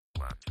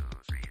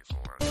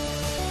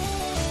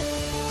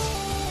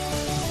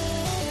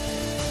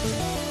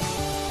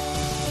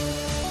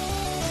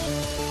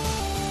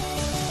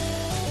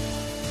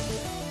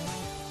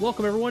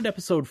Welcome, everyone, to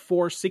episode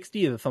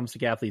 460 of the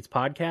Thumbstick Athletes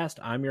podcast.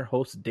 I'm your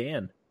host,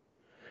 Dan.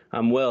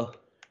 I'm Will.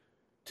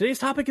 Today's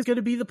topic is going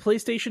to be the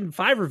PlayStation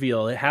 5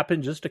 reveal. It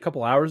happened just a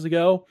couple hours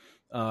ago.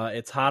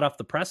 It's hot off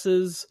the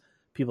presses.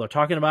 People are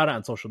talking about it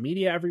on social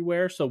media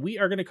everywhere. So we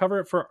are going to cover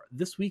it for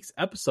this week's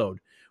episode.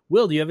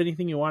 Will, do you have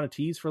anything you want to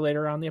tease for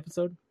later on the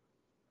episode?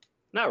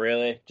 Not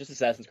really. Just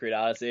Assassin's Creed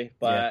Odyssey.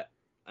 But,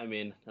 I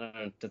mean,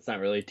 that's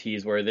not really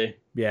tease-worthy.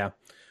 Yeah.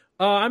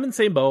 I'm in the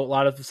same boat. A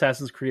lot of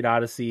Assassin's Creed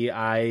Odyssey.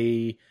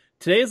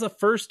 Today is the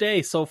first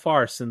day so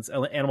far since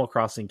Animal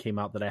Crossing came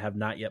out that I have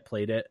not yet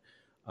played it.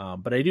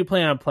 But I do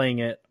plan on playing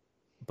it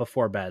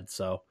before bed,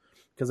 so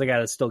because I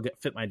gotta still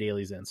fit my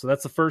dailies in. So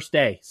that's the first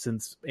day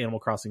since Animal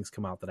Crossing's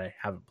come out that I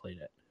haven't played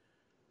it.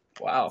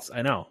 Wow,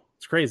 I know,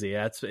 it's crazy.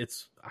 Yeah,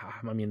 it's.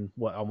 I mean,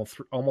 what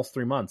almost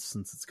 3 months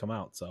since it's come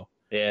out. So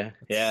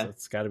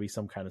it's got to be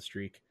some kind of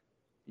streak.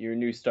 Your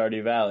new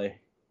Stardew Valley.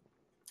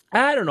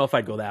 I don't know if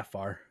I'd go that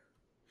far.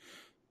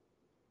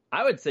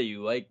 I would say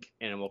you like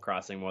Animal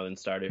Crossing more than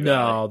Stardew Valley.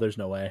 No, there's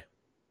no way.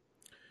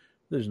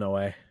 There's no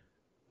way.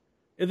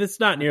 It's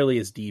not nearly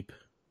as deep.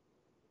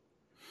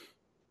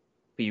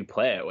 But you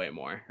play it way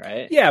more,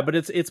 right? Yeah, but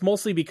it's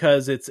mostly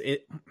because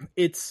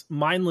it's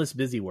mindless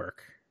busy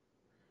work.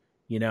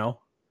 You know?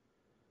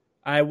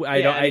 I mean,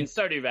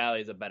 Stardew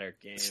Valley is a better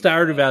game.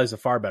 Stardew Valley is a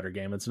far better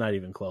game. It's not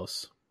even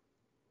close.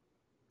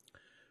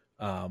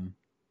 There'll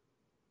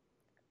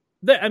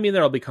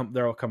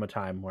come a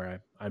time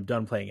where I'm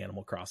done playing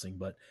Animal Crossing,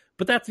 but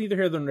that's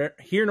neither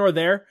here nor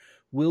there.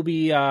 We'll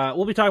be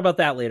talking about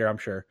that later, I'm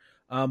sure.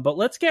 But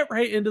let's get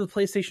right into the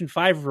PlayStation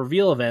 5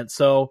 reveal event.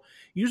 So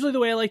usually the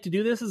way I like to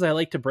do this is I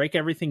like to break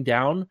everything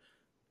down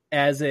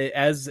as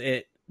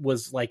it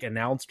was like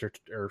announced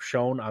or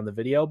shown on the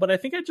video. But I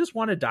think I just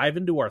want to dive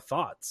into our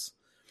thoughts.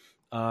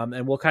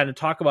 And we'll kind of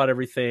talk about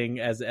everything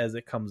as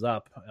it comes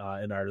up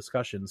in our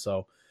discussion.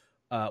 So,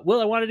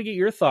 Will, I wanted to get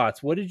your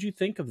thoughts. What did you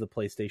think of the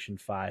PlayStation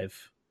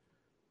 5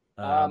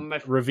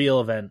 reveal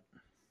event?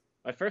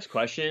 My first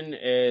question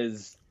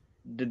is,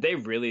 did they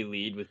really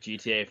lead with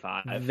GTA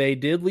 5? They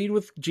did lead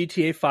with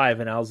GTA 5,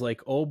 and I was like,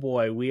 oh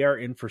boy, we are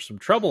in for some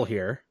trouble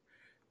here,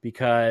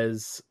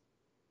 because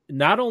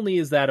not only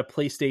is that a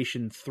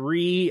PlayStation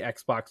 3,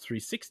 Xbox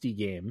 360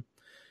 game,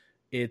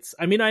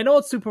 I know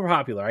it's super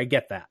popular. I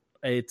get that.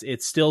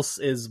 It still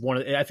is one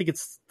of, I think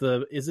is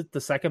it the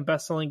second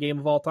best-selling game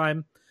of all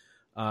time,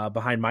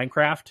 behind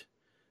Minecraft?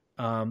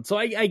 So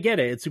I get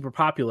it. It's super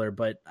popular,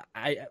 but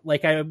I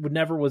would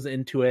never was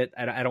into it.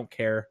 I don't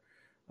care.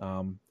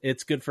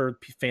 It's good for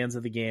fans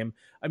of the game.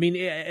 I mean,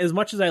 as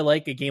much as I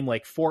like a game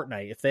like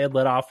Fortnite, if they had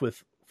let off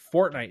with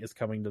Fortnite is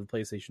coming to the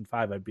PlayStation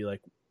 5, I'd be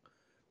like,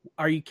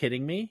 are you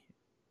kidding me?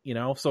 You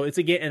know, so it's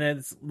a game, and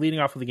it's leading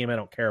off with a game I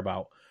don't care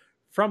about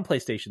from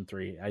PlayStation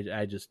 3.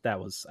 I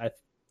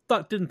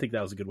didn't think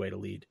that was a good way to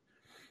lead.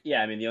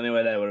 Yeah, I mean, the only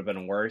way that would have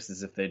been worse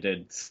is if they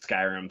did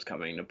Skyrim's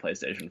coming to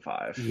PlayStation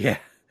 5. Yeah.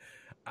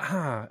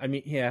 I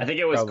mean, yeah. I think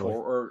it was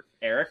or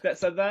Eric that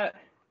said that.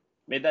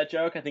 Made that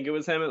joke. I think it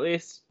was him, at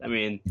least. I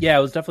mean, yeah,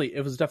 it was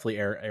definitely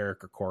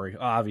Eric or Corey.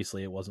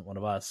 Obviously, it wasn't one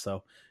of us.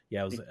 So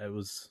yeah, it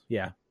was.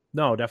 Yeah,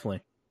 no,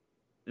 definitely.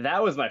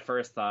 That was my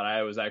first thought.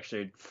 I was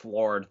actually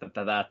floored that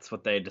that's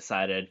what they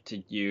decided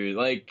to use.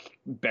 Like,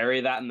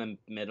 bury that in the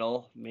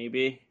middle,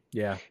 maybe.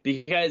 Yeah.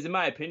 Because in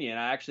my opinion,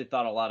 I actually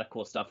thought a lot of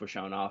cool stuff was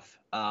shown off.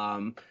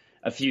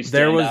 A few standouts.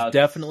 There was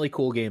definitely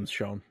cool games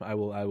shown. I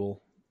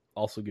will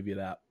also give you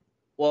that.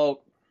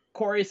 Well,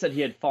 Corey said he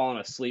had fallen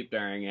asleep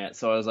during it,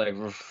 so I was like,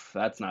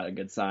 that's not a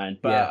good sign.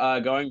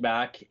 But going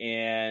back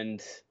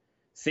and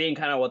seeing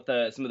kind of what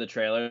some of the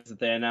trailers that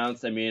they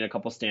announced, I mean, a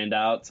couple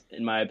standouts,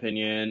 in my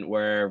opinion,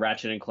 were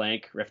Ratchet and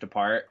Clank Rift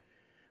Apart.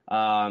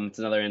 It's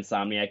another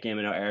Insomniac game.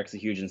 I know Eric's a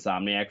huge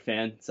Insomniac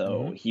fan,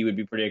 so he would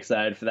be pretty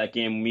excited for that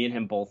game. Me and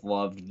him both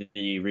loved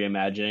the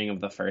reimagining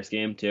of the first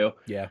game, too.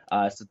 Yeah.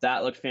 So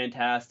that looked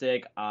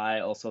fantastic.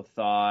 I also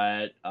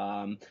thought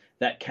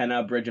that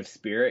Kena Bridge of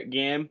Spirit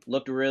game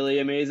looked really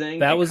amazing.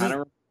 That was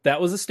a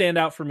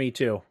standout for me,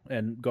 too.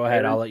 And go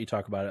ahead, I'll let you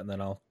talk about it, and then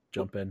I'll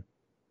jump in.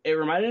 It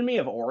reminded me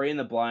of Ori and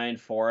the Blind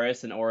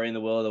Forest and Ori and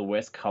the Will of the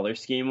Wisp color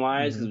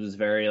scheme-wise, because it was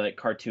very, like,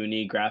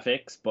 cartoony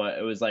graphics, but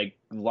it was, like,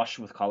 lush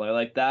with color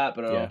like that.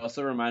 But it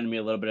also reminded me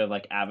a little bit of,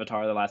 like,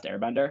 Avatar: The Last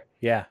Airbender.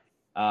 Yeah.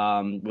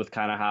 With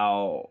kind of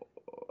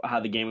how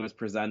the game was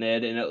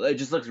presented, and it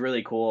just looks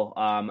really cool.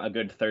 A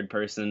good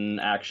third-person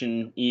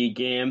action-y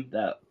game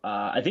that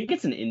I think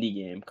it's an indie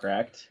game,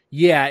 correct?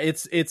 Yeah,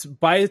 it's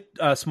by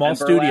a small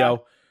studio.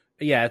 Lab.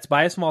 Yeah, it's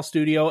by a small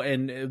studio,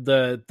 and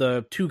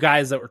the two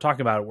guys that were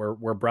talking about it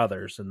were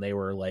brothers, and they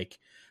were like,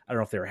 I don't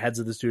know if they were heads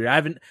of the studio. I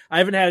haven't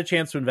had a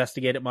chance to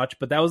investigate it much,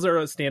 but that was a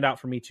standout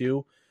for me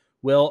too.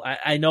 Will,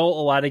 I know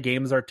a lot of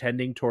games are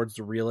tending towards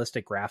the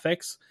realistic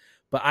graphics,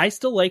 but I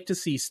still like to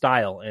see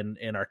style and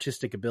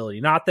artistic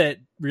ability. Not that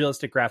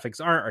realistic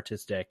graphics aren't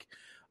artistic,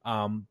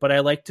 but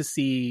I like to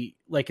see,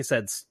 like I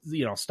said,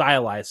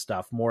 stylized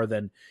stuff more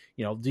than,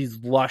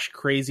 these lush,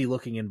 crazy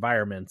looking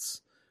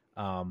environments.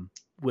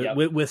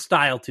 With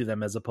style to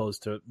them, as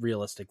opposed to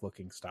realistic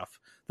looking stuff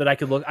that I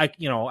could look. I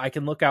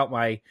can look out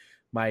my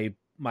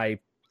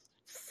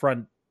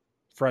front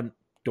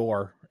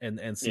door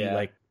and see Yeah.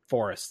 like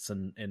forests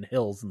and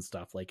hills and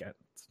stuff. Like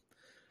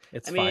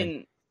it's I fine.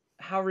 mean,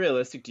 how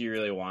realistic do you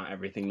really want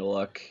everything to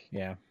look?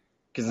 Yeah.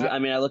 Because I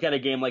mean, I look at a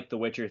game like The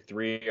Witcher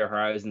 3 or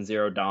Horizon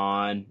Zero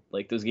Dawn,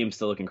 like those games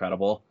still look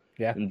incredible.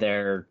 Yeah. And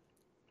they're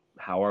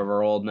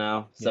however old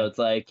now. So Yeah. it's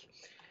like,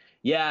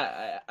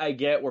 yeah, I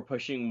get we're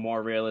pushing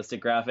more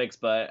realistic graphics,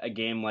 but a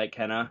game like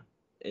Kenna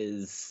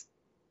is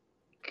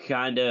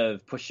kind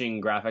of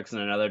pushing graphics in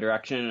another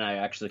direction, and I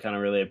actually kind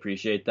of really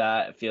appreciate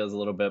that. It feels a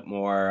little bit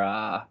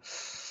more,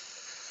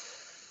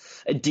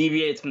 it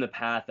deviates from the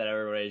path that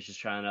everybody's just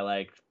trying to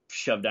like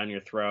shove down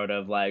your throat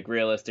of like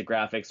realistic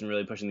graphics and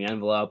really pushing the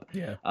envelope.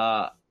 Yeah.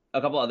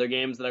 A couple other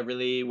games that I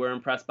really were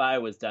impressed by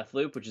was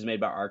Deathloop, which is made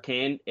by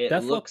Arcane.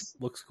 Deathloop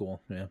looks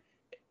cool. Yeah.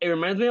 It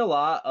reminds me a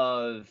lot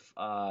of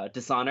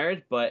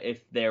Dishonored, but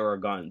if there were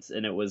guns,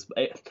 and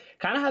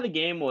kind of how the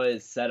game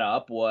was set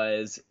up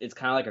was it's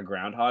kind of like a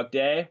Groundhog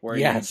Day where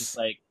you just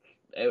like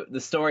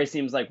the story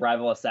seems like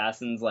rival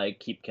assassins like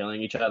keep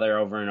killing each other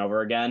over and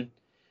over again,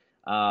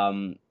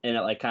 and it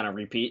like kind of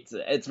repeats.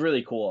 It's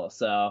really cool.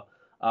 So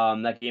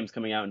that game's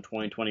coming out in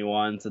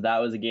 2021. So that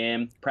was a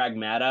game.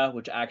 Pragmata,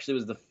 which actually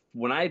was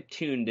when I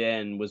tuned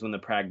in was when the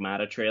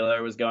Pragmata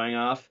trailer was going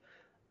off.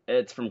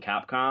 It's from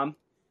Capcom.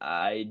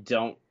 I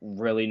don't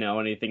really know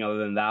anything other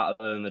than that.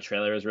 Other than the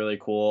trailer is really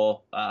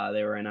cool.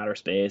 They were in outer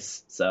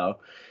space, so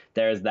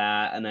there's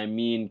that. And I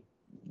mean,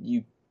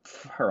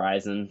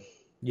 Horizon.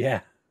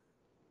 Yeah.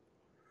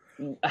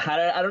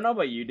 I don't know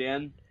about you,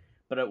 Dan,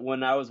 but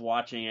when I was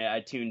watching it, I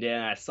tuned in.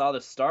 And I saw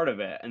the start of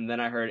it, and then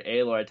I heard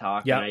Aloy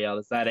talk, and I yelled,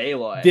 "Is that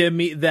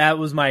Aloy?" That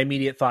was my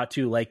immediate thought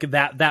too. Like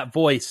that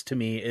voice to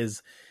me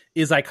is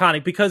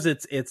iconic because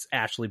it's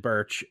Ashley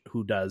Birch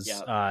who does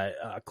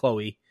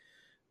Chloe.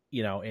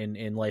 You know,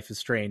 in Life is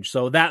Strange.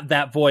 So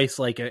that voice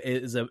like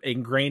is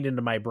ingrained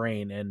into my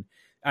brain, and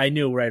I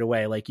knew right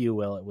away, like you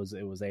will, it was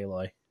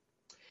Aloy.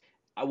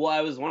 Well,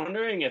 I was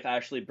wondering if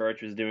Ashley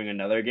Birch was doing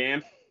another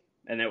game,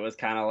 and it was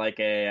kind of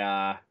like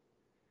a.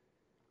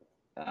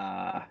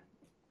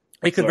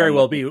 It could very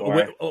well be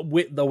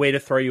the way to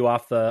throw you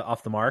off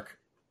the mark.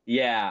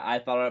 Yeah, I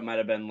thought it might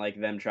have been like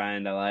them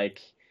trying to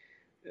like.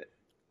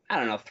 I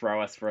don't know,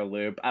 throw us for a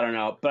loop. I don't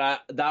know. But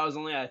that was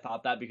only I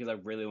thought that because I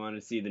really wanted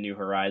to see the new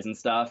Horizon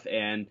stuff.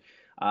 And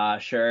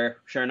sure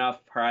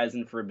enough,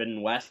 Horizon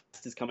Forbidden West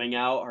is coming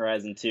out.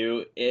 Horizon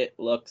 2. It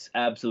looks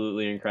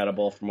absolutely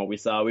incredible from what we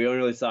saw. We only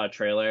really saw a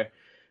trailer,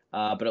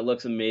 but it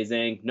looks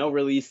amazing. No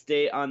release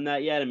date on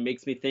that yet. It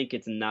makes me think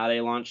it's not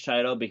a launch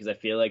title because I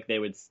feel like they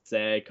would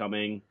say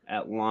coming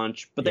at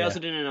launch. But they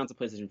also didn't announce a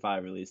PlayStation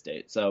 5 release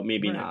date. So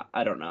maybe not.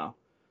 I don't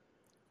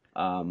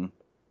know.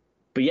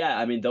 But yeah,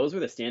 I mean, those were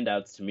the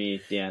standouts to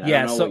me, Dan. I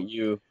don't know what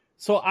you...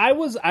 So I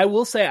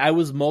will say I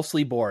was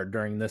mostly bored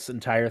during this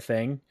entire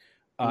thing.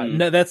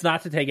 No, that's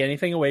not to take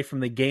anything away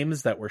from the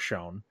games that were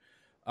shown.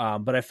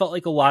 But I felt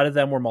like a lot of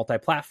them were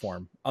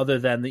multi-platform, other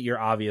than your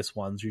obvious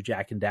ones, your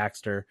Jak and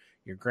Daxter.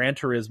 Your Gran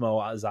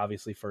Turismo is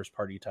obviously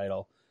first-party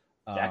title.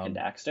 Jak and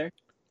Daxter?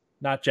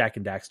 Not Jak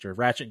and Daxter,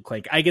 Ratchet and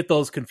Clank. I get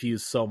those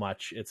confused so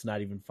much, it's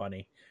not even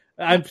funny.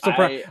 I'm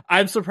surprised.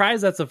 I'm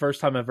surprised that's the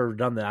first time I've ever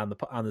done that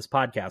on this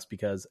podcast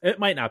because it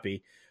might not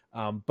be,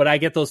 but I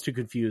get those two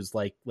confused,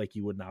 like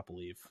you would not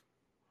believe.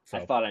 So.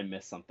 I thought I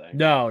missed something.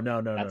 No.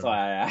 That's why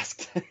I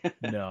asked.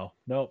 No,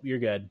 you're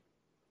good.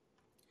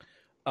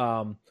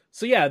 So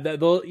yeah,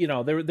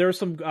 there was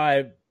some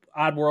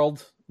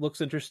Oddworld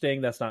looks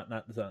interesting. That's not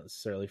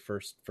necessarily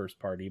first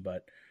party,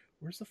 but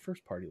where's the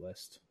first party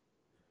list?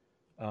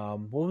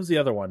 What was the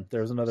other one?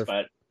 There was another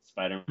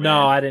Spider-Man.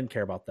 No, I didn't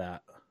care about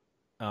that.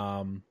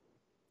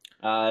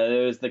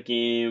 It was the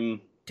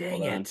game.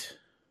 Dang it!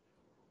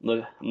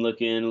 Look, I'm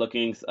looking.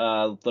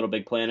 Little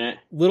Big Planet.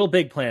 Little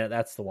Big Planet.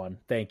 That's the one.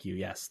 Thank you.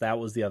 Yes, that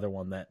was the other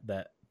one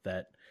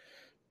that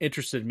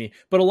interested me.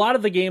 But a lot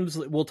of the games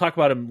we'll talk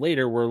about them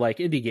later were like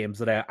indie games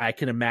that I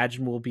can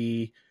imagine will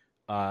be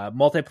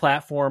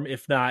multi-platform,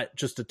 if not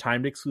just a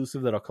timed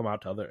exclusive that'll come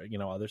out to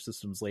other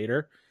systems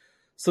later.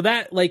 So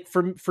that like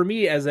for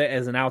me as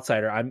an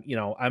outsider,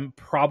 I'm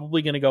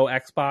probably going to go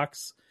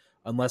Xbox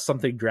unless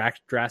something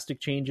drastic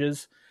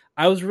changes.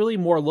 I was really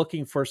more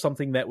looking for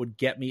something that would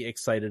get me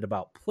excited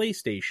about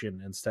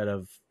PlayStation instead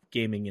of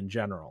gaming in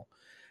general.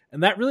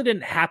 And that really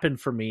didn't happen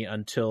for me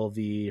until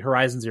the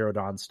Horizon Zero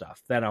Dawn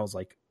stuff. Then I was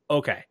like,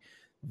 okay,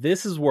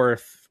 this is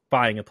worth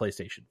buying a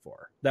PlayStation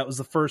 4. That was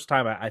the first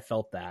time I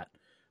felt that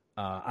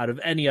out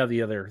of any of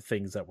the other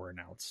things that were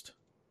announced.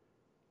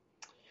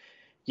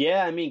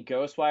 Yeah, I mean,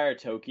 Ghostwire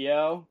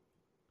Tokyo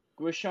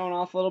was shown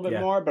off a little bit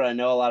more, but I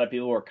know a lot of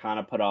people were kind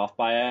of put off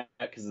by it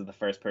because of the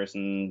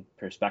first-person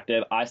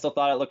perspective. I still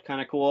thought it looked kind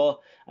of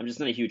cool. I'm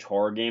just not a huge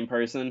horror game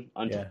person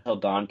until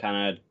Dawn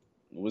kind of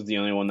was the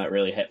only one that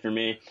really hit for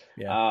me.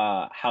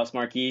 Yeah.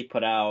 Housemarque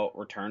put out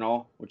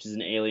Returnal, which is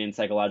an alien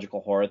psychological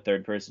horror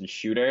third-person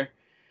shooter.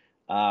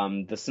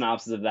 The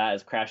synopsis of that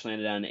is crash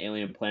landed on an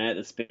alien planet.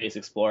 The space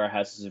explorer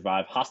has to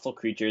survive hostile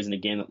creatures in a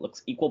game that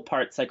looks equal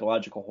parts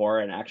psychological horror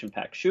and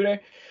action-packed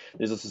shooter.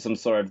 There's also some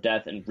sort of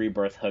death and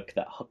rebirth hook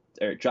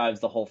that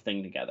drives the whole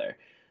thing together.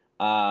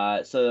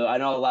 So I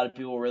know a lot of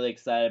people were really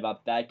excited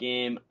about that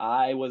game.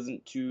 I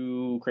wasn't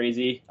too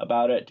crazy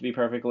about it, to be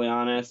perfectly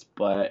honest,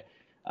 but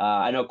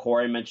I know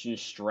Corey mentioned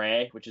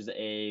Stray, which is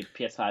a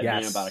PS5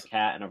 game about a Yes.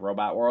 cat in a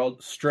robot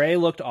world. Stray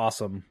looked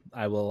awesome.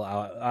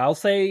 I'll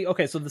say,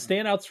 okay, so the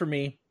standouts for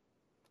me,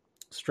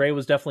 Stray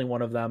was definitely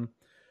one of them.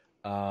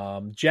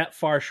 Jet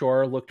Far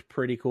Shore looked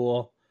pretty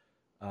cool.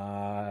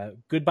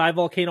 Goodbye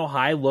Volcano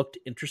High looked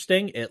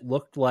interesting. It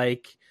looked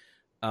like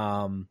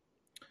Life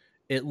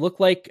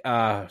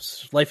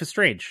is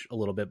Strange a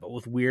little bit, but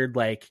with weird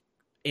like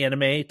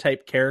anime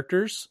type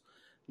characters.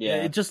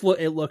 Yeah. It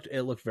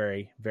looked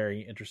very,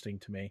 very interesting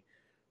to me.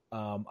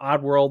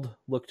 Oddworld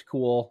looked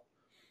cool.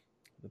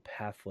 The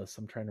Pathless,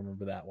 I'm trying to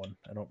remember that one.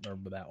 I don't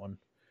remember that one.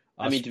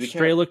 I mean, to be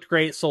Stray looked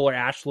great. Solar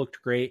Ash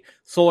looked great.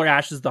 Solar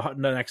Ash is the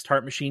next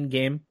Heart Machine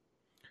game.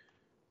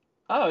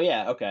 Oh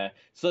yeah, okay.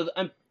 So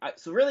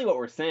so really what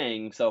we're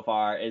saying so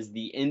far is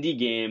the indie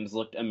games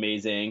looked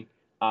amazing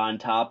on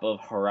top of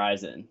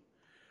Horizon.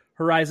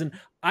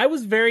 I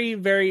was very,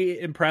 very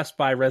impressed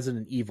by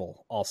Resident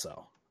Evil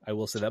also. I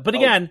will say that. But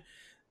again,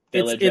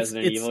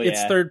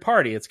 it's third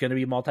party. It's going to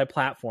be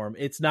multi-platform.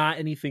 It's not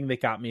anything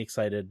that got me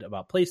excited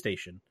about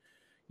PlayStation.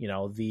 You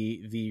know,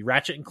 the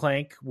Ratchet and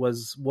Clank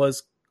was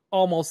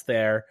almost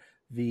there.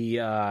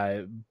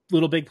 The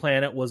Little Big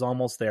Planet was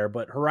almost there,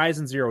 but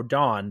Horizon Zero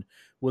Dawn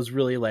was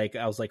really like,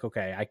 I was like,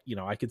 okay,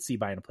 I could see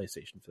buying a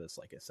PlayStation for this,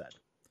 like I said.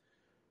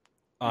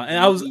 And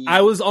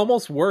I was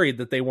almost worried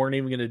that they weren't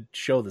even going to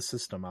show the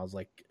system. I was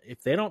like,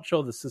 if they don't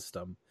show the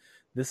system,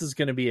 this is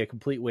going to be a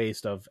complete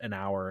waste of an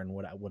hour and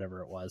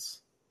whatever it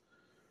was.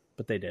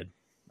 But they did.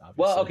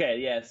 Obviously. Well, okay,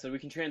 yeah. So we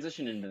can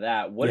transition into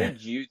that. What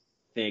did you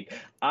think?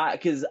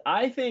 Because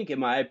I think, in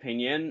my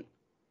opinion,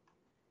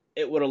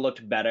 it would have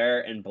looked better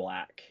in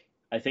black.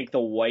 I think the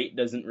white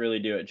doesn't really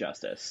do it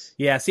justice.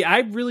 Yeah, see, I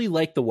really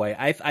like the white.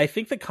 I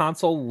think the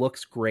console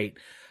looks great.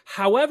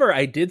 However,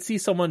 I did see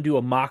someone do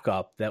a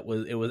mock-up that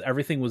was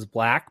everything was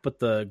black, but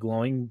the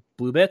glowing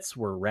blue bits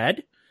were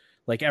red,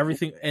 like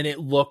everything, and it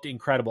looked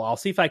incredible. I'll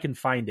see if I can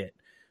find it.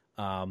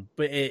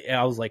 But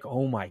I was like,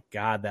 oh my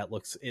god,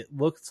 it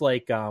looks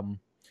like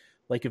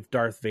if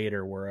Darth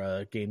Vader were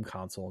a game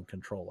console and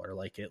controller.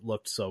 Like it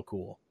looked so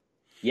cool.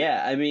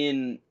 Yeah, I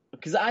mean,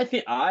 because I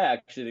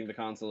actually think the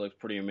console looks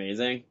pretty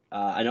amazing.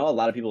 I know a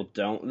lot of people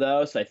don't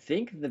though, so I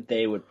think that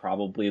they would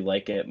probably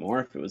like it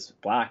more if it was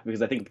black,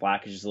 because I think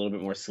black is just a little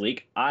bit more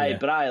sleek.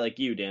 But I, like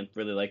you, Dan,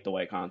 really like the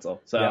white console.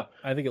 So yeah,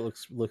 I think it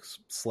looks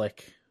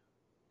slick.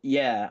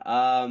 Yeah.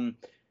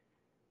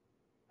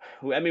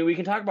 I mean, we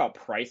can talk about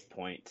price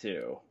point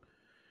too.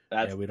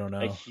 That's we don't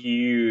know. A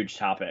huge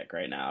topic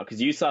right now,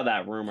 because you saw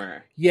that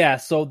rumor. Yeah,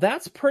 so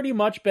that's pretty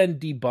much been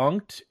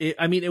debunked.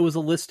 It was a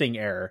listing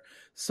error.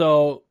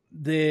 So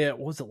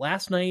was it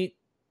last night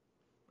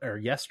or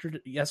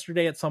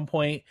yesterday at some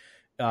point?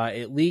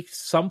 It leaked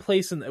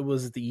someplace, and it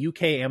was the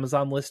UK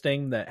Amazon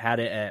listing that had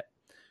it at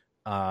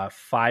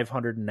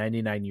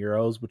 599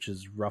 euros, which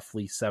is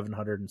roughly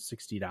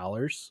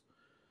 $760.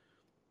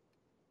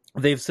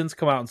 They've since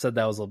come out and said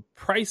that was a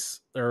price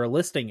or a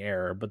listing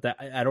error, but that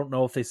I don't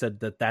know if they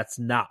said that that's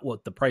not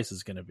what the price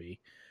is going to be.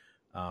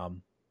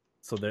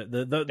 So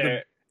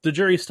the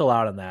jury's still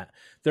out on that.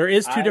 There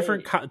is two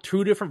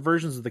different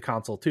versions of the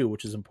console too,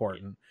 which is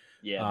important.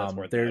 Yeah, that's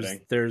worth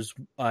there's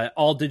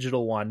all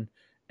digital one,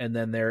 and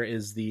then there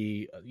is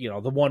the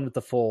the one with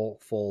the full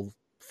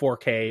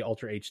 4K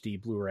Ultra HD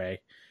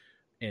Blu-ray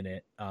in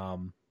it.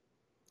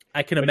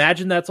 I can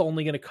imagine that's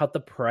only going to cut the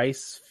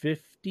price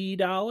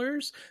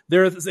 $50.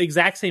 They're the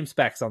exact same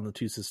specs on the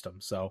two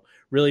systems, so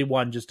really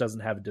one just doesn't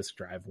have a disc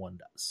drive, one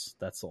does.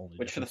 That's the only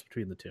difference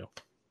between the two.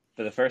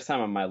 For the first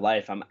time in my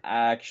life, I'm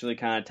actually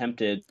kind of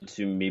tempted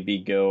to maybe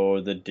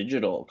go the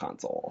digital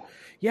console.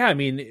 Yeah, I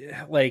mean,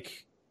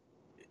 like,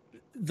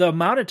 the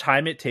amount of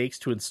time it takes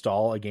to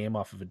install a game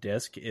off of a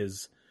disc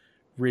is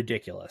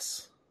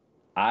ridiculous.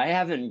 I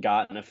haven't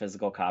gotten a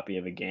physical copy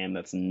of a game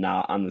that's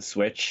not on the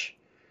Switch.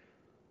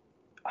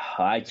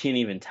 I can't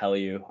even tell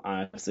you,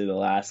 honestly. The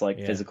last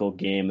physical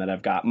game that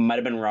I've got might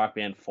have been Rock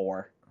Band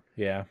 4.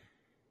 Yeah.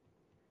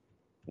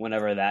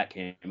 Whenever that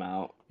came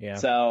out. Yeah.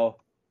 So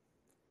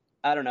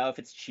I don't know if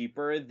it's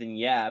cheaper, then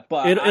yeah,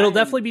 but it'll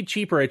definitely be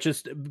cheaper. It's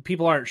just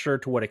people aren't sure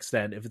to what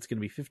extent, if it's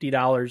going to be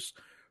 $50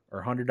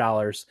 or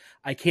 $100.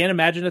 I can't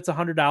imagine it's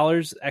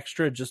 $100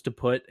 extra just to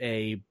put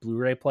a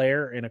Blu-ray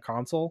player in a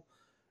console.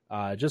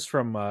 Just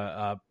from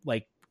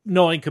like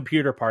knowing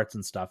computer parts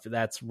and stuff,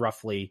 that's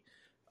roughly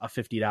a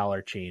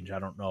 $50 change. I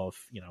don't know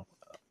if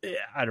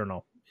I don't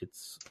know.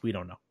 We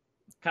don't know.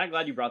 Kind of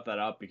glad you brought that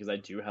up, because I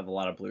do have a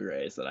lot of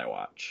Blu-rays that I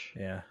watch.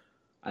 Yeah,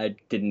 I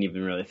didn't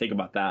even really think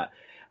about that.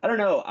 I don't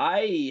know.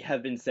 I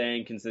have been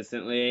saying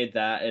consistently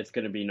that it's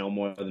going to be no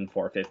more than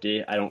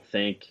 $450. I don't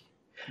think.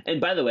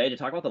 And by the way, to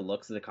talk about the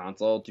looks of the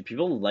console, do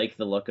people like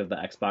the look of the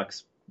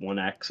Xbox One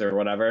X or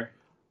whatever?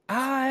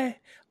 I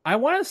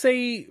want to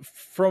say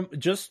from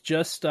just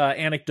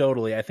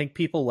anecdotally, I think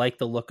people like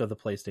the look of the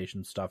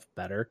PlayStation stuff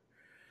better.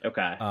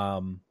 Okay.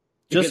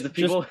 Just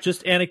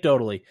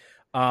anecdotally.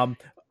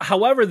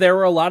 However, there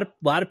were a lot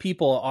of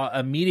people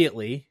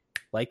immediately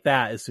like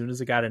that, as soon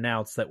as it got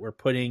announced that we're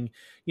putting,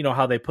 you know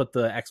how they put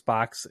the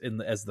Xbox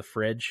as the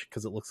fridge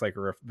because it looks like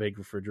a big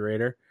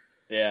refrigerator.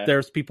 Yeah.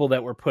 There's people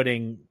that were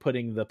putting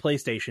the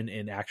PlayStation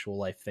in actual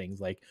life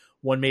things. Like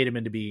one made him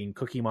into being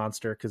Cookie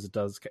Monster because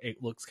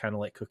it looks kind of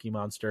like Cookie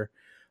Monster.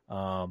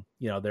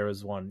 There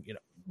was one,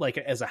 like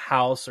as a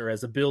house or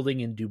as a building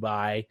in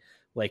Dubai.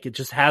 Like it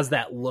just has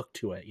that look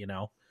to it,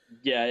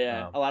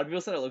 Yeah. A lot of people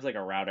said it looks like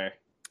a router.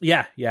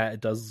 Yeah, it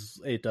does.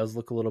 It does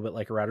look a little bit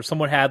like a router.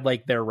 Someone had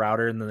like their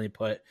router and then they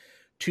put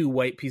two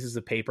white pieces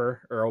of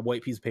paper or a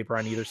white piece of paper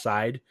on either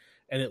side.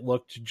 And it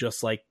looked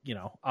just like,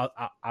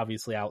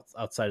 obviously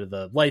outside of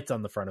the lights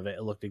on the front of it,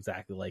 it looked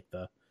exactly like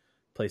the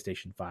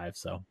PlayStation 5.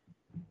 So,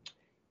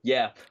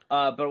 yeah.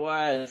 But what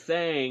I was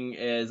saying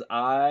is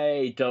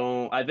I've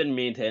been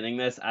maintaining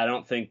this. I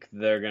don't think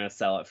they're going to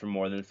sell it for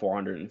more than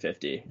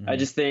 450. Mm-hmm. I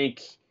just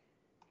think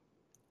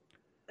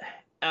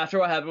after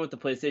what happened with the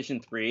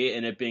PlayStation 3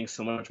 and it being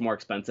so much more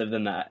expensive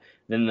than the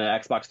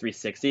Xbox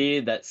 360,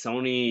 that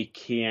Sony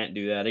can't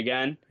do that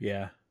again.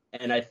 Yeah.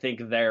 And I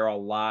think they're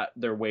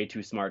way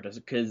too smart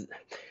because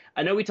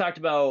I know we talked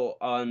about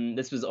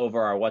this was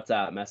over our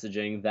WhatsApp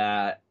messaging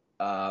that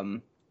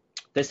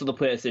they sold the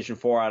PlayStation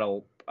 4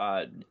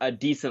 at a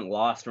decent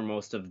loss for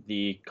most of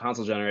the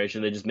console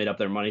generation. They just made up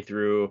their money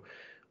through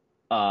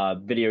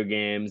video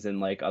games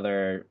and like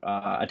other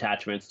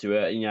attachments to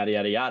it and yada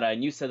yada yada.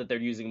 And you said that they're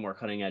using more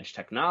cutting edge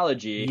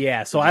technology.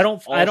 Yeah, so I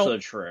don't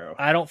true.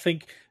 I don't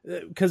think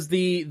because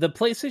the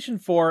PlayStation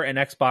 4 and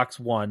Xbox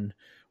One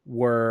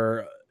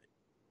were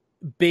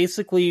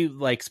basically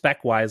like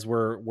spec wise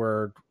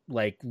were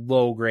like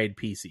low grade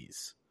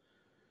PCs.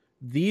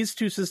 These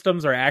two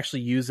systems are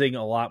actually using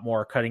a lot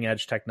more cutting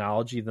edge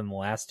technology than the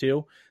last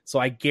two, so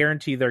I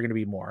guarantee they're going to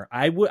be more.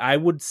 I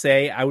would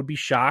say I would be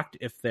shocked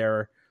if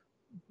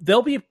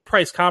they'll be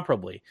priced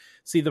comparably.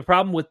 See, the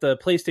problem with the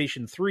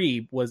PlayStation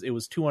 3 was it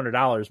was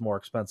 $200 more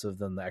expensive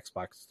than the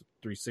Xbox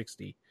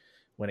 360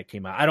 when it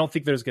came out. I don't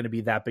think there's going to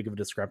be that big of a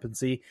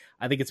discrepancy.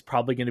 I think it's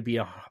probably going to be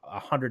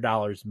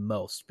 $100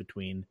 most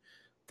between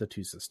the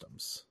two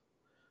systems.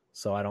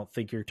 So I don't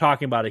think you're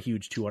talking about a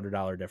huge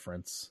 $200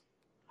 difference.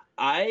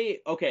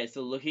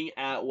 So looking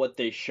at what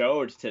they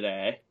showed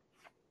today,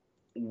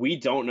 we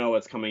don't know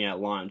what's coming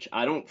at launch.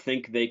 I don't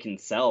think they can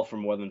sell for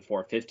more than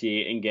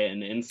 450 and get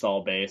an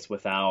install base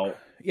without.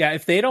 Yeah,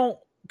 if they don't,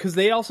 because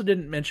they also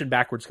didn't mention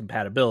backwards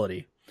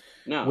compatibility.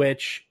 No.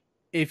 Which,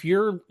 if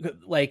you're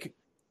like,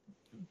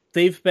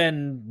 they've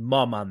been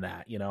mum on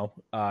that,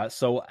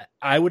 So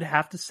I would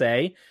have to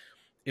say,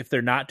 if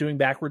they're not doing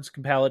backwards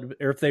compatibility,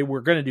 or if they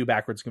were going to do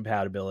backwards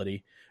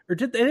compatibility, or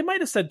they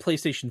might have said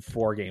PlayStation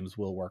 4 games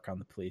will work on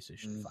the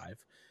PlayStation 5.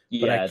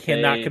 But I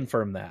cannot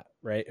confirm that,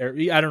 right? Or,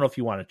 I don't know if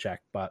you want to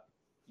check, but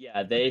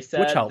yeah, they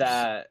said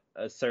that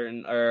a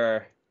certain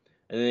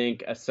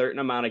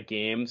amount of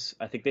games.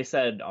 I think they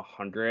said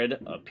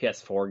 100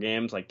 PS4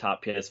 games, like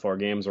top PS4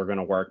 games, were going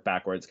to work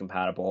backwards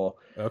compatible.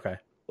 Okay.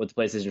 With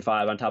the PlayStation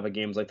 5, on top of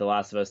games like The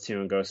Last of Us 2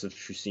 and Ghost of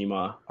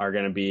Tsushima are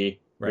going to be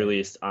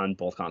released on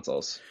both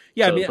consoles.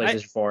 Yeah, so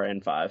PlayStation 4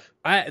 and 5.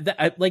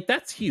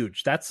 That's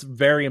huge. That's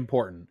very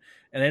important.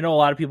 And I know a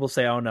lot of people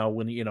say, "Oh no,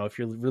 when if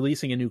you're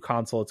releasing a new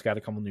console, it's got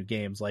to come with new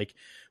games." Like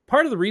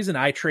part of the reason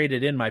I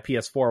traded in my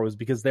PS4 was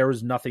because there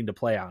was nothing to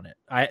play on it.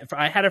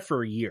 I had it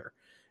for a year,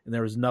 and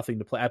there was nothing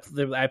to play.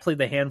 I played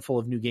the handful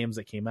of new games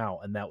that came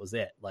out, and that was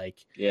it. Like,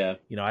 yeah,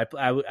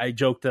 I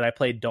joked that I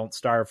played Don't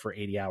Starve for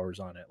 80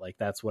 hours on it. Like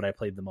that's what I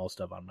played the most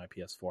of on my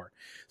PS4.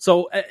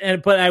 So,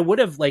 but I would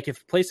have, like,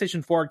 if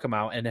PlayStation 4 had come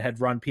out and it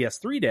had run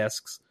PS3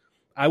 discs,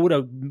 I would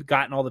have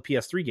gotten all the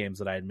PS3 games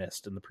that I had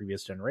missed in the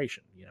previous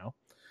generation.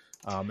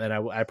 And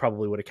I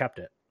probably would have kept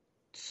it.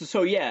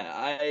 So yeah,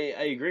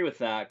 I agree with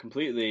that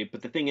completely.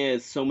 But the thing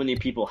is, so many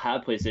people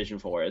have PlayStation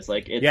 4. It's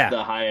like it's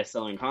the highest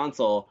selling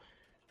console.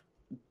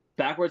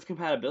 Backwards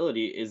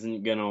compatibility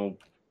isn't gonna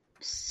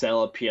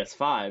sell a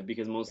PS5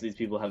 because most of these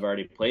people have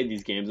already played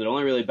these games. It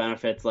only really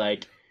benefits,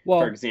 like,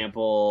 for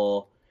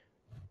example,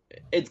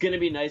 it's gonna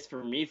be nice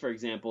for me, for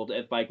example,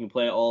 if I can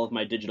play all of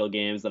my digital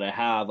games that I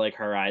have, like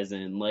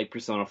Horizon, like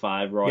Persona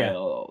 5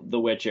 Royal, The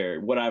Witcher,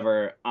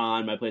 whatever,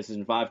 on my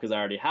PlayStation 5 because I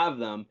already have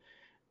them.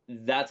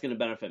 That's going to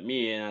benefit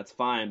me, and that's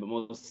fine. But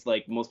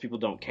most people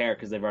don't care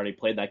because they've already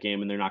played that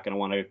game, and they're not going to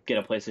want to get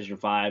a PlayStation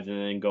 5 and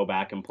then go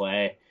back and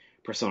play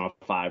Persona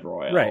 5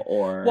 Royal. Right.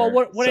 Or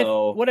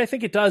what I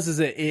think it does is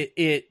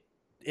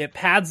it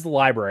pads the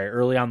library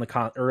early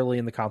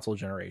in the console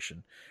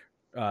generation,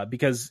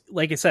 because,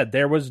 like I said,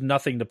 there was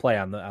nothing to play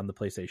on the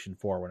PlayStation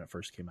 4 when it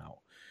first came out.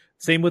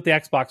 Same with the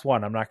Xbox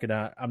One. I'm not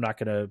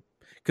gonna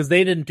because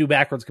they didn't do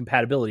backwards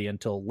compatibility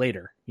until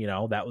later.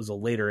 That was a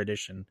later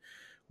edition.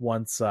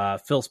 Once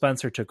Phil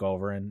Spencer took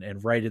over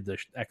and righted the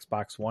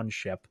Xbox One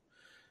ship,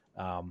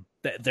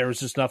 there was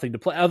just nothing to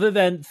play other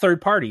than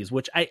third parties,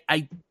 which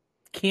I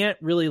can't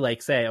really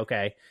say,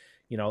 okay,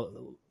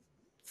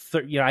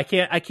 I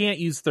can't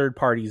use third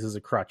parties as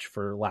a crutch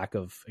for lack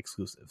of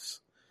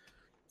exclusives.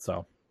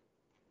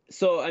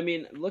 So, I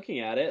mean,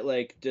 looking at it,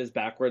 like, does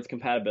backwards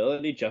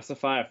compatibility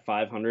justify a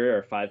 $500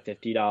 or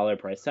 $550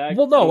 price tag?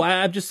 Well, no,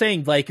 I'm just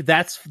saying like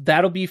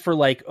that'll be for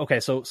like, okay,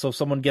 so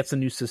someone gets a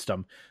new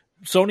system.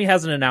 Sony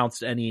hasn't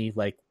announced any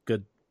like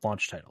good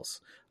launch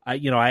titles.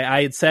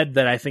 I had said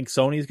that I think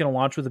Sony is going to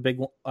launch with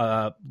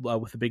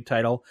a big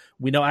title.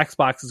 We know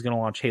Xbox is going to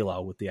launch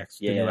Halo with the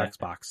new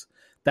Xbox.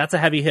 That's a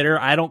heavy hitter.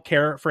 I don't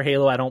care for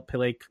Halo. I don't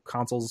play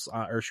consoles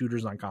or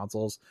shooters on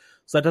consoles,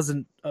 so that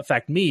doesn't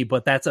affect me.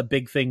 But that's a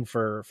big thing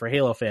for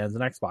Halo fans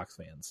and Xbox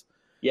fans.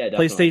 Yeah,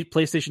 definitely.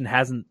 PlayStation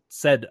hasn't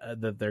said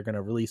that they're going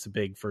to release a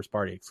big first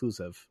party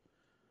exclusive,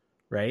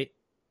 right?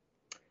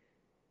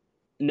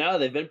 No,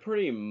 they've been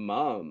pretty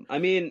mum. I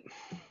mean,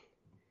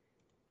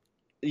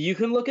 you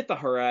can look at the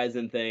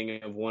Horizon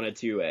thing of one of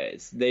two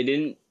ways. They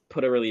didn't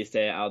put a release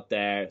date out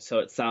there, so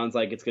it sounds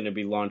like it's going to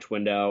be launch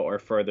window or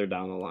further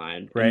down the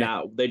line. Right. And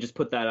now they just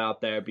put that out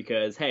there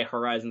because, hey,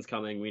 Horizon's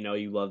coming. We know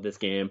you love this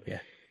game. Yeah.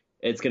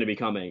 It's going to be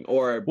coming.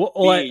 Or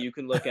you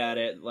can look at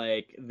it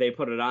like they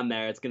put it on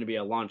there. It's going to be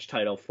a launch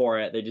title for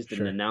it. They just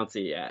didn't announce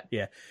it yet.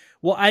 Yeah.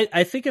 Well,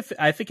 I think if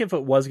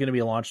it was going to be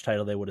a launch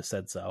title, they would have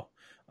said so.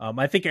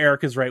 I think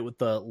Eric is right with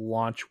the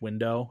launch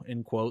window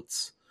in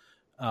quotes,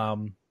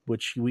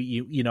 which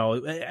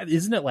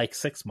isn't it like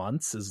 6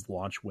 months is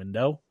launch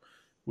window,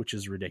 which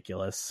is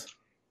ridiculous.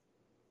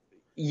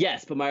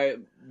 Yes, but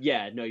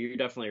you're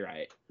definitely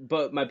right.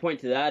 But my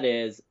point to that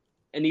is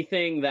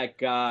anything that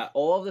got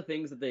all of the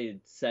things that they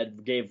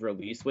said gave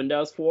release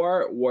windows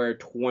for were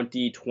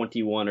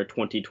 2021 or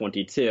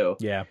 2022.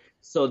 Yeah.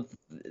 So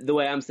the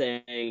way I'm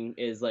saying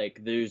is like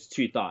there's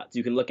two thoughts.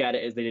 You can look at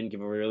it as they didn't give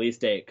a release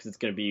date because it's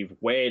going to be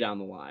way down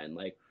the line,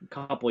 like a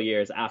couple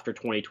years after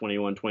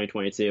 2021,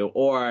 2022,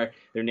 or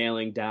they're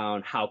nailing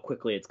down how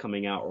quickly it's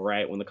coming out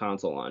right when the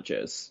console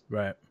launches.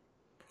 Right.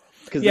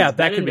 Because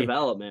that could be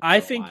development. I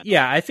think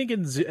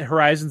in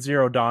Horizon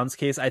Zero Dawn's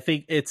case, I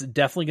think it's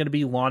definitely going to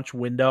be launch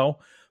window,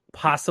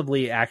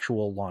 possibly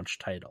actual launch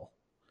title.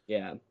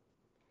 Yeah.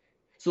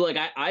 So like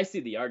I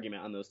see the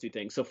argument on those two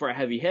things. So for a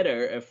heavy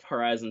hitter, if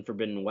Horizon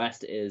Forbidden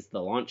West is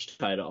the launch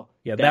title,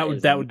 yeah, that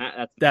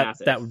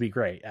would be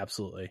great,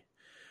 absolutely.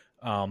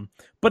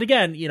 But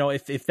again,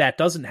 if that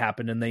doesn't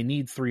happen and they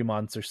need 3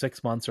 months or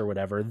 6 months or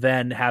whatever,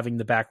 then having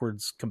the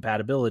backwards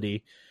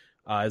compatibility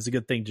is a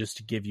good thing just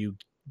to give you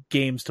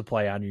games to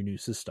play on your new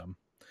system,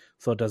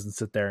 so it doesn't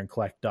sit there and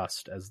collect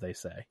dust, as they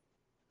say.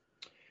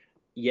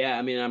 Yeah,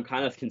 I mean, I'm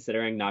kind of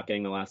considering not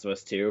getting The Last of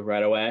Us 2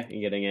 right away and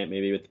getting it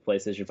maybe with the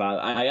PlayStation 5.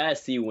 I gotta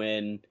see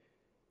when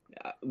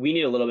we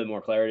need a little bit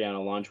more clarity on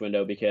a launch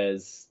window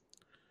because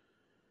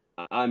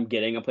I'm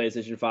getting a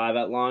PlayStation 5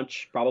 at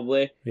launch,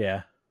 probably.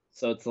 Yeah.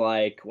 So it's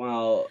like,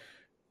 well,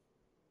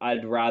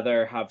 I'd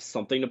rather have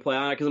something to play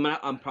on it because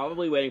I'm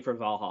probably waiting for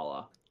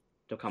Valhalla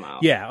to come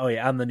out. Yeah, oh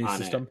yeah, on the new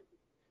system.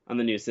 On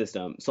the new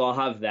system. So I'll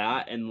have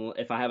that, and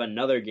if I have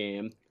another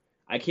game,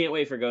 I can't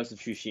wait for Ghost of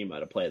Tsushima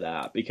to play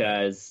that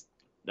because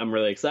I'm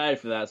really excited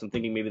for that. So I'm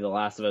thinking maybe The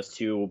Last of Us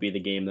 2 will be the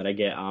game that I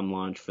get on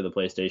launch for the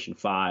PlayStation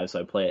 5, so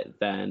I play it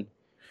then.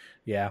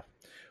 Yeah.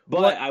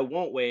 But I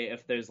won't wait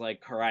if there's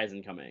like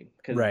Horizon coming,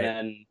 because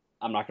then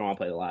I'm not going to want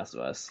to play The Last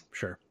of Us.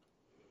 Sure.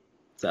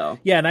 So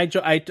yeah, and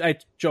I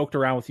joked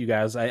around with you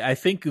guys. I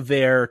think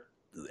their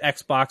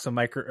Xbox and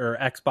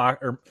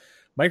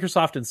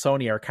Microsoft and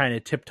Sony are kind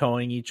of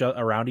tiptoeing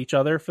around each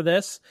other for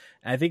this.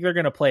 And I think they're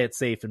going to play it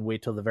safe and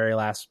wait till the very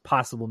last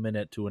possible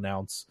minute to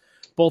announce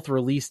both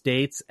release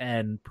dates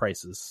and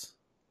prices.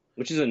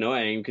 Which is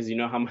annoying because you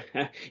know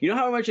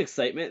how much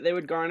excitement they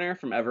would garner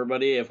from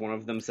everybody if one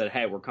of them said,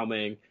 "Hey, we're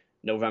coming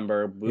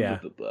November." Blah,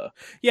 blah, blah.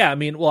 Yeah. I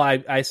mean, well,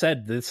 I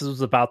said this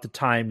was about the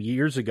time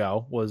years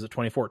ago, was it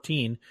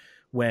 2014,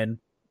 when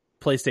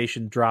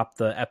PlayStation dropped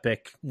the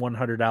epic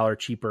 $100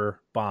 cheaper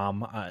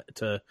bomb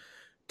to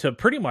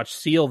pretty much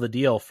seal the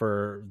deal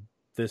for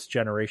this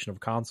generation of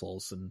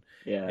consoles, and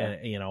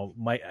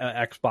my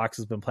Xbox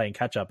has been playing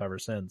catch up ever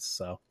since.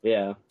 So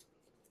yeah.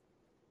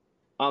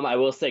 I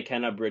will say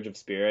Kena Bridge of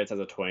Spirits has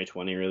a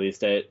 2020 release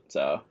date.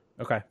 So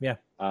okay, yeah.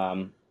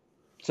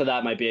 So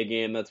that might be a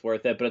game that's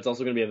worth it, but it's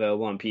also going to be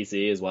available on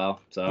PC as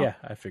well. So yeah,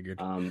 I figured.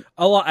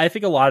 I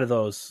think a lot of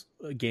those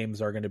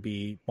games are going to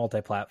be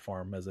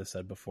multi-platform, as I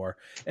said before,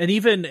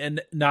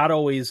 and not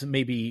always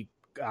maybe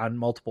on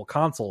multiple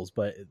consoles,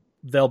 but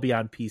they'll be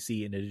on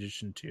PC in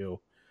addition to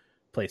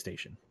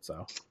PlayStation.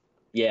 So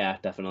yeah,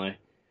 definitely.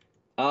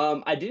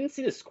 I didn't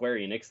see the Square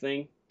Enix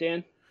thing,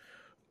 Dan.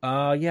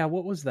 Yeah,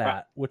 what was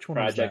that? Which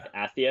one was that?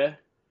 Project Athia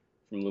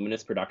from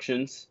Luminous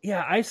Productions.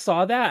 Yeah, I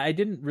saw that. I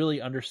didn't really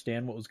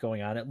understand what was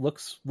going on. It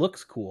looks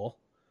cool.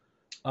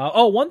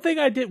 One thing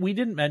we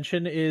didn't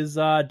mention is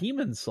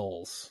Demon's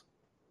Souls.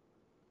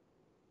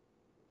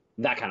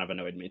 That kind of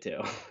annoyed me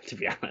too, to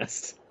be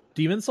honest.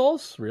 Demon's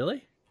Souls?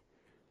 Really?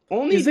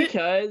 Only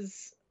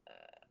because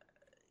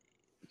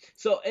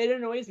so it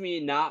annoys me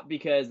not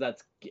because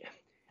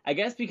I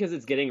guess because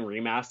it's getting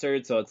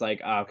remastered, so it's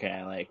like,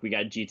 okay, like we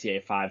got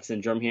GTA 5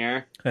 syndrome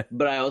here.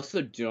 But I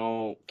also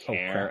don't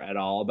care at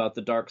all about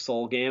the Dark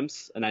Soul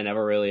games, and I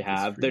never really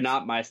have. They're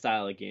not my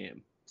style of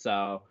game.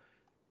 So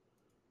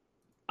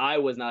I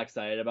was not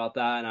excited about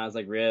that, and I was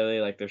like, really?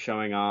 Like, they're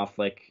showing off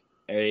like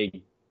a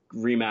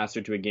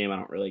remaster to a game I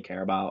don't really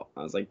care about.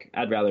 I was like,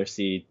 I'd rather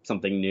see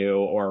something new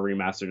or a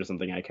remaster to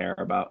something I care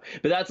about.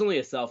 But that's only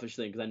a selfish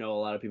thing because I know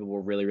a lot of people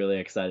were really, really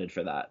excited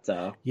for that.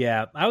 So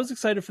yeah, I was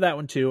excited for that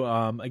one too.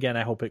 Again,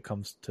 I hope it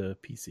comes to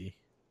PC.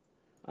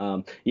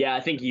 Yeah,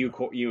 I think you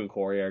and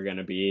Corey are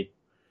gonna be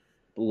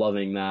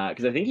loving that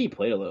because I think he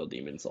played a little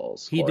Demon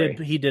Souls. Corey.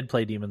 He did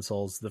play Demon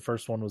Souls. The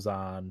first one was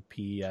on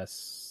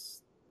PS3.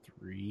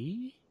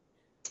 I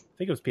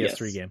think it was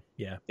PS3 Yes. game.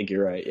 Yeah, I think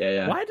you're right.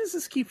 Yeah. Why does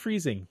this keep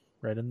freezing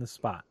right in this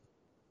spot?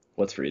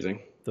 What's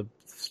freezing? The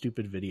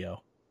stupid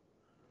video.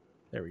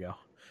 There we go.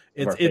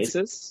 Our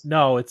faces?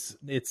 No, it's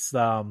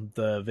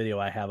the video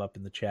I have up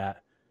in the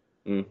chat.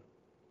 So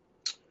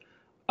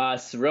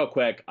real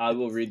quick, I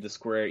will read the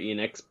Square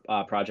Enix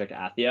Project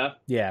Athia.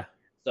 Yeah.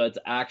 So it's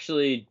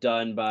actually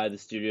done by the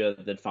studio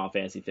that did Final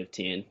Fantasy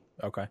 15.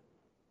 Okay.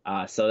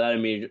 So that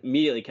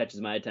immediately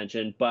catches my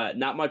attention, but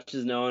not much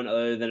is known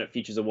other than it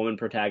features a woman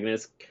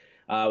protagonist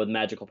with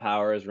magical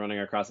powers running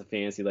across a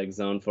fantasy-like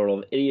zone full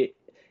of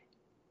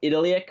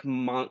idyllic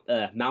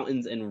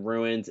mountains and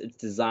ruins. It's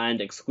designed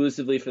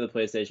exclusively for the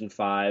PlayStation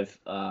 5,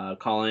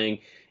 calling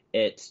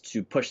it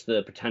to push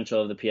the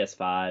potential of the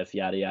PS5,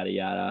 yada, yada,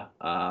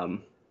 yada.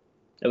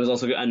 It was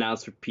also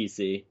announced for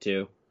PC,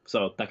 too.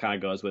 So that kind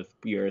of goes with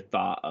your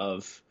thought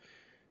of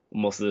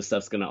most of this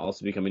stuff's going to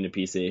also be coming to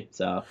PC.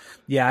 So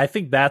yeah, I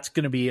think that's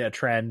going to be a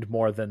trend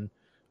more than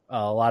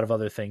a lot of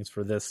other things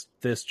for this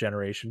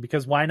generation,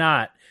 because why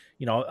not?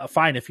 You know,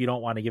 fine if you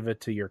don't want to give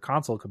it to your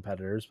console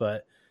competitors,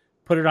 but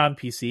put it on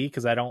PC,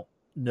 because I don't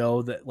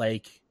know that,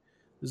 like,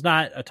 there's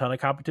not a ton of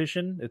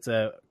competition. It's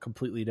a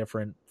completely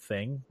different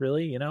thing,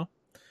 really, you know?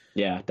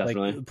 Yeah,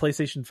 definitely. Like,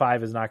 PlayStation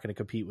 5 is not going to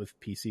compete with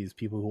PCs.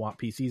 People who want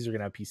PCs are going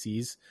to have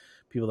PCs.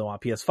 People that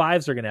want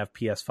PS5s are going to have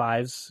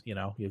PS5s. You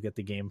know, you'll get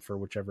the game for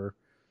whichever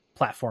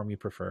platform you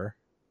prefer,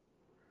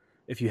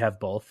 if you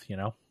have both, you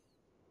know?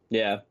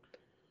 Yeah.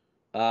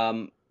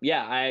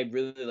 Yeah, I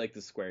really like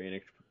the Square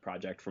Enix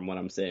project from what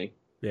I'm seeing.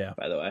 Yeah.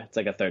 By the way, it's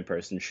like a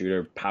third-person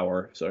shooter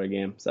power sort of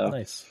game. So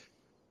nice.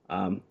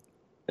 And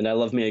I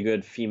love me a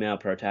good female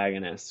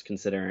protagonist,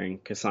 considering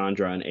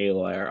Cassandra and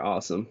Aloy are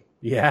awesome.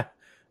 Yeah.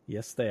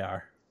 Yes, they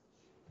are.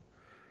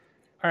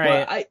 All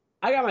right. But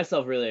I got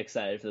myself really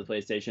excited for the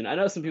PlayStation. I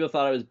know some people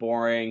thought it was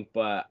boring,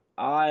 but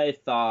I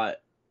thought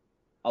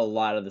a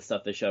lot of the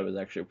stuff they showed was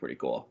actually pretty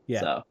cool.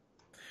 Yeah. So.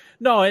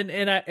 No, and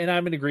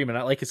I'm in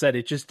agreement. Like I said,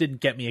 it just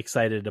didn't get me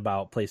excited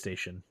about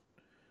PlayStation.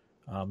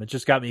 It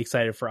just got me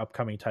excited for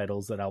upcoming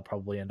titles that I'll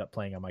probably end up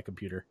playing on my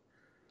computer.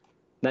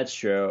 That's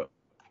true.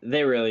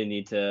 They really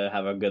need to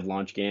have a good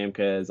launch game,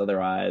 because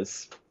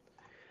otherwise,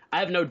 I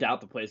have no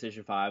doubt the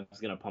PlayStation 5 is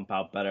going to pump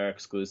out better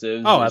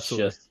exclusives. Oh,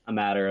 absolutely. It's just a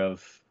matter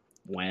of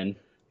when.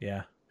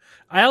 Yeah.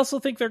 I also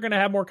think they're going to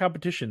have more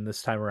competition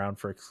this time around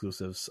for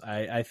exclusives.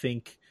 I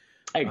think...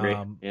 I agree.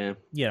 Yeah.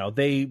 You know,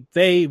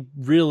 they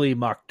really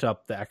mucked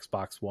up the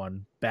Xbox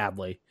One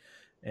badly.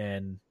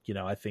 And, you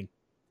know, I think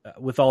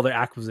with all their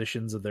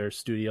acquisitions of their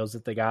studios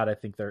that they got, I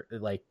think they're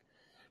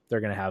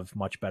going to have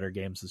much better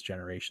games this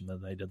generation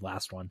than they did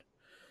last one.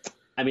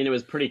 I mean, it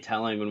was pretty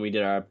telling when we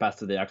did our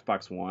best of the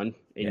Xbox One,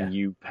 and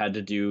you had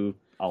to do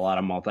a lot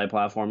of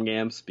multi-platform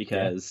games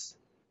because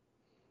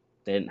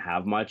they didn't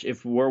have much.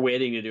 If we're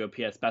waiting to do a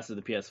best of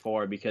the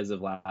PS4 because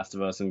of Last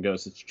of Us and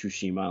Ghost of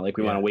Tsushima, like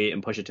we want to wait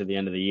and push it to the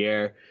end of the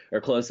year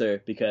or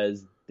closer,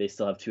 because they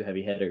still have two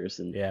heavy hitters,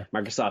 and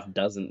Microsoft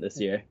doesn't this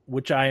year.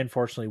 Which I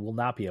unfortunately will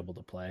not be able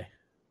to play,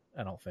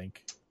 I don't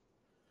think.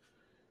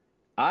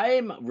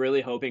 I'm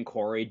really hoping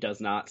Corey does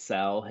not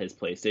sell his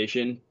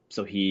PlayStation,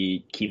 so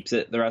he keeps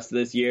it the rest of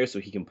this year so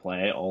he can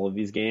play all of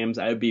these games.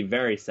 I would be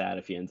very sad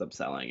if he ends up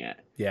selling it.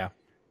 Yeah.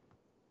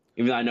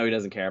 Even though I know he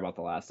doesn't care about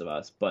The Last of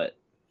Us, but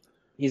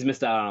he's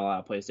missed out on a lot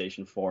of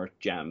PlayStation 4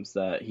 gems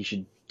that he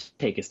should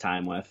take his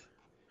time with.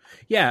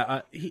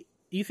 Yeah,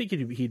 you think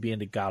he'd be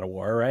into God of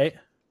War, right?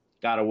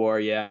 God of War,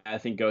 yeah. I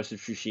think Ghost of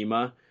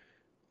Tsushima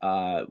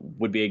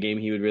would be a game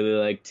he would really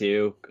like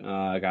too.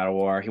 God of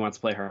War. He wants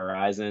to play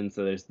Horizon,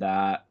 so there's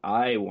that.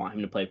 I want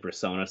him to play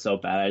Persona so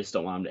bad. I just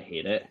don't want him to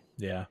hate it.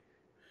 Yeah.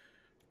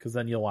 Because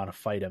then you'll want to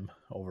fight him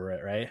over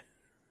it, right?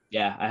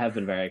 Yeah, I have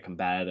been very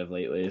combative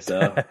lately,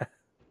 so.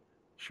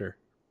 Sure.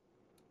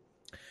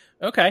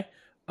 Okay.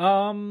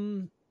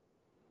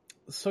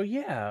 So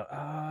yeah,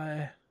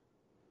 I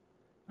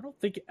don't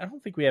think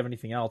we have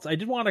anything else. I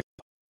did want to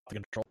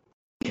control.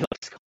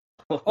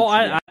 Oh,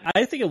 I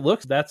think it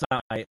looks. That's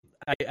not. I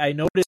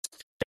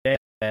noticed today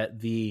that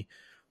the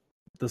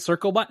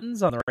circle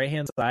buttons on the right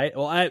hand side.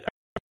 Well, I like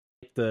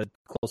the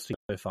close to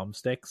the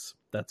thumbsticks.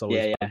 That's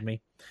always bugged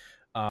me.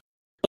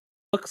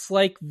 Looks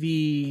like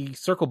the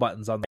circle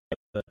buttons on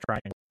the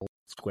triangle,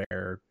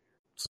 square,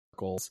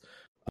 circles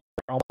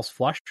are almost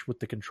flush with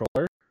the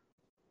controller.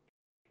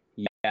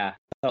 Yeah,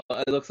 so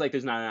it looks like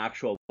there's not an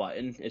actual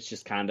button. It's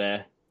just kind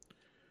of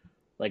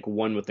like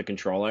one with the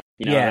controller.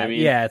 You know what I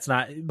mean? Yeah, it's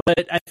not.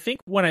 But I think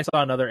when I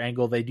saw another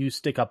angle, they do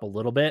stick up a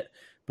little bit,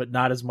 but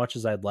not as much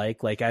as I'd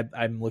like. Like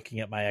I'm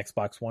looking at my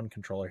Xbox One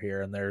controller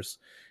here, and there's,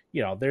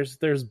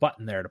 there's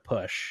button there to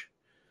push.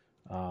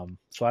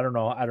 So I don't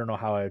know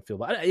how I would feel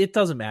about it. It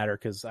doesn't matter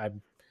because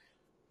I'm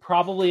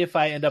probably, if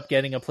I end up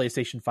getting a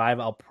PlayStation 5,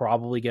 I'll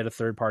probably get a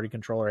third-party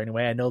controller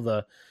anyway. I know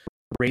the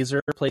Razer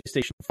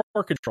PlayStation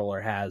 4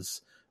 controller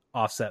has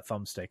offset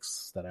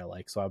thumbsticks that I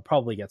like, so I'll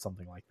probably get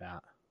something like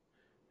that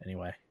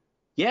anyway.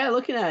 Yeah,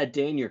 looking at it,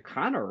 Dan, you're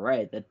kind of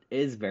right. That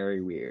is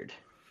very weird.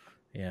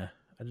 Yeah,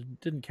 I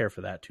didn't care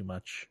for that too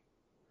much.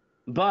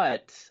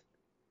 But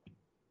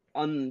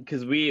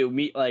because we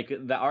meet, like,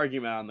 the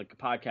argument on the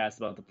podcast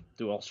about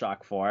the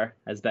DualShock 4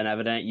 has been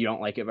evident. You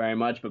don't like it very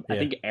much, but I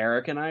think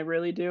Eric and I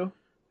really do.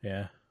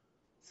 Yeah.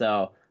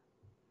 So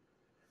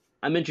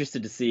I'm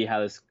interested to see how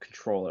this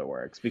controller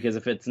works, because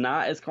if it's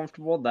not as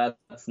comfortable,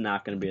 that's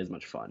not going to be as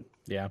much fun.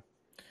 Yeah.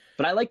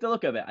 But I like the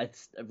look of it.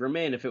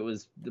 If it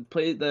was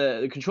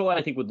the controller,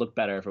 I think would look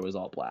better if it was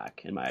all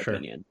black, in my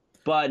opinion.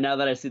 But now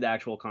that I see the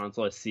actual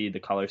console, I see the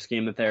color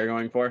scheme that they're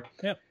going for.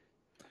 Yep.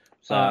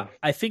 So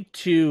I think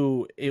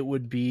too, it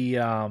would be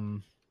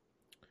Tito.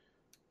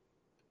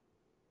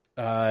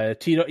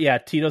 Yeah,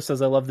 Tito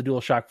says I love the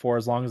DualShock 4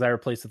 as long as I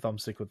replace the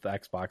thumbstick with the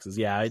Xboxes.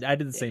 Yeah, I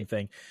did the same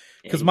thing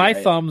because my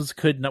thumbs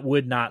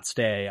would not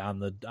stay on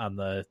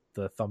the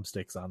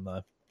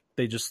thumbsticks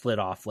they just slid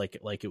off like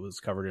it was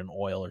covered in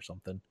oil or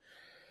something.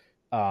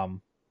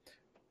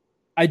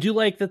 I do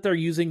like that they're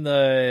using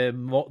the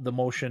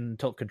motion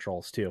tilt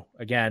controls too.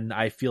 Again,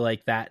 I feel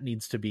like that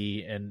needs to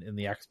be in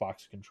the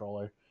Xbox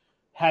controller.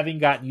 Having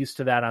gotten used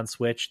to that on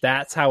Switch,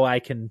 that's how I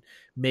can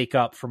make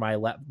up for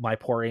my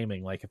poor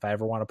aiming. Like if I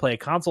ever want to play a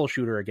console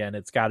shooter again,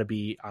 it's got to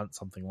be on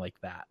something like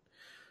that.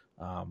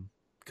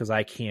 Because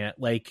I can't,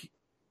 like,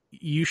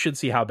 you should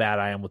see how bad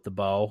I am with the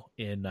bow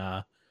in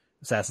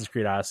Assassin's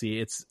Creed Odyssey.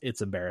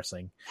 It's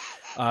embarrassing.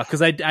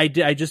 Because I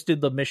just did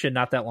the mission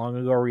not that long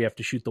ago where you have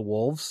to shoot the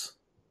wolves.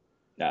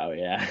 Oh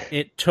yeah,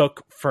 it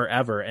took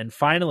forever, and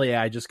finally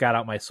I just got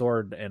out my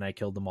sword and I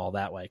killed them all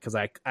that way because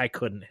I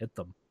couldn't hit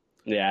them.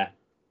 Yeah.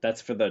 That's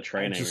for the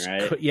training,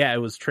 right? Yeah, it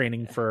was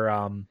training for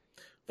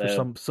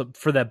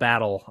for that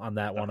battle on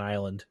that one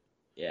island.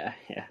 Yeah.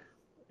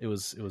 It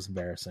was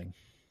embarrassing.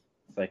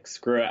 It's like,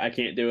 screw it, I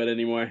can't do it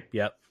anymore.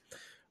 Yep.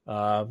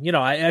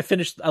 I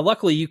finished.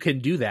 Luckily, you can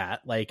do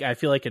that. Like, I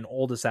feel like in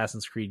old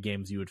Assassin's Creed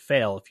games, you would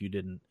fail if you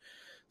didn't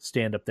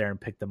stand up there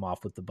and pick them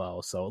off with the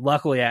bow. So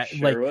luckily, I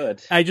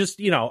just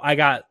I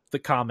got the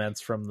comments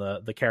from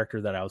the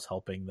character that I was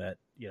helping that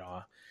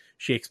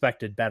she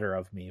expected better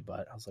of me,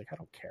 but I was like, I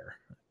don't care.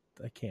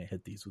 I can't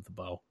hit these with the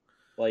bow.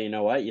 Well, you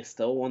know what? You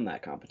still won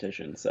that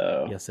competition,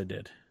 so... Yes, I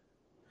did.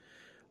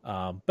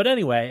 But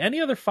anyway,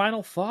 any other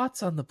final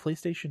thoughts on the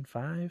PlayStation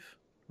 5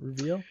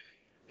 reveal?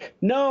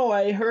 No,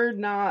 I heard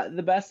not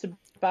the best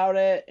about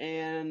it,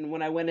 and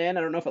when I went in,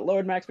 I don't know if it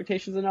lowered my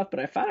expectations enough, but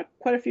I found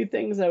quite a few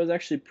things I was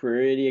actually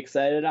pretty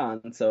excited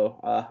on, so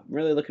I'm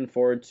really looking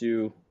forward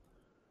to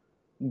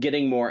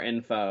getting more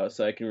info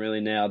so I can really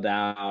nail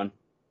down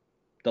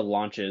the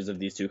launches of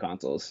these two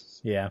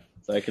consoles. Yeah.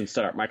 So I can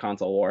start my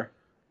console war.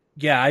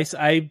 Yeah,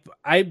 I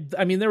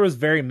mean, there was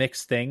very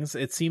mixed things.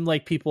 It seemed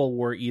like people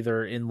were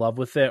either in love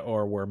with it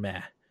or were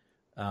meh.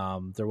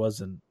 There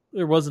wasn't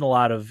a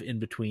lot of in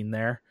between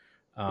there.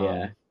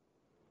 Yeah.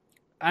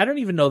 I don't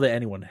even know that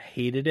anyone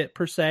hated it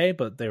per se,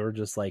 but they were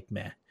just like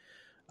meh.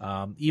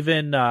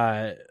 Even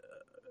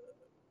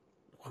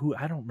who,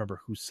 I don't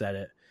remember who said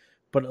it,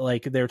 but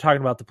like they were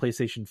talking about the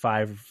PlayStation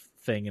 5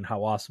 thing and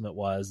how awesome it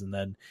was, and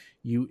then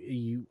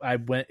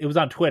it was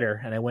on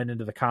Twitter, and I went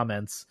into the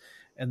comments,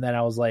 and then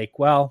I was like,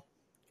 well,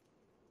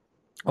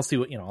 I'll see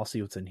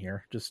what's in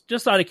here,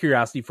 just out of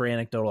curiosity for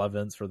anecdotal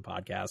evidence for the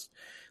podcast.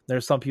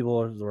 There's some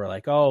people who were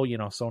like, oh,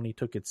 Sony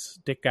took its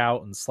dick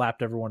out and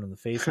slapped everyone in the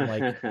face. I'm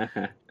like,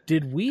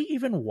 did we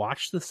even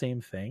watch the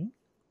same thing?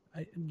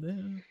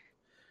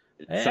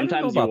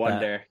 Sometimes you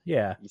wonder. That.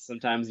 Yeah.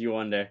 Sometimes you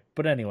wonder.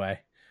 But anyway.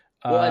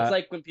 Well, it's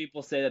like when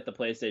people say that the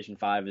PlayStation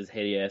 5 is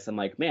hideous. I'm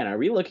like, man, are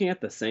we looking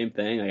at the same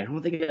thing? Like, I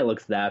don't think it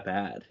looks that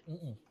bad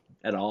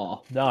at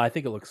all. No, I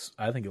think it looks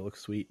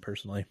sweet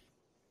personally.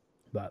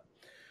 But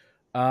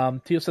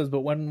Tio says, but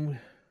when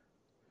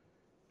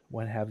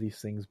have these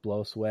things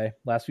blow us away?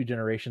 Last few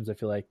generations, I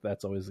feel like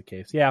that's always the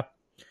case. Yeah.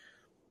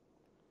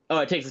 Oh,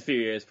 it takes a few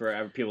years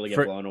for people to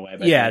get blown away.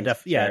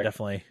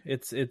 Definitely.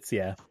 It's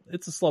a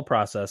slow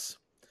process.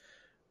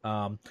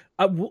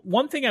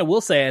 One thing I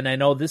will say, and I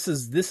know this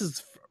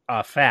is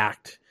a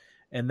fact,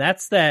 and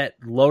that's that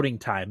loading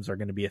times are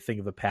going to be a thing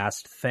of the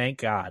past. Thank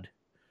God.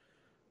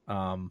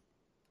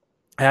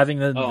 Having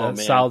the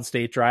solid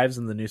state drives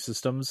and the new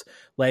systems,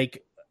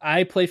 like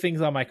I play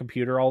things on my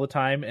computer all the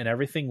time, and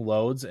everything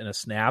loads in a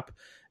snap.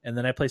 And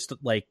then I play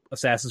like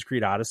Assassin's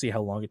Creed Odyssey,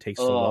 how long it takes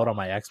to load on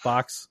my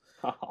Xbox.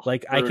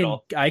 Like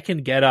brutal. I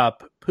can get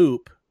up,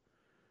 poop,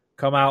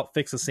 come out,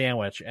 fix a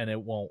sandwich, and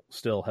it won't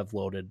still have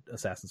loaded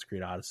Assassin's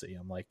Creed Odyssey.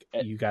 I'm like,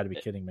 you got to be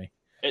kidding me.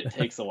 It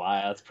takes a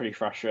while. It's pretty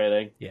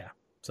frustrating. Yeah.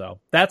 So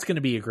that's going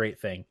to be a great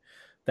thing.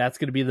 That's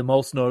going to be the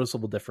most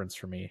noticeable difference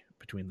for me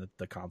between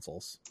the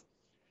consoles.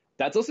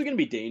 That's also going to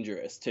be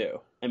dangerous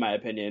too, in my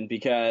opinion,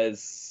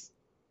 because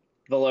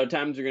The load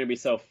times are going to be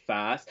so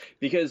fast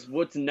because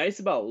what's nice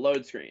about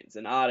load screens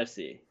in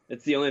Odyssey,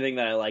 it's the only thing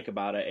that I like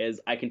about it,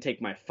 is I can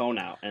take my phone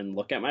out and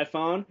look at my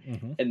phone,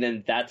 Mm-hmm. and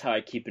then that's how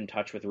I keep in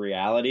touch with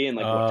reality and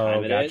like what Oh,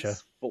 time it gotcha.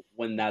 is. But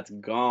when that's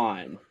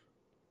gone,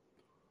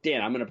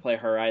 Dan, I'm going to play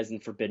Horizon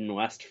Forbidden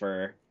West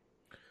for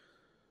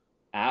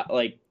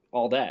like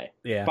all day.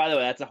 Yeah. By the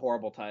way, that's a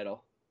horrible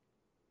title.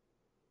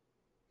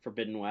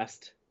 Forbidden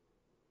West.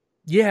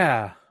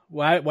 Yeah.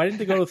 Why didn't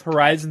they go with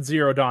Horizon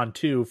Zero Dawn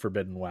 2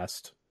 Forbidden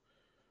West?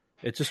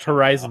 It's just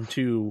Horizon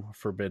 2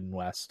 Forbidden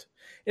West.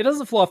 It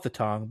doesn't flow off the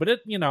tongue, but it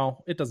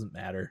doesn't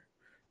matter.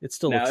 It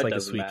still looks like a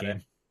sweet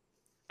game.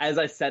 As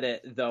I said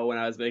it, though, when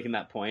I was making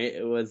that point,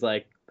 it was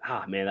like,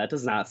 man, that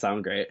does not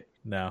sound great.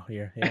 No,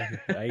 yeah,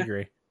 I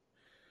agree.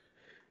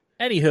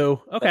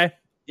 Anywho, okay. But,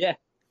 yeah.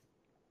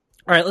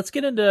 All right, let's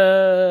get into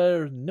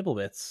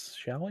Nibblebits,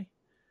 shall we?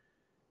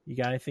 You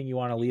got anything you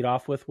want to lead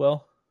off with,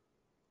 Will?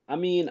 I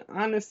mean,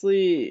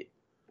 honestly,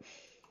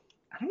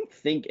 I don't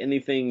think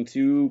anything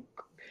too...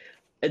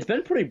 It's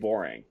been pretty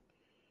boring,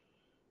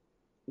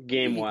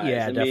 game-wise.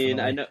 Yeah,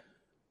 definitely.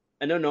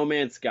 I know No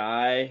Man's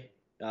Sky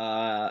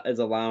is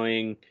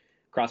allowing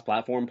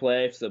cross-platform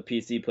play, so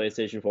PC,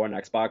 PlayStation 4, and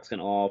Xbox can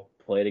all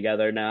play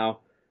together now,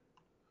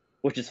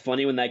 which is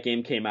funny. When that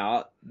game came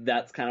out,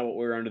 that's kind of what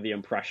we were under the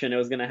impression it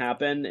was going to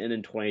happen, and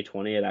in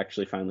 2020, it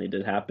actually finally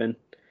did happen.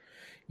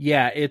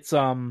 Yeah, it's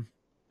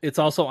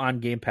also on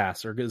Game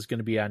Pass, or is going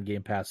to be on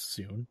Game Pass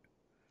soon.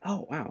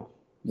 Oh, wow.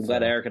 I'm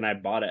glad Eric and I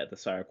bought it at the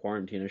start of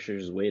quarantine. I should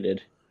have just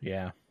waited.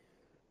 Yeah.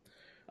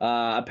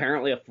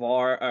 Apparently, a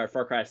Far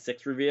Cry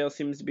 6 reveal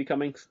seems to be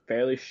coming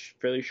fairly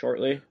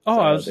shortly. Oh,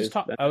 so I was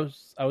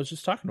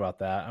just talking about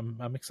that.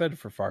 I'm excited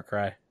for Far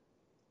Cry.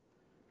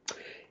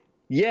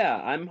 Yeah,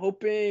 I'm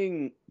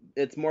hoping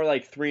it's more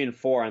like 3 and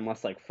 4 and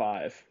less like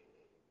 5.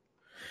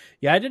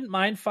 Yeah, I didn't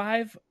mind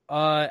 5.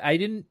 I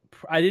didn't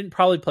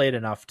probably play it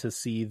enough to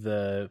see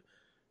the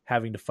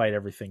having to fight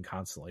everything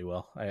constantly.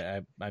 Well,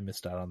 I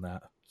missed out on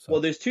that. So.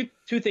 Well, there's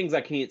two things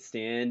I can't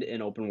stand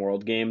in open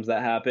world games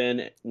that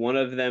happen. One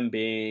of them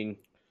being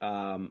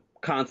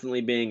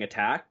constantly being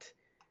attacked,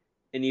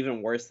 and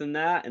even worse than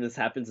that, and this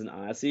happens in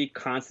Odyssey,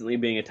 constantly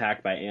being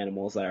attacked by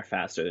animals that are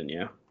faster than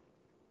you.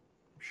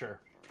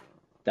 Sure.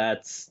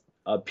 That's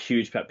a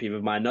huge pet peeve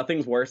of mine.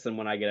 Nothing's worse than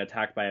when I get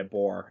attacked by a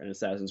boar in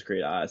Assassin's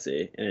Creed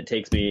Odyssey, and it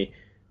takes me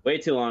way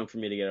too long for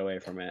me to get away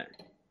from it.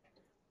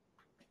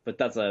 But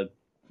that's a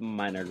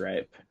minor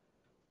gripe.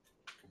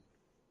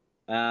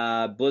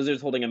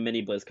 Blizzard's holding a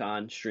mini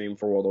BlizzCon stream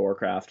for World of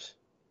Warcraft.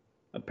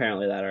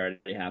 Apparently that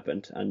already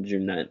happened on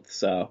June 9th,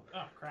 so...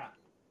 Oh, crap.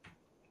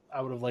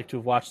 I would have liked to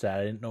have watched that.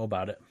 I didn't know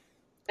about it.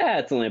 Yeah,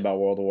 it's only about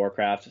World of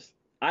Warcraft.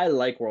 I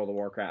like World of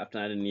Warcraft,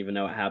 and I didn't even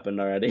know it happened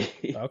already.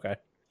 Okay.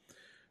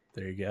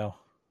 There you go.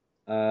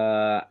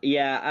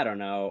 Yeah, I don't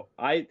know.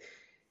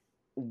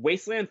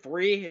 Wasteland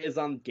 3 is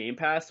on Game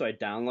Pass, so I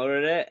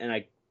downloaded it, and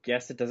I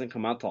guess it doesn't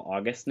come out till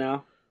August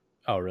now.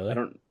 Oh, really?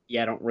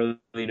 I don't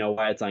really know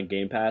why it's on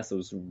Game Pass. It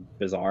was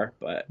bizarre,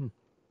 but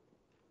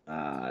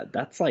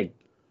that's like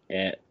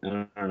it.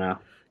 I don't know.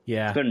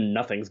 Yeah,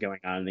 nothing's going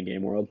on in the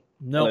game world.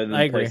 No,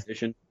 I agree.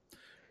 PlayStation.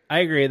 I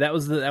agree. That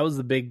was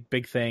the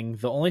big thing.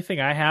 The only thing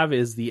I have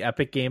is the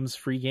Epic Games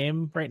free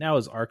game right now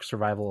is Ark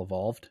Survival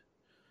Evolved.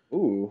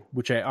 Ooh,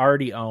 which I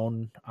already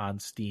own on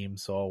Steam,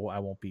 so I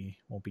won't be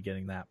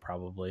getting that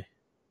probably.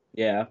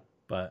 Yeah,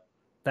 but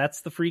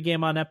that's the free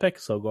game on Epic,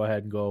 so go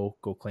ahead and go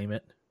claim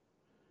it.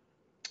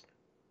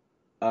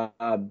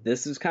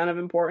 This is kind of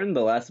important.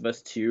 The Last of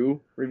Us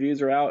 2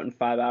 reviews are out in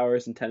 5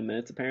 hours and 10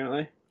 minutes,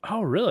 apparently.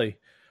 Oh, really?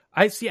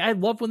 I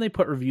love when they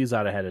put reviews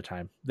out ahead of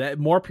time. That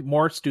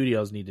more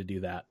studios need to do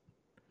that.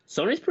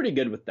 Sony's pretty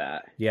good with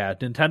that. Yeah,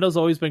 Nintendo's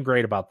always been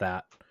great about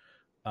that.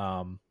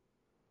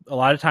 A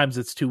lot of times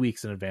it's 2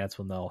 weeks in advance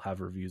when they'll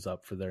have reviews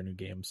up for their new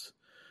games.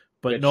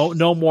 But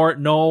no more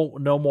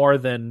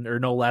than, or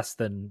no less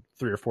than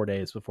 3 or 4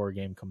 days before a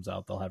game comes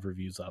out, they'll have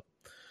reviews up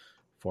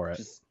for it.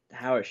 Just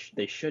how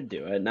they should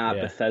do it, not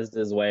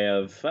Bethesda's way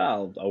of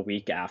a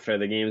week after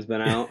the game's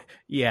been out.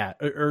 Yeah,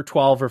 or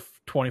 12 or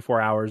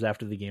 24 hours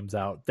after the game's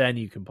out, then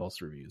you can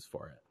post reviews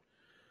for it.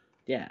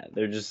 Yeah,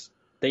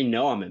 they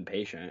know I'm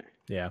impatient.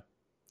 Yeah.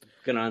 I'm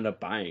gonna end up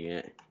buying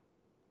it.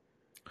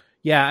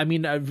 Yeah, I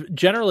mean,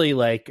 generally,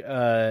 like,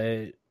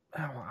 I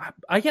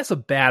guess a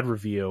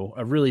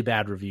really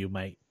bad review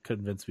might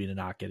convince me to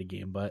not get a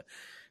game, but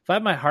if I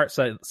have my heart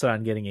set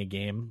on getting a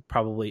game,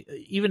 probably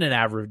even an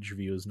average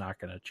review is not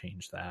going to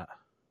change that.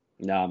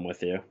 No, I'm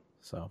with you.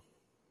 So,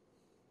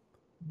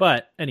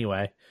 but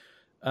anyway,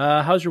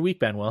 how's your week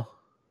been, Will?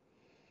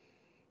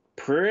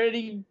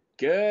 Pretty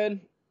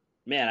good.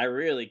 Man, I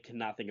really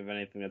cannot think of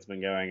anything that's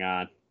been going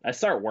on. I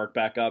start work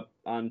back up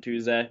on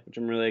Tuesday, which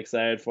I'm really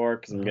excited for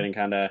because I'm getting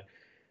kind of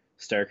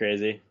stir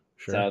crazy.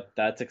 Sure. So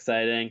that's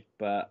exciting.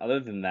 But other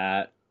than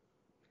that,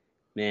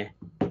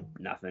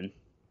 nothing.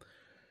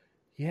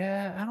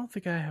 Yeah, I don't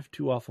think I have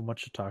too awful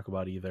much to talk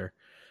about either.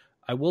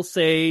 I will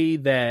say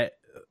that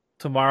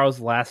tomorrow's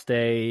the last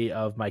day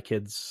of my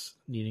kids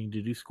needing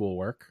to do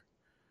schoolwork.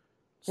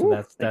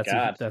 So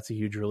that's a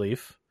huge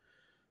relief.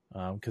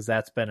 because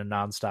that's been a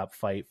nonstop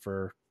fight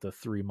for the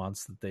 3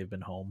 months that they've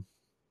been home.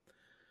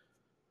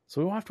 So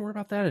we won't have to worry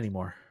about that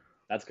anymore.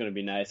 That's going to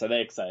be nice. Are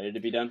they excited to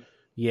be done?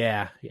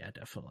 Yeah,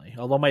 definitely.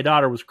 Although my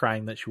daughter was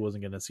crying that she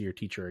wasn't going to see her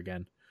teacher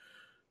again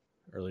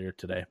earlier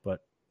today,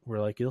 but we're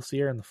like, you'll see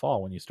her in the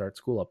fall when you start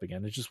school up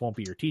again. It just won't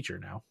be your teacher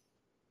now.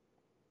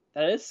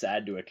 That is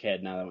sad to a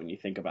kid now that when you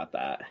think about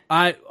that.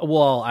 I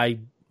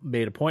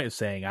made a point of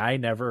saying I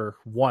never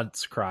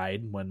once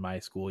cried when my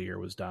school year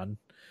was done,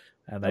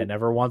 and I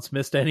never once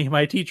missed any of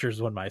my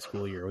teachers when my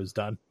school year was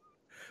done.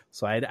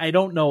 So I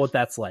don't know what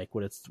that's like,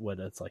 what it's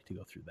like to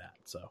go through that.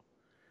 So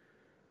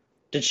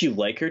did she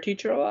like her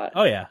teacher a lot?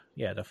 Oh yeah,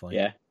 definitely.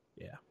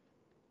 Yeah.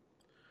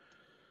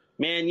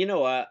 Man, you know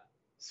what?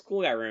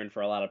 School got ruined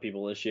for a lot of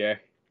people this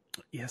year.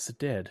 Yes, it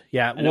did.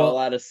 Yeah, I know a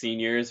lot of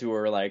seniors who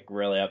were like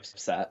really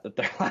upset that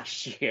their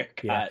last year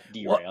got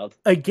derailed.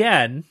 Well,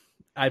 again,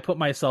 I put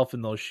myself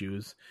in those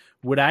shoes.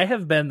 Would I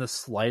have been the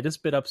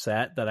slightest bit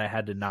upset that I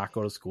had to not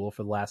go to school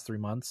for the last 3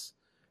 months?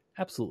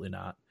 Absolutely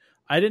not.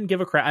 I didn't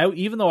give a crap.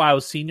 Even though I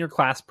was senior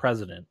class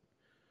president,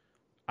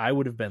 I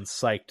would have been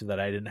psyched that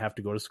I didn't have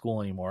to go to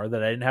school anymore,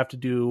 that I didn't have to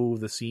do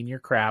the senior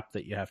crap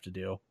that you have to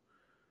do.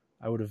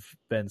 I would have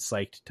been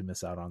psyched to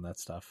miss out on that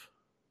stuff.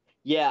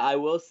 Yeah, I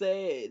will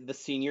say the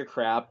senior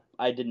crap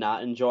I did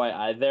not enjoy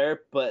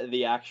either, but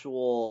the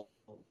actual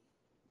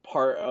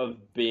part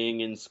of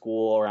being in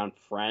school around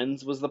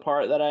friends was the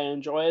part that I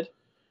enjoyed.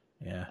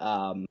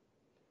 Yeah.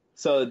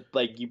 So,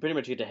 like, you pretty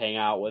much get to hang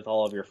out with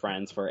all of your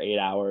friends for 8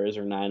 hours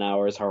or 9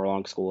 hours, however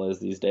long school is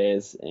these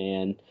days,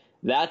 and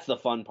that's the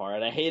fun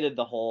part. I hated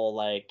the whole,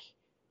 like,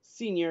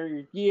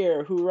 senior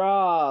year,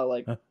 hoorah,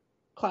 like,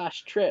 class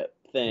trip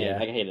thing. Yeah.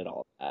 I hated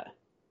all of that.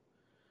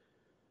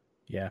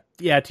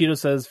 Yeah. Tito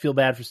says, feel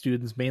bad for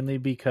students, mainly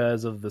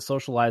because of the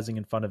socializing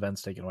and fun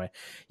events taken away.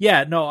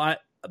 Yeah, no,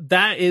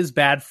 that is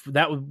bad.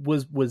 That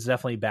was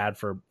definitely bad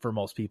for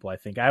most people, I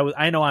think.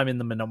 I know I'm in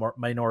the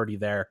minority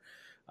there.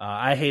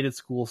 I hated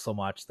school so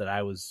much that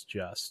I was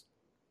just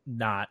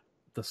not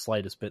the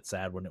slightest bit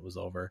sad when it was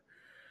over.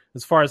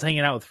 As far as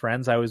hanging out with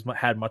friends, I always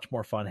had much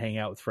more fun hanging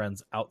out with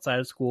friends outside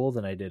of school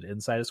than I did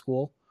inside of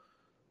school.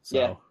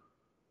 So,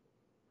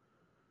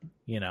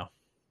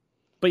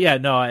 But yeah,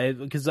 no,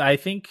 because I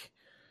think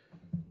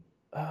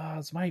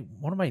one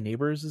of my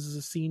neighbors is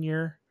a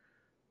senior,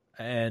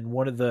 and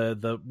one of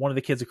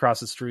the kids across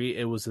the street,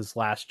 it was his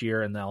last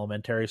year in the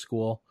elementary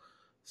school.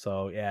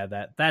 So yeah,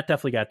 that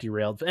definitely got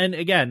derailed. And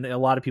again, a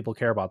lot of people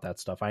care about that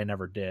stuff. I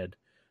never did,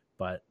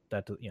 but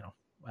that,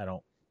 I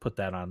don't put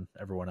that on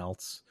everyone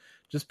else.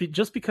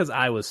 Just because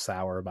I was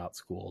sour about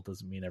school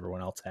doesn't mean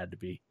everyone else had to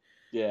be.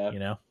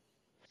 Yeah.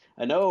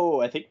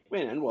 I think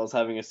Wayne Endwell's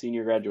having a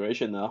senior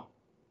graduation though.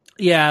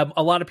 Yeah,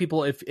 a lot of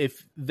people,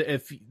 if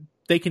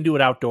they can do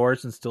it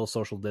outdoors and still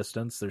social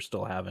distance, they're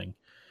still having.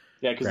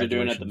 Yeah, because they're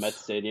doing it at the Met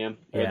Stadium.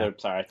 Or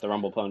the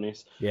Rumble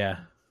Ponies. Yeah.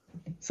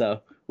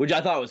 So, which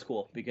I thought was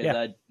cool because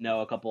I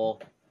know a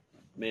couple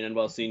Wayne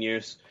Endwell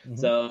seniors,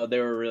 so they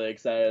were really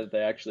excited that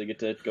they actually get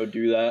to go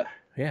do that.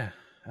 Yeah,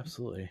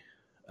 absolutely.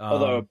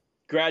 Although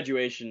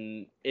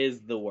graduation is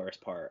the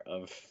worst part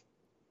of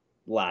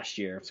last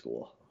year of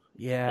school.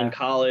 Yeah. In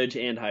college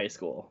and high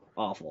school.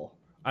 Awful.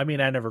 I mean,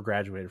 I never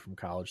graduated from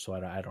college, so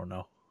I don't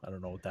know. I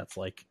don't know what that's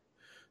like.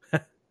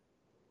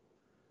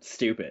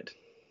 Stupid.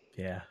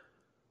 Yeah.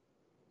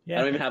 I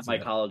don't even have my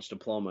college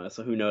diploma,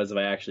 so who knows if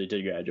I actually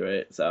did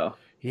graduate. So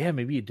yeah,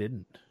 maybe you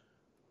didn't.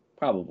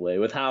 Probably.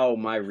 With how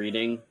my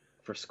reading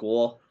for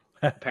school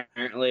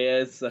apparently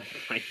is, I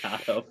might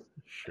not have.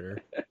 Sure.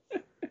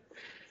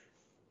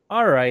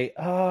 All right.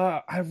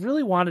 I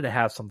really wanted to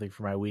have something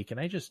for my week, and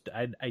I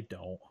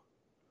don't.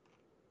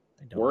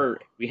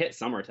 We hit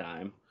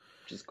summertime,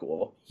 which is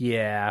cool.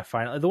 Yeah,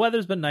 finally. The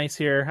weather's been nice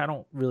here. I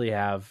don't really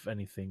have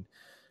anything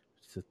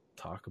to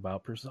talk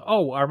about.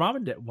 Oh, our mom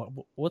and dad.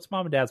 What's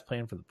mom and dad's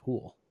plan for the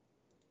pool?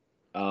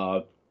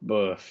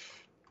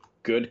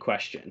 Good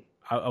question.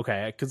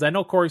 Okay, because I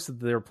know Corey said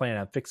they were planning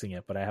on fixing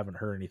it, but I haven't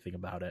heard anything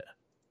about it.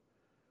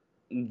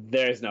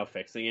 There's no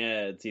fixing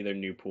it. It's either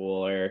new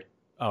pool or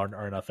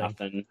nothing.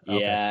 Nothing. Okay.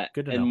 Yeah,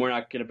 good to know. And we're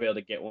not going to be able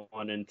to get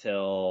one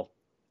until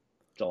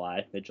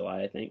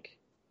mid-July, I think.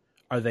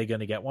 Are they going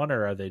to get one,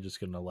 or are they just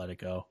going to let it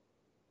go?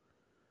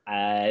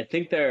 I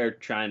think they're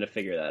trying to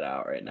figure that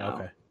out right now.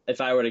 Okay.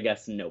 If I were to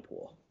guess, no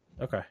pool.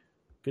 Okay,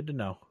 good to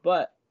know.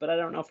 But I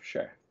don't know for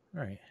sure.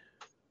 All right.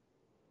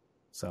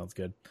 Sounds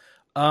good.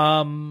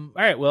 All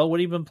right. Well, what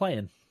have you been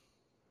playing?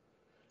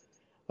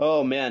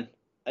 Oh man,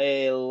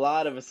 a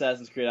lot of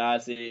Assassin's Creed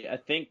Odyssey. I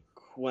think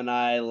when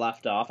I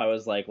left off, I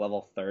was like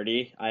level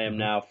 30. I am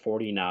now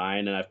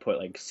 49, and I've put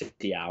like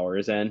 60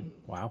 hours in.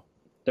 Wow.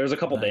 There was a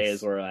couple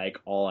days where like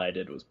all I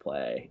did was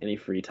play. Any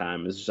free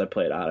time is just I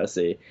played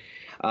Odyssey.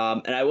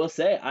 And I will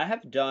say I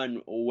have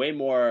done way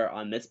more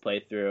on this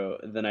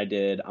playthrough than I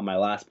did on my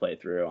last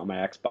playthrough on my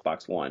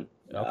Xbox One.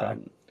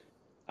 Okay.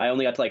 I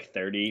only got to like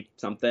 30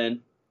 something.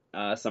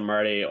 So I'm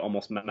already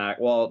almost not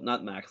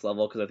max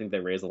level because I think they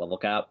raised the level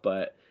cap,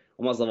 but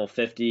almost level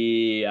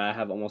 50. I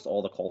have almost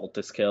all the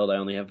cultists killed. I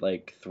only have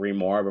like 3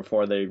 more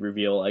before they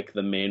reveal like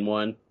the main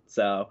one.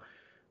 So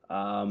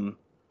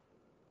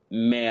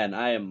Man,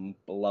 I am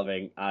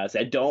loving Odyssey.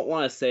 I don't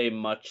want to say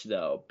much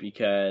though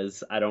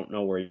because I don't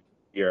know where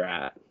you're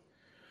at.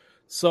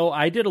 So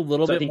I did a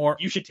little So I bit think more.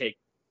 you should take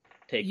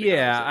the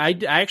Yeah,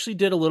 conversation. I actually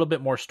did a little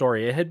bit more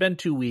story. It had been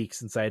 2 weeks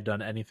since I had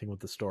done anything with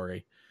the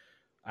story.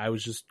 I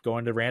was just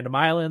going to random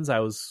islands. I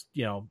was,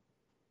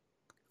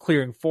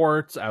 clearing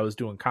forts. I was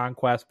doing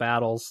conquest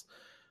battles,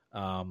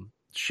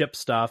 ship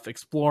stuff,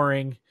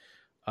 exploring.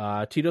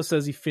 Tito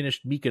says he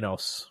finished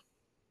Mykonos.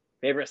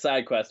 Favorite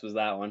side quest was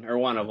that one, or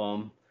one of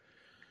them.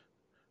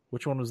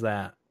 Which one was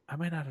that? I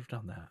might not have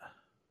done that.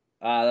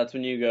 That's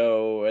when you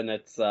go and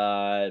it's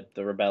the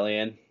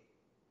rebellion.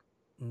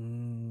 I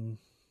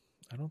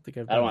don't think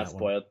I've I done don't want that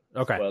to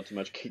one. spoil too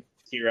much.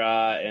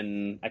 Kira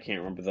and I can't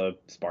remember the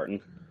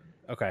Spartan.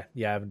 Okay,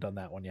 yeah, I haven't done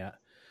that one yet.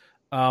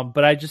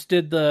 But I just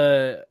did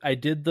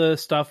the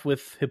stuff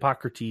with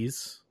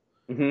Hippocrates.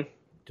 Mm-hmm.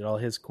 Did all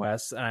his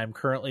quests, and I'm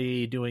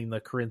currently doing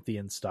the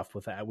Corinthian stuff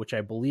with that, which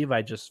I believe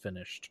I just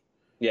finished.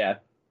 Yeah.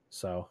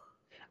 So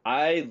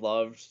I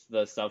loved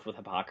the stuff with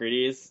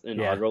Hippocrates and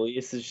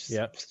Argolis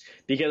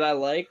because I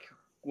like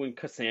when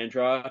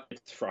Cassandra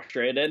gets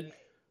frustrated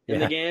in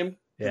the game.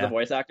 The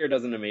voice actor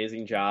does an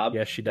amazing job.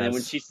 Yes, she does. And then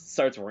when she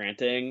starts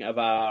ranting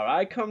about,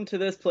 I come to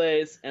this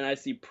place and I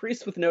see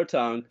priests with no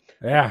tongue,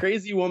 a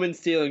crazy woman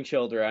stealing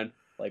children.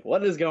 Like,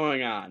 what is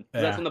going on?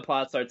 That's when the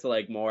plot starts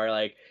to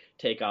more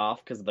take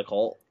off because of the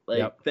cult.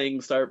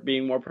 Things start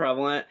being more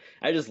prevalent.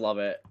 I just love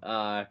it.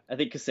 I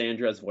think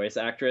Cassandra's voice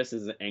actress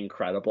is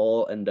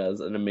incredible and does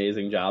an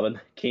amazing job in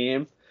the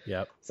game.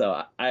 Yep. So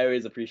I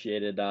always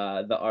appreciated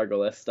the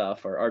Argolis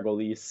stuff or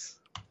Argolis.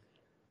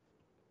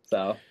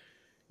 So.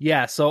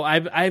 Yeah, so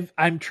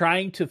I'm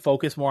trying to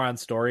focus more on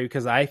story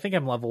because I think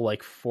I'm level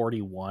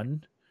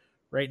 41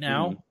 right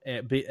now,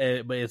 but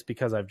it's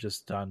because I've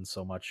just done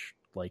so much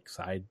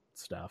side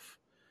stuff.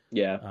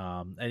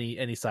 Yeah.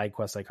 Any side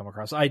quests I come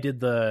across, I did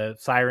the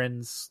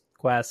Sirens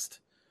quest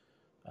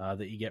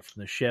that you get from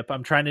the ship.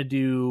 I'm trying to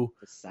do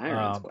the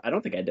Sirens. I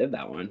don't think I did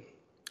that one.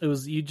 It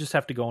was you just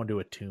have to go into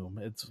a tomb.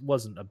 It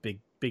wasn't a big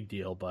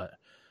deal, but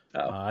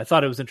I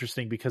thought it was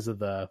interesting because of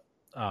the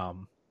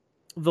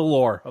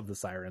lore of the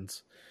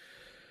Sirens.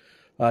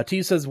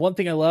 T says, one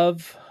thing I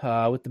love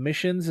with the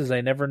missions is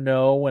I never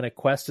know when a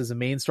quest is a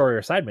main story or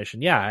a side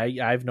mission. Yeah,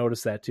 I've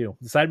noticed that too.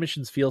 The side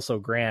missions feel so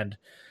grand.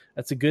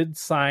 That's a good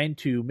sign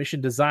to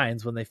mission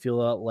designs when they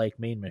feel like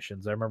main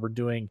missions. I remember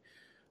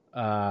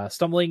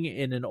stumbling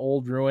in an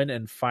old ruin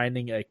and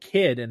finding a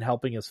kid and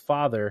helping his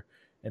father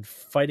and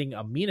fighting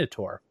a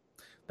Minotaur.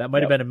 That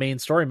might have been a main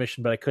story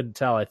mission, but I couldn't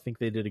tell. I think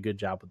they did a good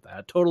job with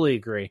that. Totally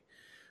agree.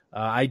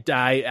 I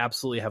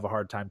absolutely have a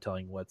hard time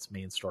telling what's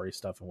main story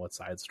stuff and what's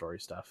side story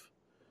stuff.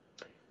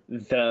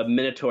 The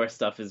Minotaur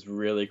stuff is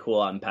really cool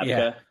on Pepka.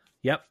 Yeah.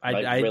 Yep.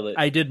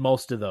 I did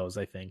most of those,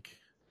 I think.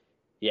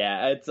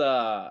 Yeah, it's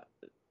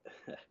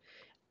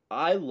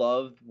I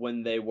love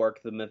when they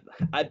work the myth.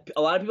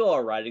 A lot of people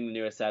are writing the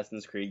new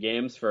Assassin's Creed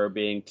games for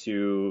being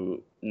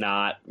too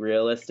not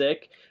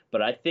realistic,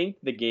 but I think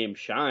the game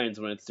shines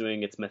when it's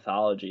doing its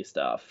mythology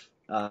stuff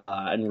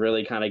and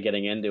really kind of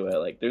getting into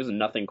it. There's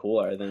nothing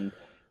cooler than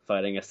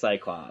fighting a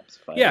Cyclops.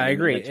 Yeah, I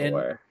agree.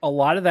 And a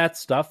lot of that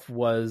stuff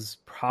was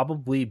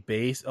probably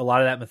a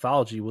lot of that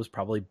mythology was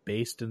probably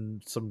based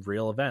in some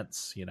real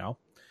events,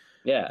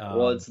 Yeah,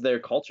 well, it's their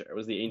culture. It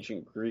was the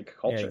ancient Greek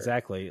culture. Yeah,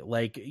 exactly.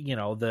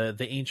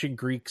 The ancient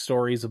Greek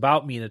stories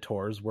about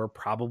Minotaurs were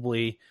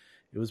probably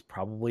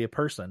a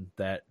person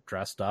that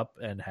dressed up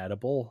and had a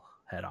bull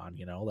head on,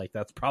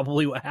 that's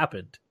probably what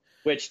happened.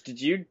 Which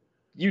you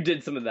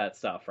did some of that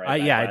stuff,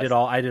 right? I did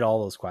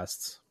all those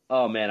quests.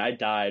 Oh man, I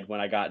died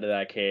when I got into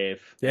that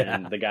cave,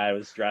 and the guy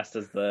was dressed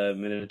as the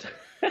Minotaur,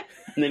 and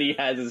then he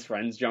has his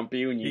friends jump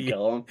you and you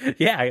kill him.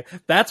 Yeah,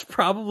 that's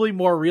probably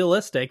more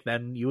realistic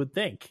than you would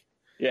think.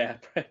 Yeah,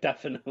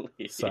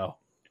 definitely. So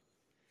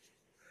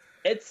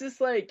it's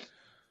just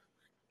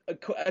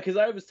because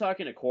I was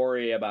talking to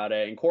Corey about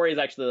it, and Corey's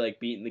actually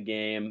beating the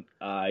game.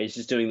 He's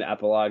just doing the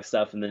epilogue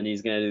stuff, and then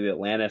he's gonna do the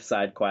Atlantis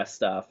side quest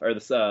stuff or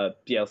the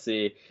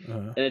DLC,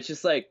 and it's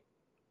just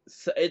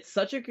it's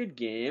such a good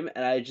game,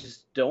 and I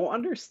just don't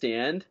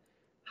understand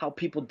how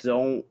people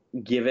don't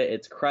give it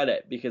its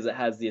credit because it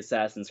has the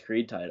Assassin's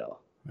Creed title.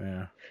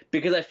 Yeah.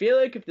 Because I feel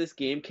like if this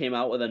game came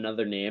out with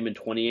another name in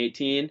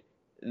 2018,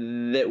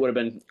 that would have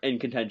been in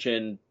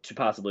contention to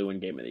possibly win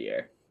Game of the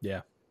Year.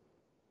 Yeah.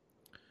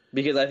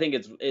 Because I think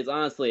it's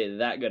honestly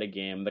that good a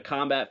game. The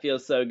combat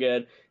feels so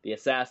good. The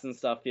assassin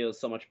stuff feels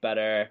so much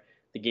better.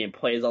 The game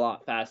plays a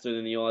lot faster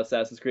than the old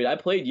Assassin's Creed. I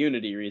played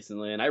Unity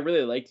recently, and I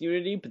really liked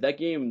Unity, but that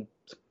game,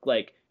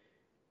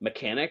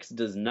 mechanics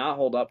does not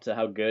hold up to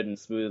how good and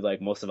smooth,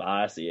 most of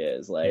Odyssey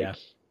is. Yeah.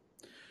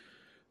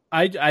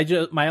 I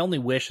just, my only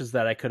wish is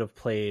that I could have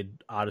played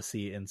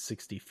Odyssey in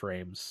 60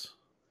 frames.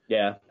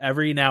 Yeah.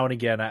 Every now and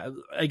again,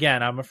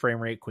 I'm a frame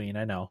rate queen,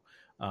 I know.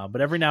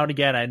 But every now and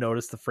again, I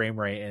notice the frame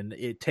rate, and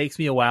it takes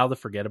me a while to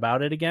forget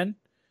about it again.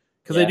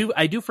 Because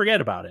I do forget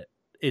about it.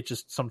 It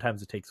just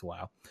sometimes it takes a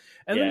while.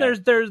 And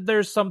then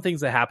there's some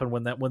things that happen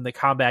when the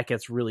combat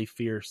gets really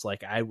fierce.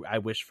 I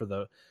wish for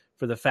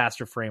the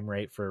faster frame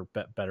rate, for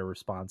better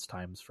response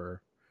times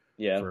for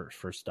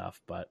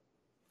stuff. But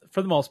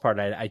for the most part,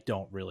 I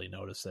don't really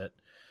notice it.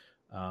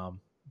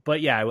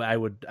 But yeah, I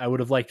would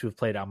have liked to have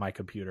played on my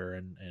computer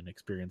and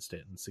experienced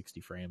it in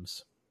 60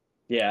 frames.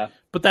 Yeah.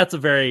 But that's a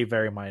very,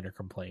 very minor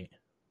complaint.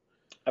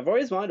 I've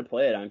always wanted to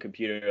play it on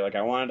computer. Like,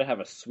 I wanted to have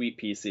a sweet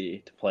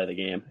PC to play the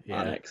game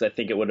on it, because I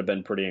think it would have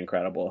been pretty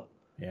incredible.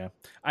 Yeah.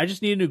 I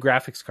just need a new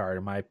graphics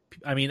card.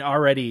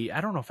 Already, I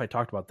don't know if I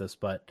talked about this,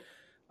 but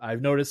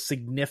I've noticed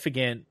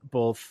significant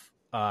both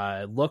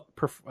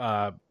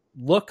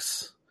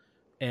looks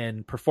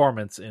and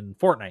performance in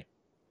Fortnite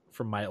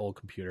from my old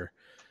computer.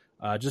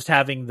 Just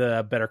having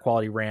the better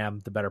quality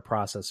RAM, the better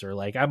processor.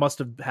 Like, I must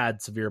have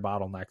had severe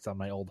bottlenecks on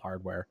my old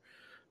hardware.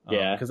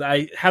 Yeah, because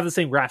I have the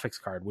same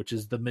graphics card, which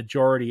is the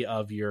majority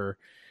of your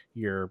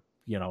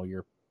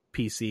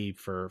PC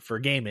for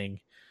gaming.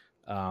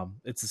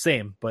 It's the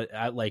same, but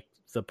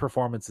the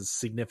performance is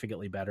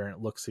significantly better and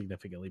it looks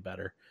significantly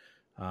better.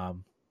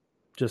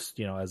 Just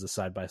as a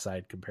side by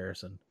side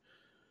comparison.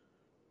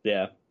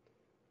 Yeah.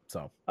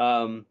 So.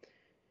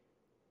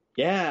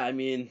 Yeah, I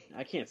mean,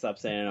 I can't stop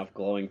saying enough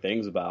glowing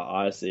things about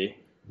Odyssey.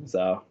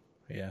 So.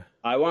 Yeah.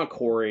 I want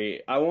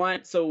Corey.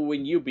 So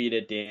when you beat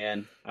it,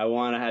 Dan, I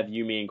want to have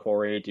you, me, and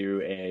Corey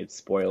do a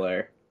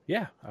spoiler.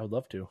 Yeah, I would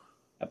love to.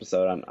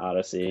 Episode on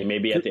Odyssey,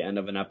 maybe at the end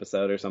of an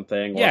episode or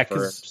something. Yeah, or for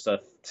just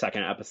a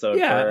second episode.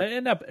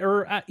 Yeah,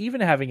 or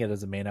even having it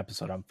as a main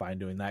episode, I'm fine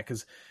doing that,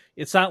 because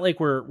it's not like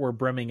we're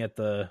brimming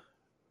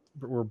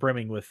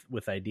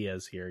with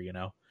ideas here,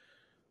 No,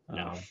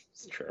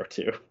 it's true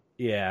too.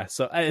 Yeah,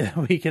 so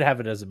we could have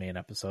it as a main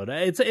episode.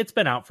 It's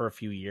been out for a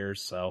few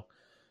years, so.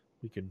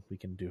 We can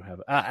have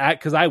it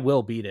because I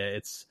will beat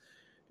it.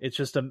 It's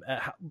just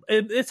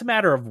it's a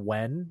matter of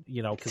when,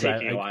 because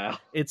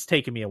it's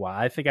taken me a while.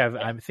 I think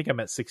I'm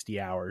at 60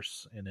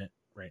 hours in it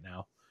right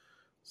now.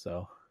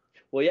 So.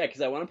 Well, yeah,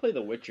 because I want to play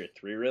The Witcher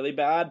 3 really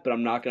bad, but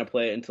I'm not going to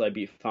play it until I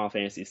beat Final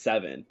Fantasy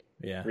 7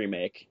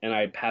 remake, and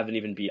I haven't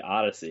even beat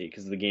Odyssey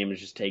because the game is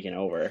just taken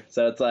over.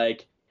 So it's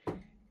like,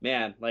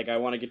 man, like I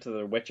want to get to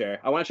The Witcher.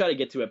 I want to try to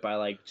get to it by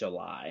like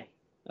July.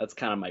 That's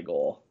kind of my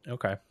goal.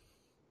 Okay.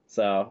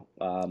 So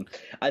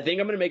I think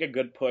I'm going to make a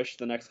good push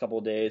the next couple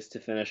of days to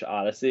finish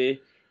Odyssey,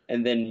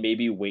 and then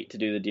maybe wait to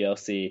do the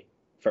DLC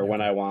for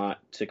when I want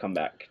to come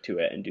back to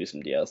it and do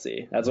some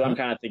DLC. That's what I'm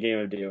kind of thinking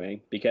of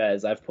doing,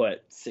 because I've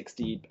put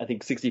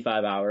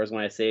 65 hours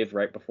when I saved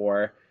right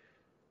before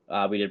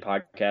we did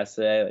podcast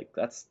today. Like,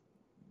 that's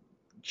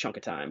a chunk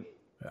of time.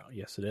 Well,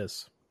 yes, it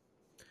is.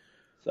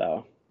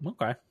 So.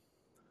 Okay.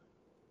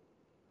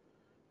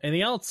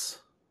 Anything else?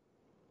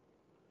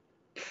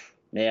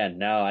 Man,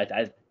 no,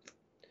 I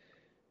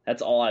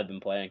that's all I've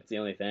been playing. It's the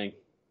only thing.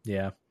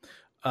 Yeah.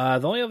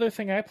 The only other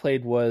thing I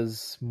played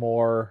was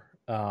more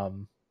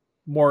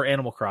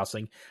Animal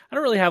Crossing. I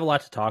don't really have a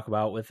lot to talk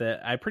about with it.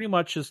 I pretty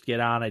much just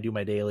get on, I do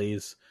my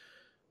dailies.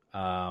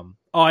 Did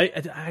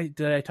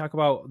I talk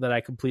about that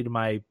I completed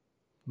my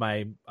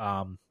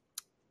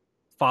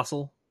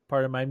fossil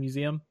part of my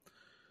museum?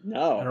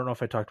 No. I don't know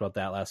if I talked about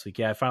that last week.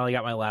 Yeah, I finally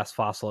got my last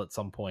fossil at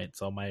some point.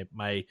 So all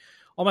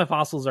my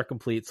fossils are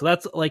complete. So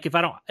that's like, if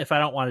I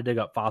don't want to dig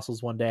up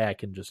fossils one day, I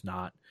can just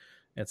not.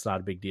 It's not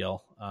a big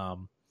deal.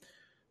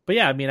 But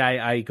yeah, I mean,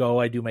 I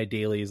do my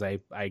dailies. I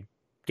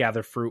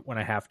gather fruit when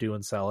I have to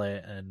and sell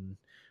it. And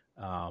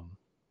I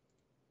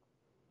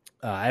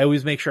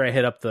always make sure I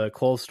hit up the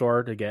clothes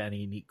store to get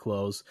any neat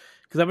clothes,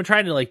 because I've been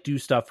trying to like do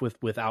stuff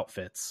with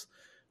outfits.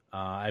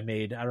 I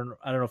don't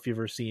know if you've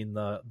ever seen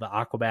the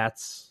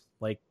Aquabats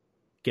like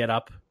get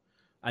up.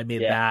 I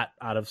made that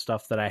out of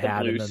stuff that I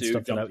had, and then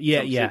stuff that I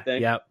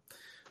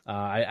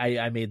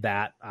made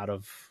that out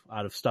of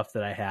stuff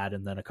that I had,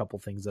 and then a couple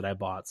things that I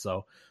bought.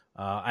 So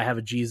I have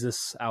a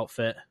Jesus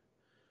outfit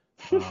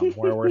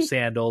where I wear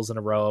sandals and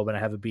a robe, and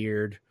I have a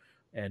beard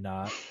and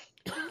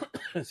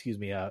excuse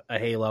me, a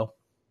halo.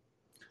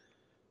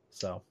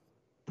 So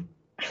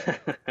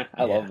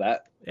I love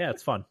that. Yeah,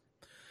 it's fun.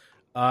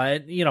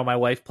 My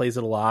wife plays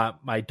it a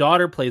lot. My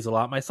daughter plays a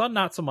lot. My son,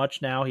 not so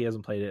much now. He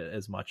hasn't played it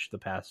as much the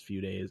past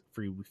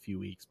few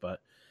weeks, but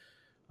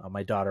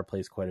my daughter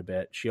plays quite a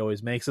bit. She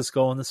always makes us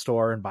go in the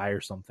store and buy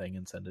her something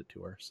and send it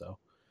to her. So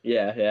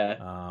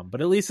yeah.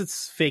 But at least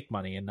it's fake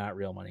money and not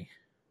real money.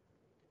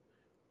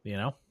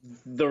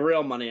 The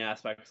real money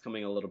aspect is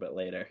coming a little bit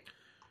later.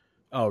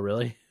 Oh,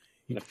 really?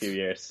 In a few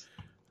years.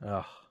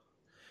 Oh,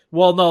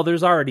 well, no.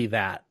 There's already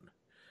that.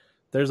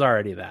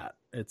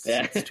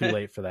 It's too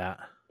late for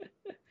that.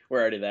 We're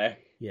already there.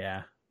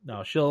 Yeah.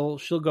 No, she'll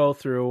go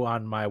through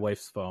on my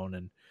wife's phone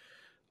and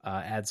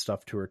add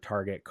stuff to her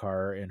Target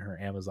cart and her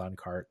Amazon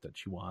cart that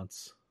she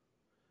wants.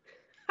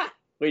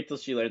 Wait till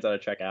she learns how to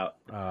check out.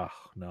 Oh,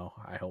 no,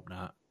 I hope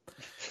not.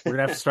 We're going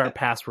to have to start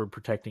password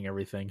protecting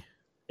everything.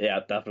 Yeah,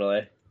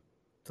 definitely.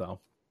 So,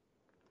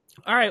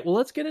 all right, well,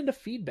 let's get into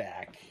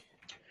feedback.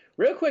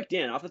 Real quick,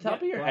 Dan, off the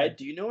top of your head,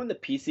 do you know when the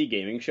PC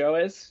gaming show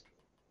is?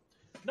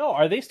 No,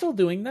 are they still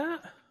doing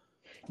that?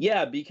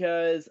 Yeah,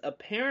 because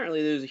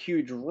apparently there's a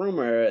huge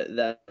rumor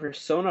that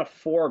Persona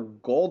 4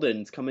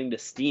 Golden's coming to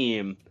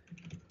Steam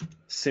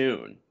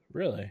soon.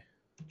 Really?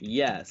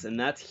 Yes, and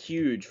that's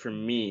huge for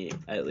me,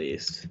 at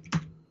least.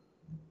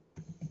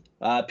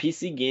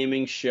 PC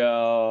Gaming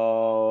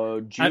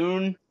Show,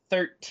 June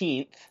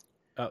 13th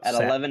at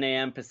 11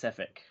 a.m.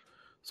 Pacific.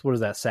 So what is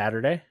that,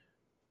 Saturday?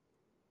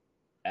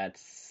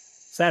 That's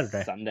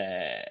Saturday.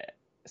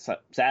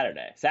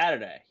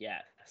 Saturday,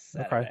 yeah.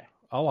 Saturday. Okay.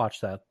 I'll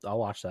watch that,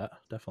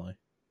 definitely.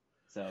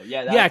 So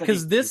yeah,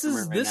 because this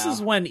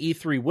is when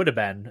E3 would have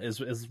been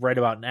is right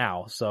about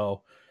now.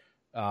 So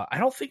I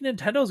don't think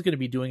Nintendo is going to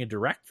be doing a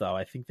direct though.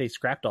 I think they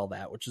scrapped all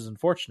that, which is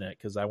unfortunate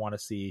because I want to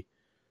see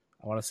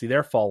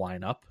their fall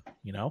lineup.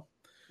 You know,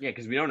 yeah,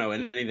 because we don't know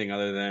anything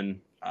other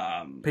than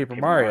Paper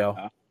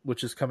Mario,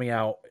 which is coming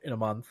out in a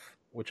month,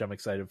 which I'm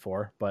excited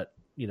for. But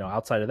you know,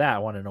 outside of that, I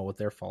want to know what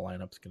their fall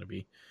lineup is going to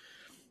be.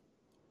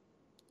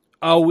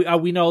 Oh,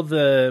 we know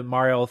the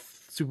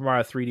Super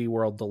Mario 3D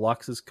World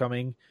Deluxe is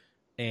coming.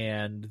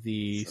 And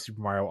the Super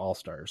Mario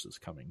All-Stars is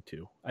coming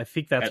too. I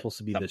think that's supposed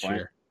to be this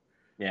year.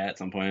 Yeah, at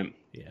some point.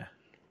 Yeah.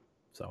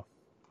 So.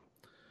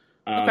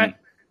 Okay.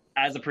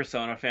 As a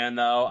Persona fan,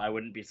 though, I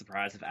wouldn't be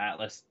surprised if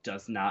Atlus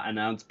does not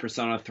announce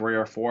Persona 3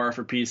 or 4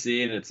 for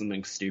PC and it's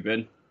something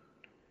stupid.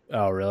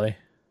 Oh, really?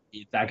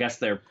 I guess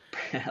they're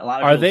a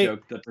lot of people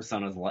joke that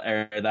Persona's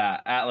or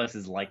that Atlus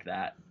is like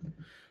that.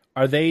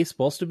 Are they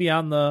supposed to be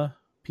on the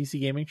PC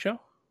Gaming Show?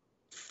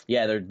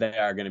 Yeah, they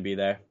are going to be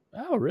there.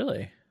 Oh,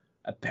 really?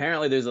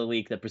 Apparently there's a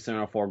leak that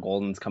Persona 4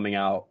 Golden's coming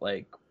out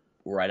like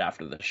right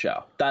after the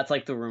show. That's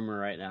like the rumor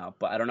right now,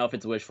 but I don't know if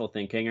it's wishful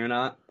thinking or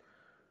not.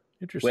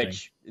 Interesting.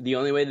 Which the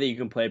only way that you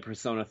can play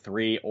Persona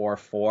 3 or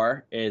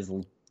 4 is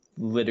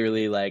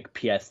literally like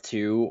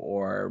PS2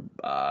 or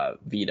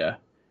Vita.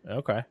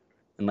 Okay.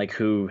 And like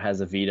who has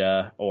a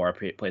Vita or a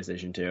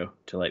PlayStation 2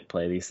 to like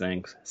play these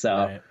things.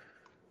 So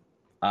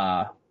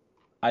I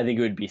think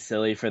it would be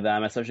silly for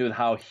them, especially with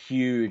how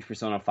huge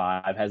Persona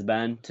 5 has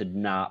been, to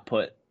not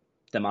put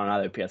them on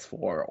either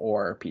PS4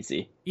 or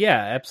PC. Yeah,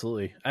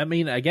 absolutely. I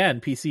mean,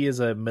 again, PC is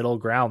a middle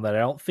ground that I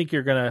don't think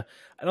you're gonna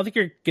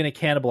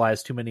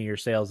cannibalize too many of your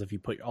sales if you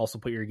also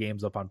put your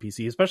games up on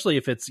PC, especially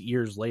if it's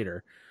years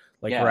later.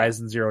 Like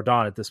Horizon Zero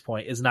Dawn at this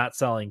point is not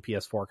selling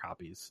PS4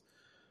 copies.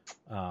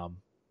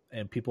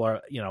 And people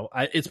are,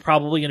 it's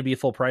probably going to be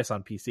full price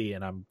on PC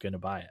and I'm going to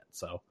buy it.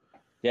 So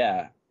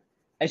yeah,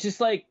 it's just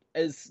like,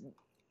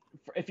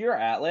 if you're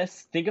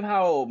Atlus, think of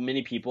how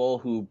many people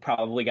who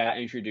probably got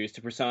introduced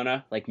to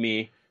Persona, like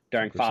me,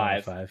 during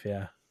Persona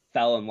 5,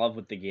 fell in love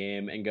with the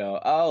game and go,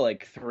 oh,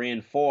 like 3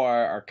 and 4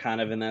 are kind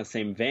of in that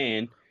same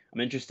vein. I'm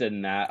interested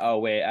in that. Oh,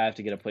 wait, I have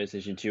to get a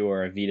PlayStation 2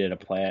 or a Vita to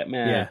play it.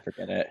 Man,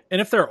 forget it. And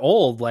if they're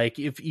old, like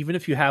even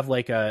if you have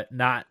like a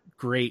not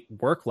great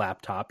work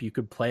laptop, you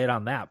could play it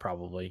on that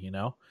probably,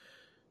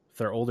 If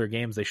they're older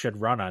games, they should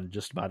run on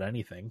just about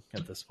anything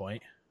at this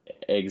point.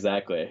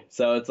 Exactly.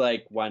 So it's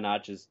like, why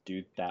not just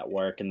do that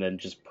work and then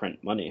just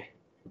print money?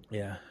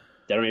 Yeah.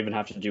 They don't even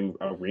have to do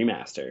a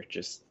remaster.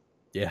 Just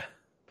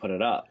put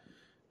it up.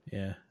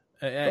 Yeah.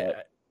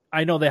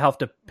 I know they have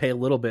to pay a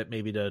little bit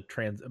maybe to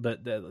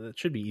but that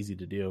should be easy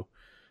to do,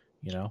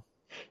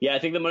 Yeah, I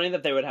think the money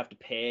that they would have to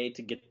pay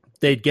to get...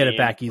 They'd get it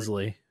back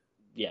easily.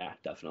 Yeah,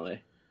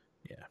 definitely.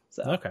 Yeah.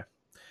 So. Okay.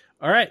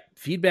 All right.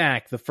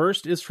 Feedback. The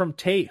first is from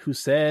Tate, who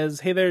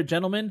says, hey there,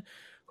 gentlemen.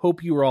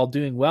 Hope you are all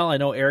doing well. I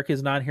know Eric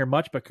is not here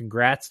much, but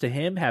congrats to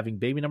him having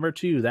baby number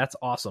 2. That's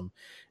awesome.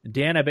 And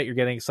Dan, I bet you're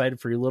getting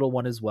excited for your little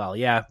one as well.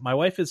 Yeah, my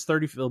wife is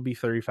 30. It'll be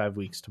 35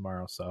 weeks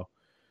tomorrow, so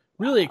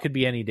really it could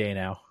be any day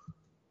now.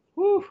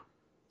 Woo.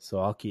 So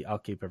I'll keep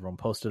everyone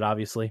posted,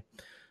 obviously.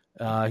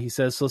 He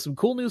says, so some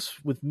cool news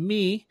with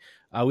me.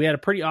 We had a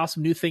pretty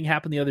awesome new thing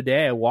happen the other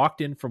day. I walked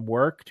in from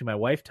work to my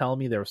wife telling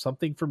me there was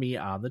something for me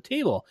on the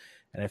table.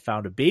 And I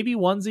found a baby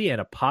onesie and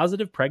a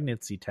positive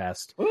pregnancy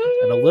test. Woo!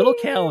 And a little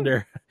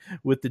calendar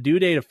with the due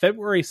date of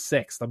February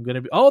 6th. I'm going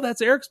to be... Oh, that's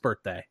Eric's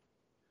birthday.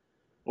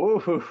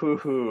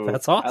 Ooh,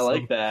 that's awesome. I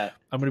like that.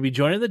 I'm going to be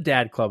joining the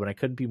dad club, and I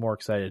couldn't be more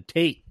excited.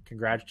 Tate,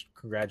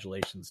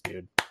 congratulations,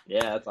 dude.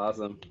 Yeah, that's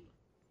awesome.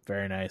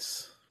 Very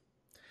nice.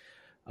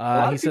 A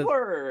lot of people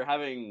are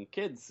having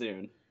kids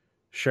soon.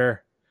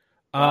 Sure.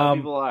 A lot of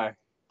people are.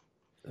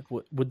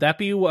 Would that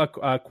be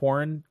a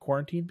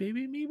quarantine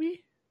baby,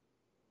 maybe?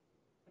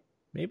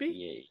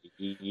 Maybe?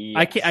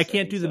 Yes, I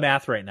can't do the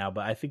math right now,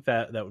 but I think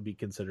that would be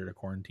considered a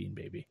quarantine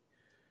baby.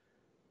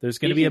 There's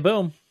going to be a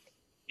boom.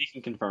 You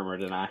can confirm or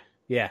deny.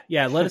 Yeah.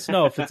 Let us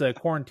know if it's a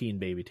quarantine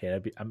baby,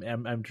 Tate.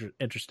 I'm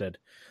interested.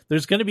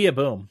 There's going to be a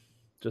boom.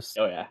 Just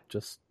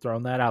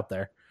throwing that out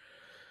there.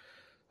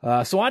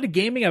 So on to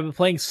gaming. I've been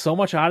playing so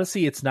much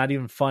Odyssey, it's not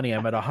even funny.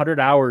 I'm at 100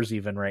 hours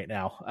even right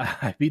now.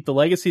 I beat the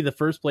Legacy, the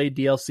First Blade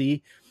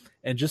DLC,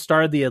 and just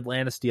started the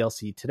Atlantis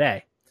DLC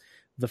today.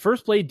 The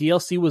First Blade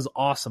DLC was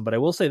awesome, but I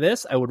will say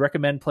this, I would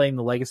recommend playing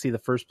the Legacy, the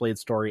First Blade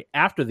story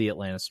after the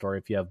Atlantis story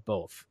if you have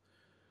both.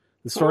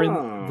 The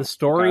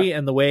story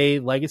and the way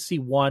Legacy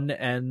 1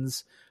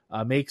 ends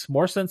makes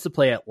more sense to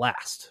play at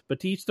last, but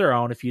to each their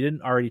own. If you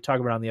didn't already talk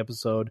about it on the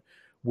episode,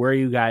 where are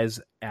you guys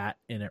at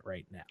in it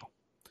right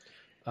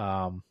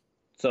now?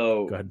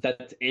 So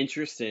that's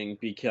interesting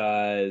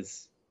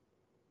because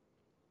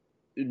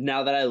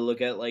now that I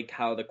look at like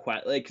how the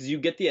quest, like, because you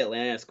get the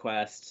Atlantis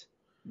quest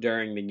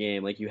during the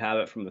game, like you have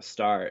it from the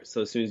start.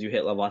 So as soon as you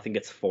hit level, I think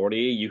it's 40,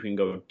 you can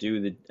go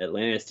do the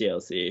Atlantis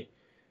DLC.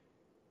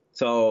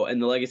 So, and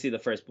the Legacy of the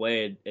First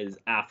Blade is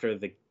after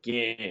the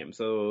game.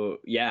 So,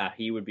 yeah,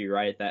 he would be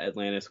right that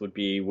Atlantis would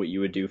be what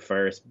you would do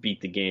first,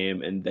 beat the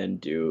game, and then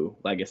do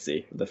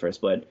Legacy of the First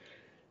Blade.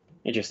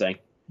 Interesting.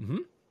 Mm-hmm.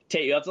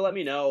 Tate, you have to let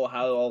me know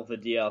how all the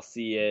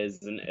DLC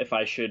is and if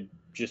I should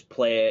just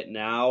play it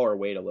now or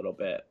wait a little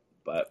bit.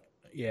 But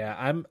yeah,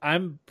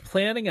 I'm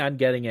planning on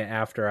getting it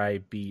after I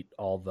beat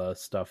all the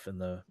stuff in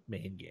the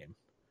main game.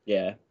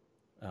 Yeah.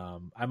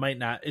 I might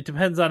not. It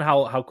depends on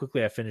how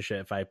quickly I finish it,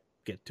 if I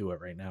get to it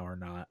right now or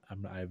not.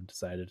 I haven't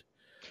decided.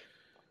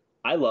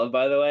 I love,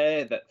 by the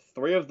way, that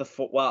 3 of the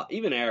 4, well,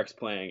 even Eric's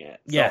playing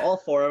it. So yeah, all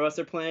 4 of us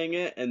are playing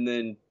it, and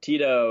then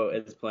Tito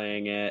is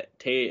playing it,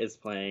 Tate is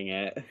playing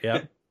it.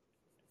 Yep.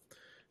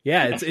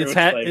 Yeah,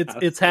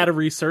 it's had a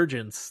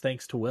resurgence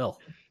thanks to Will.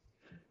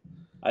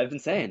 I've been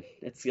saying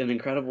it's an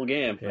incredible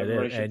game.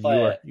 Everybody should and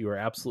play it. You are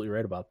absolutely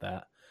right about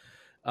that.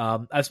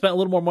 I've spent a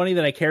little more money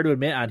than I care to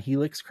admit on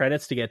Helix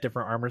credits to get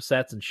different armor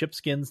sets and ship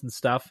skins and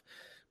stuff,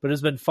 but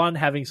it's been fun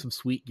having some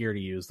sweet gear to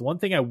use. The one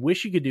thing I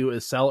wish you could do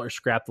is sell or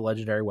scrap the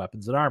legendary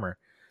weapons and armor.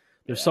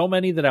 There's so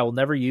many that I will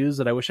never use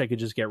that I wish I could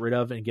just get rid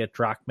of and get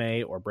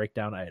drachmae or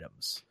breakdown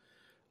items.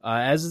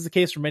 As is the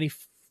case for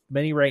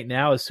many right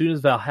now, as soon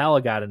as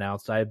Valhalla got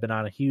announced, I have been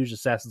on a huge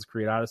Assassin's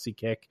Creed Odyssey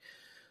kick.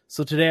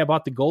 So today I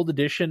bought the gold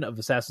edition of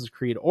Assassin's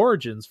Creed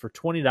Origins for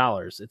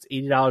 $20. It's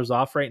 $80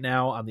 off right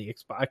now on the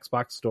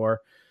Xbox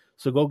store.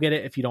 So go get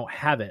it if you don't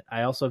have it.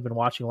 I also have been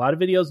watching a lot of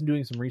videos and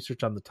doing some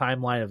research on the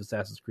timeline of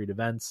Assassin's Creed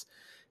events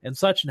and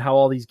such, and how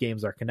all these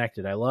games are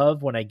connected. I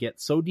love when I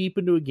get so deep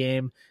into a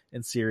game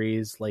and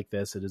series like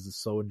this. It is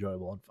so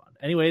enjoyable and fun.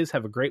 Anyways,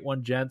 have a great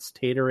one, gents.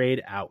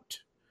 Taterade out.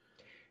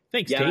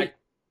 Thanks, Tate.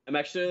 I'm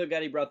actually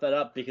glad he brought that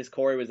up because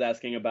Corey was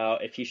asking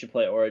about if he should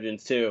play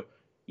Origins too.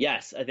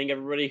 Yes, I think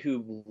everybody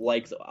who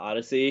likes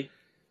Odyssey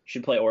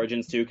should play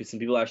Origins too, because some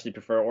people actually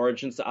prefer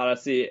Origins to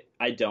Odyssey.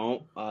 I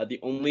don't. The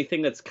only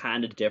thing that's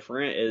kind of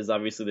different is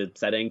obviously the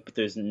setting, but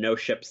there's no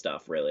ship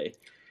stuff really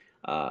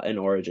in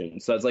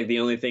Origins. So it's like the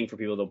only thing for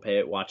people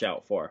to watch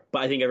out for.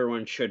 But I think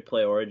everyone should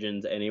play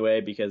Origins anyway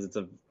because it's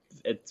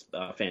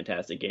a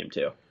fantastic game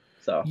too.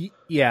 So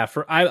yeah,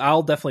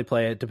 I'll definitely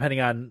play it depending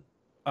on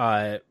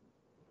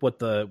what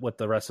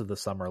the rest of the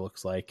summer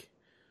looks like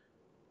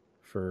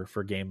for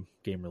game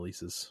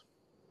releases.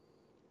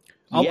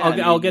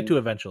 I'll get to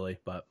eventually,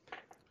 but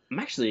I'm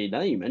actually, now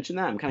that you mention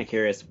that, I'm kind of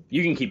curious.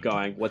 You can keep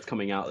going. What's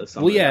coming out this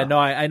summer? Well, yeah, no,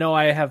 I know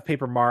I have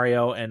Paper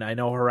Mario, and I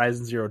know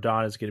Horizon Zero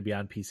Dawn is going to be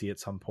on PC at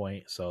some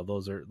point. So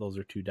those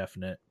are 2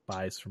 definite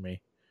buys for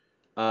me.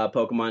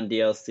 Pokemon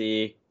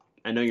DLC.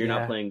 I know you're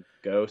not playing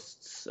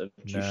Ghosts of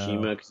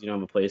Tsushima because you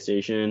don't have a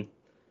PlayStation.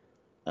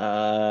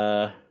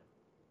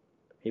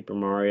 Paper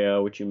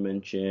Mario, which you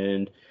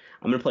mentioned.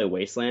 I'm going to play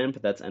Wasteland,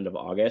 but that's end of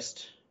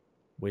August.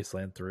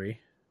 Wasteland 3?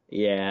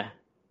 Yeah.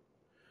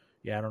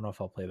 Yeah, I don't know if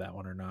I'll play that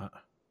one or not.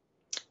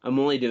 I'm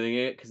only doing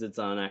it because it's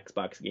on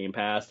Xbox Game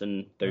Pass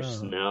and there's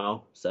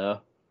snow, so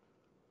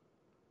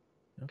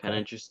kind of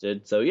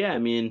interested. So yeah, I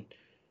mean,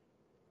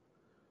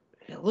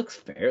 it looks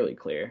fairly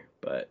clear,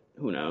 but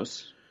who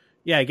knows?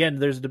 Yeah, again,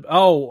 there's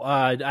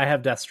I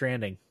have Death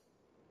Stranding.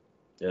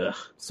 Ugh.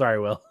 Sorry,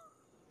 Will.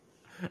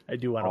 I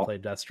do want to play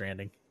Death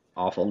Stranding.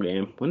 Awful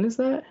game. When is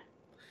that?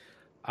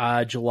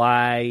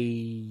 July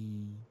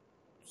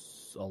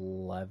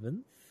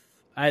 11th.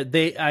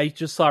 I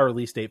just saw a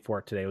release date for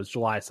it today. It was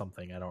July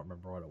something. I don't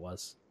remember what it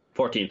was.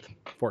 14th.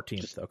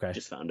 14th. Okay.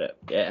 Just found it.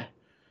 Yeah.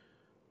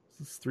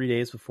 It's 3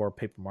 days before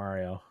Paper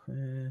Mario.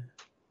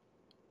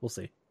 We'll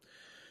see.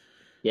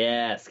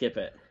 Yeah, skip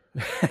it.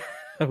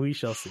 We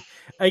shall see.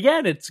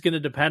 Again, it's going to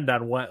depend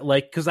on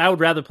because I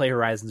would rather play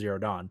Horizon Zero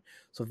Dawn.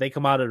 So if they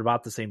come out at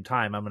about the same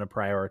time, I'm going to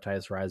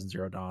prioritize Horizon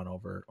Zero Dawn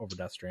over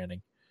Death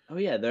Stranding. Oh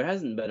yeah, there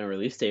hasn't been a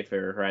release date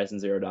for Horizon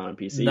Zero Dawn on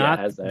PC yet,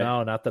 has there?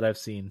 No, not that I've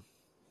seen.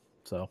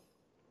 So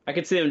I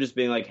could see them just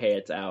being like, "Hey,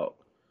 it's out.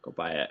 Go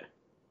buy it."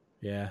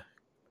 Yeah,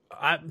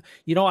 I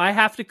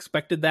half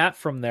expected that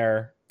from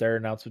their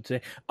announcement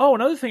today. Oh,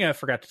 another thing I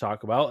forgot to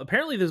talk about.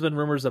 Apparently, there's been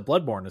rumors that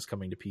Bloodborne is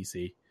coming to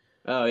PC.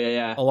 Oh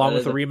yeah. Along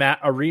with a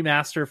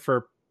remaster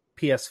for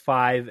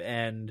PS5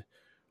 and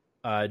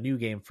a new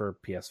game for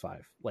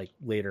PS5, like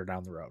later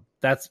down the road.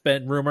 That's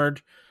been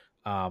rumored.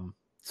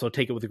 So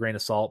take it with a grain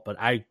of salt. But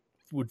I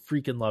would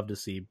freaking love to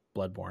see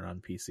Bloodborne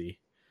on PC.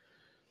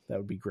 That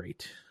would be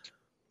great.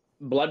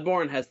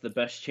 Bloodborne has the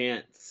best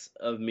chance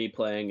of me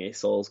playing a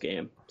Souls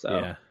game.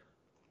 So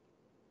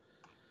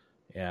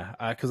yeah,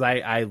 because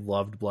I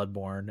loved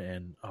Bloodborne,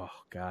 and oh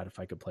god, if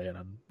I could play it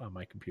on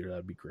my computer, that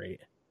would be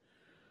great.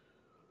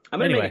 I'm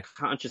gonna make a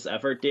conscious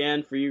effort,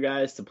 Dan, for you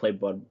guys to play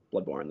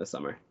Bloodborne this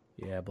summer.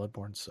 Yeah,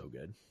 Bloodborne's so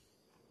good.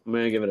 I'm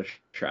gonna give it a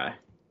try.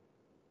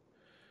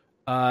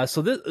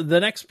 So the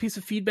next piece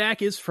of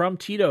feedback is from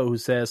Tito, who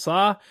says,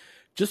 saw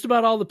just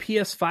about all the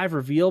PS5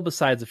 reveal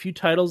besides a few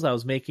titles I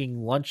was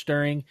making lunch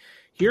during.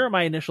 Here are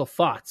my initial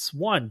thoughts.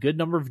 1, good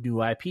number of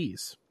new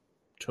IPs.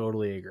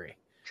 Totally agree.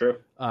 True.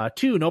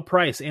 2, no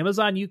price.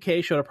 Amazon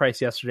UK showed a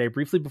price yesterday,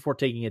 briefly before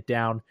taking it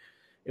down.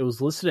 It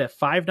was listed at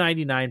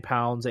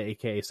 £599,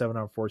 aka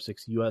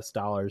 $746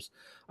 US.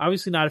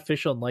 Obviously not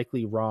official and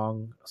likely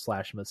wrong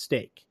 /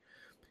 mistake.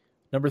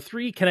 Number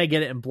 3, can I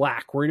get it in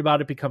black? Worried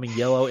about it becoming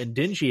yellow and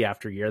dingy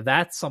after a year.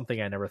 That's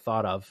something I never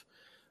thought of.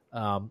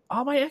 My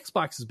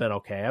Xbox has been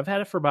okay. I've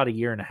had it for about a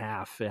year and a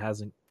half. It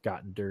hasn't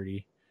gotten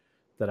dirty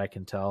that I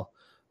can tell.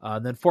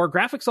 And then 4,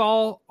 graphics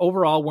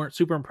overall weren't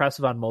super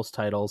impressive on most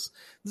titles.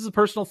 This is a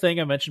personal thing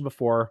I mentioned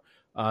before,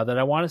 that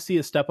I want to see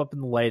a step up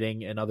in the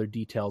lighting and other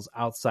details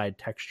outside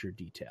texture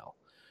detail.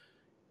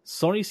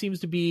 Sony seems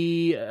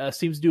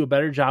to do a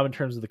better job in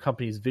terms of the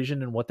company's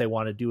vision and what they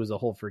want to do as a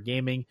whole for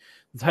gaming.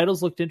 The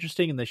titles looked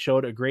interesting and they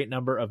showed a great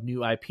number of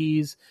new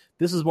IPs.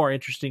 This is more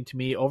interesting to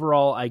me.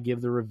 Overall, I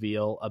give the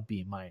reveal a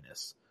B-. I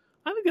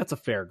think that's a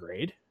fair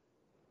grade.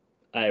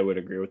 I would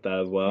agree with that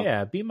as well.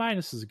 Yeah, B-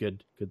 is a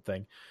good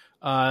thing.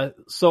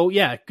 So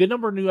yeah, good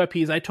number of new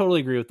IPs. I totally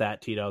agree with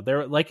that, Tito.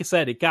 There, like I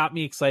said, it got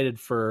me excited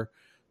for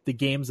the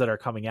games that are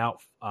coming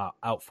out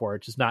for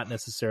it. Just not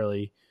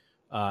necessarily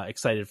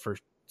excited for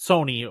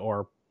Sony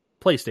or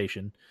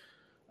PlayStation.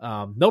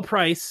 No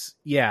price.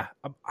 Yeah,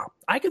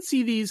 I could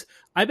see these.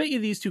 I bet you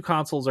these two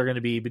consoles are going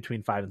to be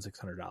between $500 and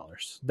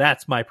 $600.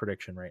 That's my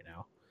prediction right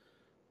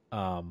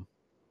now.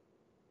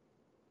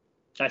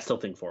 I still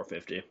think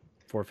 450.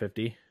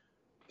 450.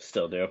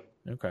 Still do.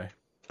 Okay.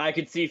 I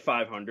could see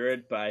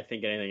 500, but I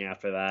think anything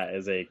after that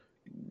is a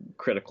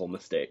critical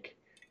mistake.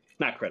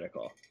 Not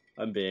critical.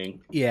 I'm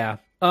being... Yeah.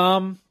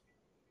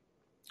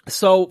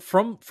 So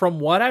from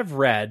what I've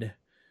read,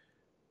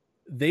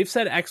 they've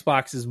said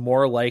Xbox is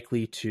more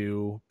likely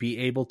to be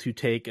able to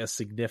take a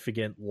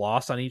significant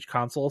loss on each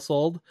console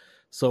sold.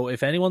 So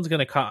if anyone's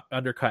going to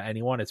undercut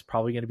anyone, it's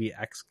probably going to be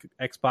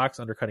Xbox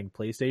undercutting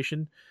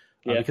PlayStation,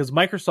 because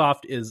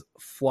Microsoft is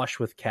flush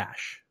with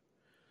cash.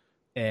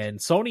 And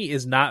Sony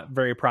is not a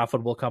very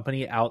profitable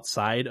company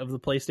outside of the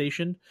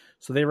PlayStation,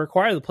 so they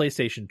require the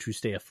PlayStation to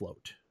stay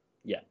afloat.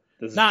 Yeah,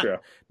 this is true.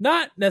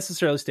 Not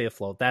necessarily stay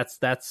afloat. But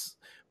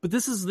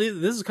this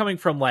is coming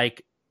from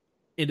like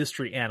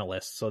industry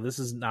analysts, so this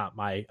is not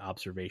my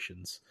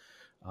observations.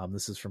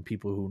 This is from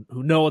people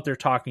who know what they're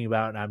talking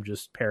about, and I'm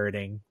just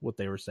parroting what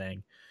they were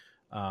saying.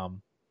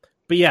 But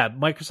yeah,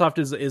 Microsoft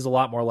is a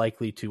lot more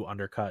likely to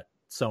undercut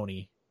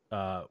Sony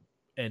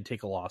and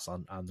take a loss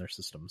on their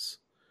systems.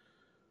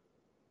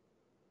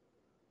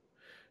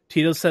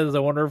 Tito says,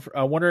 I'm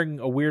wondering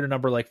a weirder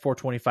number like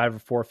 425 or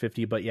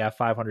 450, but yeah,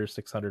 500,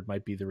 600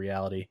 might be the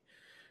reality.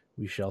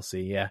 We shall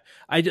see. Yeah.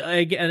 I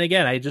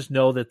just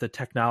know that the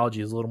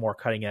technology is a little more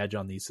cutting edge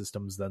on these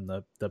systems than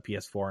the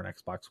PS4 and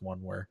Xbox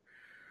One were.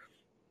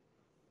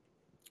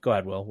 Go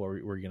ahead, Will. What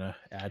were you going to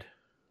add?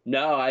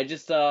 No, I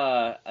just,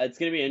 it's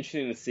going to be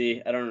interesting to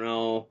see. I don't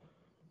know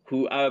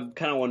I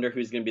kind of wonder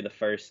who's going to be the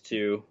first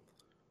to,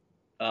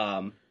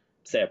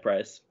 say a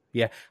price.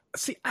 Yeah.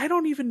 See, I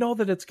don't even know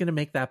that it's going to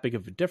make that big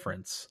of a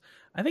difference.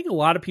 I think a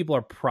lot of people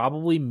are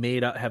probably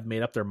have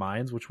made up their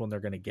minds which one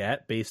they're going to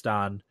get based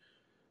on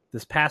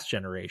this past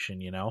generation,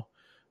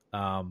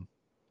 go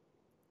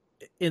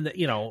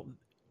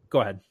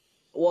ahead.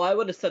 Well, I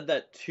would have said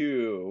that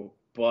too,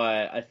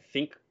 but I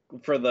think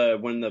when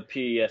the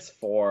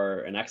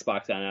PS4 and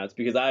Xbox got announced,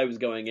 because I was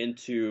going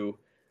into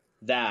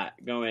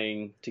that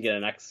going to get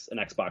an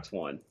Xbox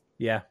One.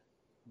 Yeah.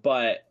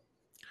 But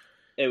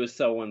it was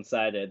so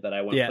one-sided that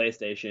I went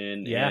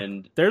PlayStation. Yeah.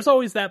 And there's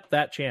always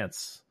that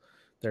chance.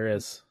 There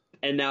is.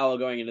 And now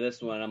going into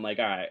this one, I'm like,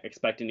 all right,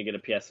 expecting to get a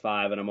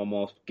PS5, and I'm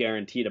almost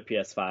guaranteed a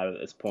PS5 at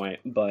this point.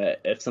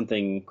 But if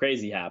something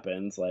crazy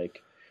happens,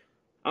 like,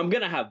 I'm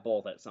going to have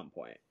both at some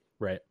point.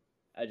 Right.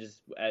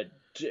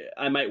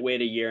 I might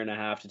wait a year and a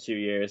half to 2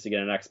 years to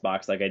get an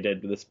Xbox like I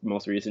did with this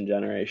most recent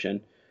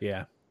generation.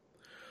 Yeah.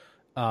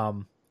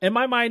 And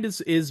my mind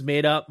is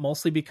made up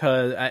mostly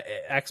because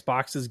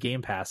Xbox's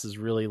Game Pass is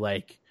really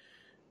like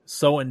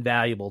so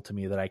invaluable to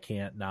me that I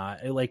can't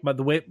not like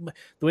the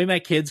way my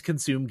kids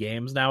consume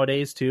games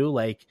nowadays too.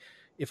 Like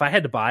if I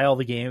had to buy all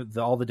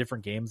the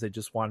different games they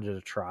just wanted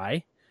to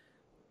try,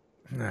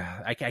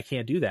 I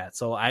can't do that.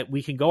 So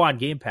we can go on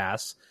Game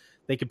Pass.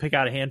 They can pick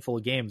out a handful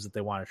of games that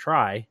they want to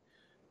try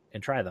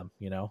and try them,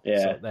 Yeah.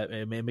 So that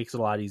it makes it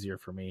a lot easier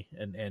for me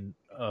and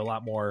a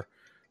lot more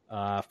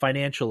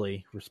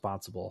financially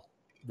responsible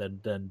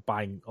than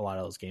buying a lot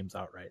of those games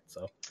outright.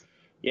 So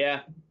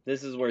yeah,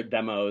 this is where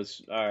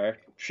demos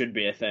should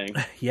be a thing.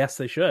 Yes,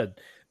 they should.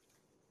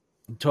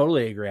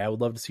 Totally agree. I would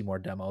love to see more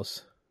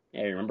demos.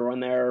 Yeah, you remember when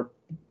there was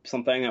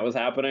something that was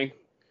happening?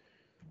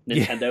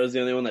 Nintendo is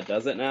the only one that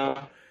does it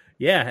now.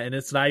 Yeah, and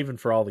it's not even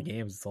for all the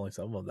games, it's only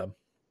some of them.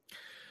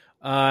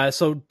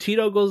 So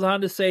Tito goes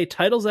on to say,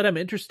 titles that I'm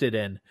interested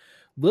in.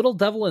 Little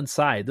Devil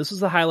Inside. This was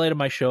the highlight of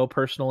my show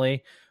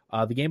personally.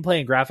 The gameplay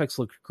and graphics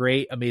looked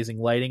great, amazing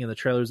lighting, and the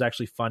trailer is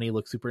actually funny,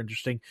 looks super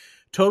interesting.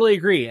 Totally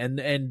agree.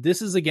 And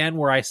this is again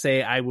where I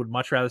say I would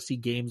much rather see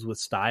games with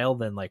style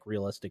than like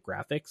realistic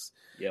graphics.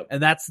 Yep.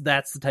 And that's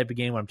the type of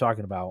game I'm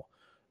talking about.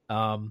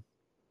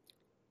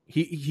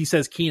 He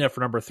says Kena for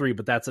number 3,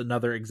 but that's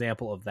another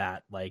example of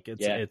that. Like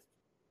it's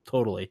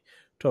totally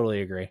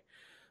agree.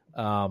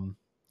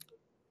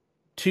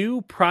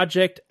 2,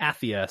 Project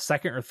Athia,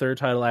 second or third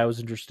title I was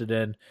interested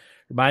in.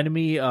 Reminded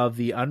me of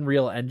the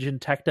Unreal Engine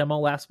tech demo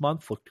last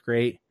month. Looked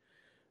great.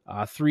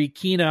 3,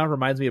 Kena,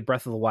 reminds me of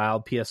Breath of the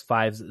Wild.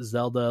 PS5's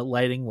Zelda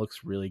lighting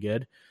looks really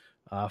good.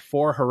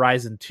 4,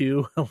 Horizon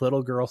 2,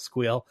 Little Girl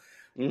Squeal.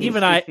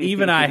 Even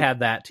I had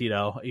that,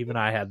 Tito. Even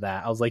I had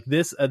that. I was like,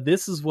 this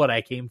is what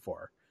I came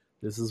for.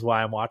 This is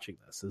why I'm watching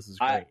this. This is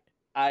great.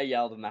 I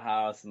yelled in the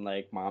house, and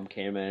like mom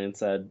came in and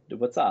said,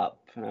 "What's up?"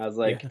 And I was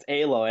like, "It's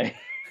Aloy."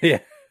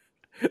 Yeah.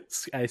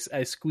 I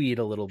squeed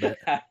a little bit.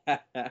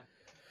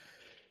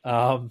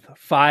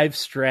 5,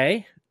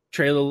 Stray.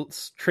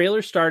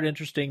 Trailer started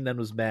interesting, then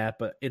was mad,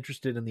 but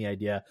interested in the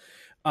idea.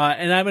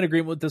 And I'm in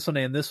agreement with this one.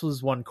 And this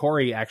was one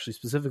Corey actually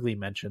specifically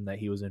mentioned that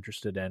he was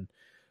interested in.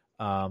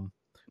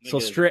 So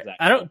Stray,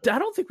 I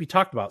don't think we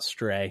talked about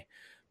Stray,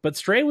 but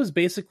Stray was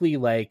basically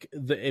like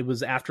it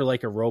was after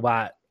like a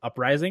robot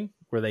uprising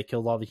where they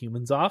killed all the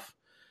humans off,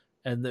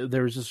 and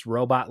there was just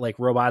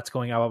robots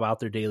going out about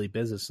their daily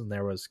business, and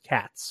there was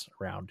cats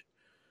around.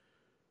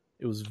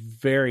 It was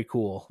very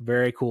cool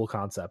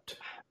concept.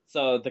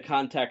 So the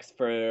context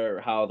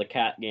for how the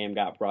cat game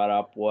got brought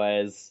up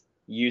was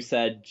you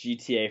said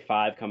GTA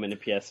 5 coming to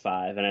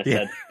PS5, and I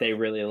said they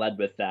really led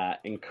with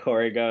that. And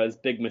Corey goes,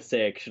 big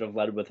mistake, should have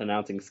led with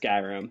announcing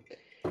Skyrim.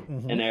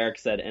 Mm-hmm. And Eric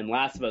said, and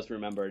Last of Us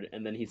remembered.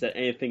 And then he said,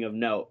 anything of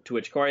note, to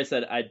which Corey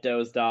said, I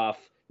dozed off.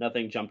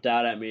 Nothing jumped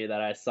out at me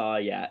that I saw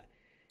yet.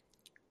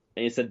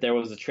 And he said there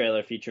was a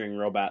trailer featuring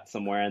robots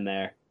somewhere in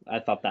there. I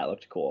thought that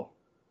looked cool.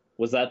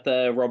 Was that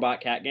the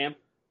robot cat game?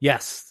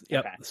 Yes.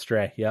 Yep. Okay.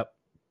 Stray. Yep.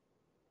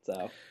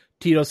 So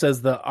Tito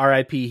says the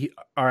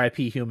RIP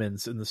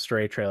humans in the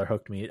Stray trailer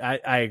hooked me.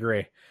 I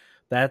agree.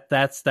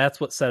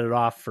 That's what set it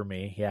off for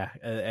me. Yeah.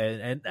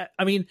 And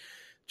I mean,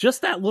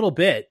 just that little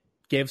bit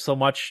gave so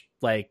much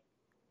like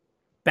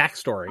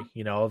backstory,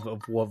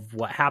 of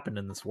what happened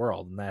in this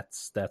world. And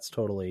that's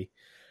totally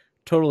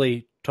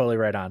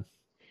right on.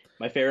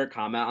 My favorite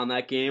comment on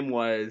that game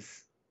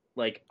was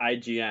like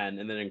IGN,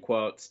 and then in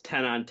quotes,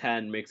 10 on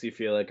 10 makes you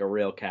feel like a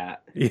real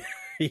cat. Yeah,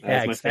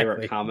 that's my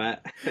favorite comment.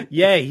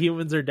 Yay,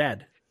 humans are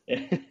dead.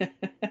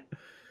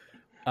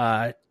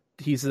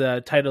 He's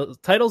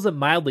titles that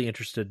mildly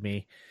interested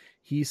me.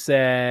 He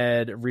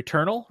said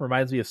Returnal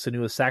reminds me of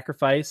Senua's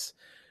Sacrifice.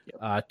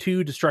 Yep.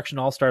 2, Destruction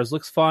All Stars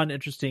looks fun,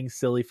 interesting,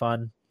 silly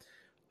fun.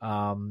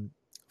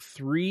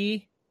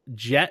 3,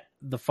 Jet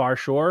the Far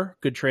Shore,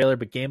 good trailer,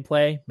 but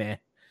gameplay, meh.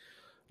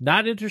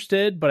 Not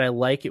interested, but I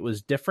like it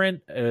was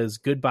different. It was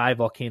Goodbye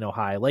Volcano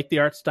High. I like the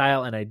art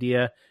style and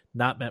idea,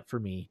 not meant for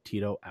me.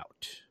 Tito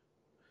out.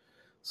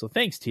 So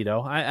thanks,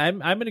 Tito.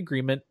 I'm in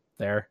agreement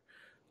there.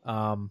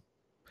 The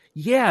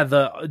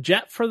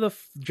Jet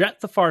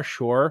the Far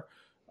Shore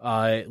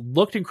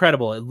looked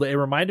incredible. It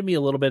reminded me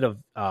a little bit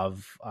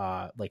of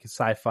like a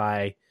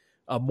sci-fi,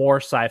 more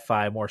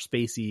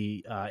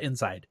spacey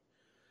Inside.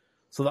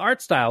 So the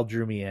art style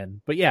drew me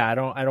in, but yeah, I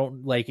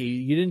don't like,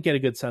 you didn't get a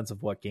good sense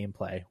of what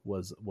gameplay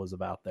was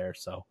about there.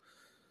 So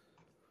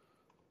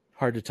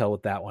hard to tell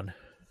with that one.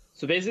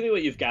 So basically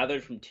what you've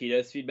gathered from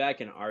Tito's feedback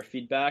and our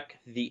feedback,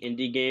 the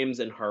indie games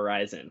and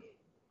Horizon.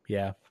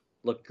 Yeah.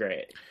 Look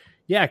great.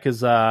 Yeah.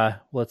 Cause,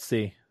 let's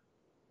see.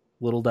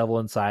 Little Devil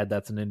Inside.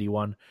 That's an indie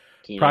one.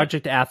 Kena.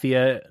 Project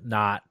Athia,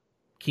 not.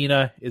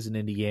 Kena is an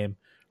indie game.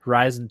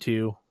 Horizon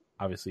 2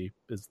 obviously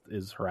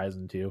is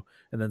Horizon 2,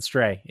 and then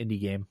Stray, indie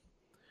game.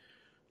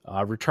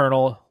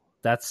 Returnal,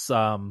 that's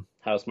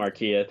House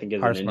Marquee, I think,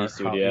 is an indie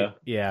studio.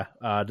 Yeah.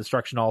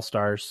 Destruction All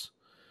Stars,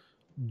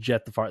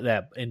 Jet the Far,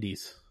 that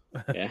indies.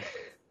 Yeah.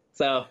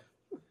 So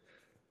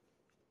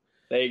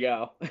there you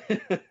go.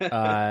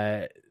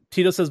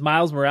 Tito says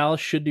Miles Morales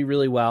should do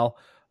really well.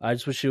 I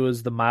just wish it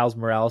was the Miles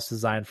Morales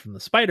design from the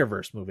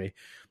Spider-Verse movie.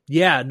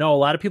 Yeah, no, a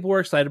lot of people were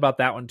excited about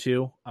that one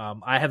too.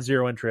 I have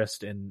zero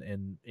interest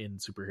in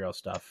superhero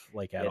stuff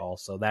at all,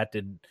 so that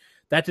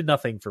did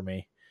nothing for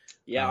me.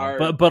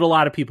 Yeah, but a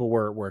lot of people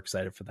were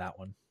excited for that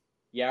one.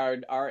 Yeah,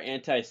 our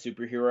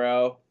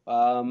anti-superhero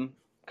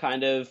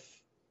kind of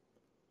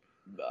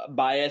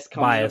bias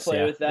comes into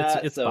play with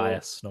that. It's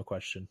bias, no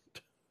question.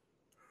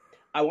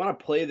 I want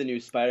to play the new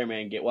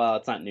Spider-Man game. Well,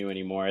 it's not new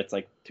anymore. It's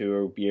like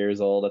 2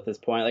 years old at this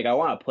point. Like, I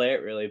want to play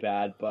it really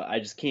bad, but I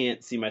just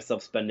can't see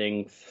myself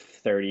spending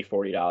 $30,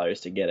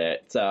 $40 to get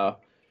it. So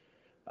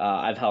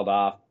I've held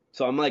off.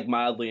 So I'm like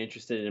mildly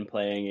interested in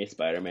playing a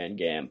Spider-Man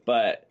game,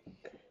 but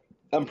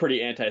I'm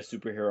pretty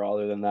anti-superhero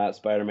other than that.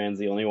 Spider-Man's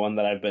the only one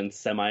that I've been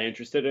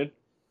semi-interested in.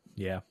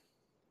 Yeah.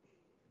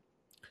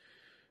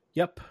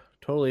 Yep,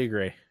 totally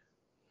agree.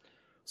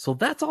 So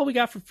that's all we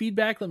got for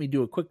feedback. Let me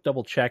do a quick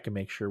double check and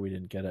make sure we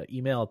didn't get an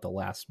email at the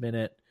last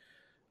minute.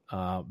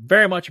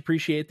 Very much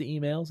appreciate the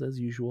emails, as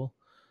usual.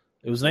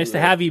 It was nice to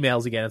have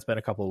emails again. It's been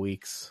a couple of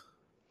weeks.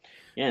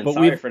 Yeah, and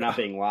sorry for not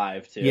being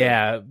live, too.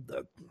 Yeah.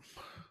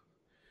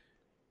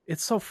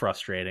 It's so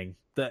frustrating.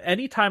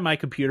 Anytime my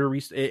computer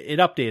it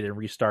updated and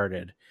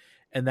restarted,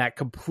 and that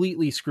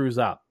completely screws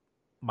up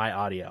my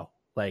audio.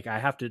 Like, I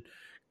have to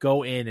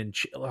go in and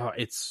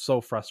it's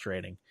so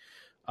frustrating.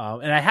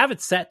 And I have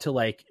it set to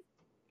like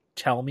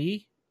tell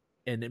me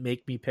and it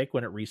make me pick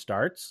when it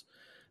restarts,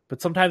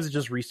 but sometimes it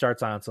just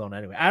restarts on its own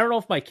anyway. I don't know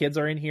if my kids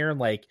are in here and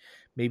like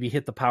maybe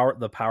hit the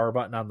power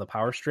button on the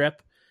power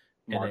strip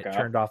and it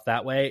turned off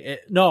that way.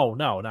 No,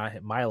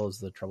 not Milo's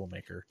the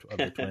troublemaker of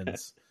the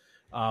twins.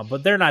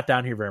 But they're not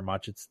down here very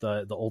much. It's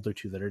the older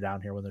two that are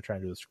down here when they're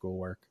trying to do the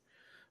schoolwork.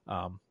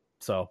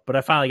 But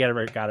I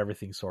finally got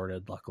everything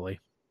sorted, luckily.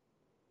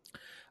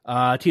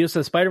 Tito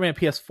says Spider-Man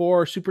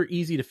PS4 super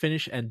easy to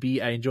finish, and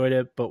B, I enjoyed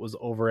it but was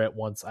over it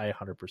once I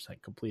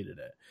 100% completed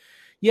it.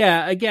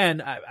 Yeah,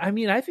 again, I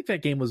mean, I think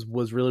that game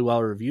was really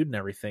well reviewed and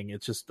everything.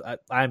 It's just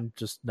I'm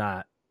just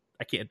not,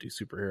 I can't do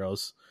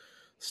superheroes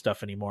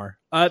stuff anymore.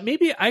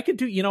 Maybe I could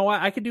do, you know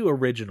what, I could do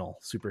original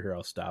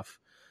superhero stuff.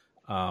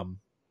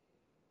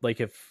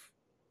 Like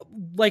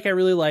I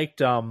really liked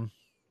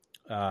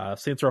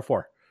Saints Row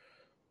 4.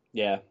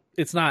 Yeah,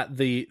 it's not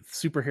the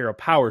superhero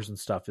powers and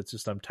stuff. It's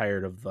just I'm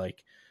tired of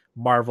like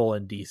Marvel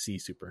and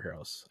DC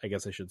superheroes, I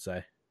guess I should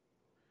say.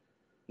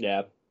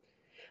 Yeah.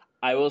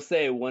 I will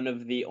say one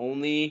of the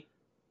only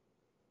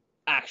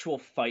actual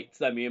fights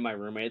that me and my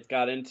roommates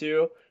got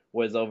into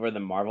was over the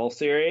Marvel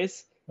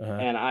series. Uh-huh.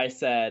 And I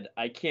said,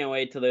 I can't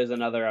wait till there's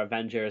another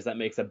Avengers that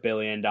makes $1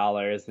 billion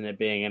and it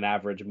being an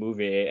average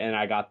movie. And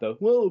I got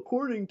well,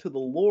 according to the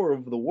lore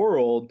of the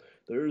world,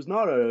 there's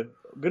not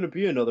going to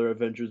be another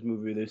Avengers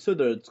movie. They said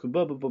that it's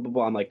blah, blah, blah, blah,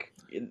 blah. I'm like,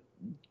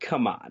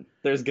 come on.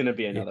 There's going to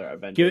be another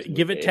Avengers movie.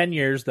 Give it 10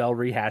 years. They'll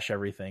rehash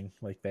everything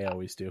like they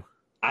always do.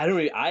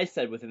 I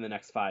said within the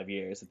next 5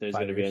 years that there's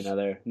going to be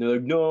another. And they're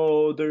like,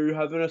 no, they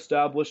haven't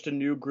established a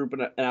new group.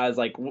 And I was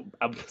like,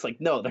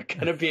 no, they're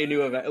going to be a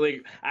new event.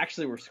 Like,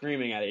 actually, we're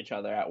screaming at each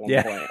other at one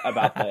point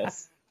about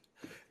this.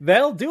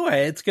 They'll do it.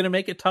 It's going to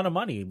make a ton of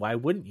money. Why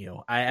wouldn't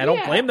you? I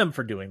don't blame them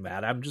for doing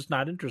that. I'm just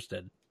not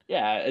interested.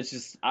 Yeah, it's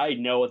just, I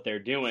know what they're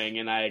doing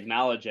and I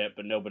acknowledge it,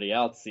 but nobody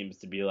else seems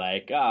to be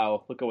like,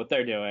 oh, look at what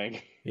they're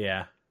doing.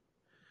 Yeah.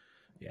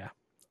 Yeah.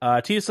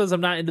 Tia says,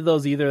 I'm not into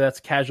those either. That's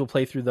a casual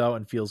playthrough, though,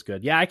 and feels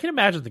good. Yeah, I can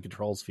imagine the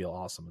controls feel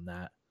awesome in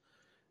that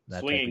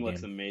Swinging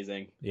looks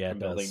amazing. Yeah, from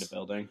building to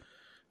building.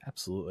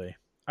 Absolutely.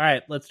 All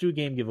right, let's do a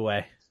game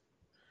giveaway.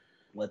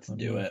 Let's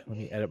do it. Let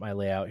me edit my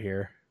layout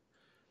here.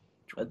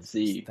 Let's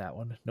see. That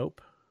one.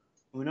 Nope.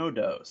 Uno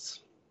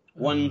dos.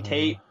 1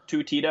 Tate,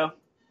 2 Tito.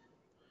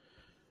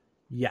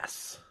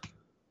 Yes.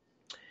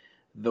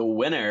 The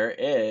winner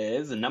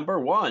is number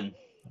 1.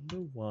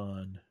 Number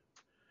 1.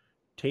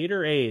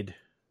 Taterade.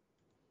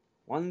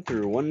 1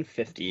 through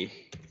 150.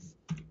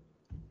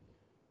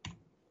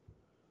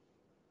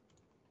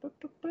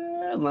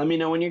 Let me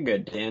know when you're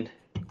good, Dan.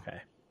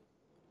 Okay.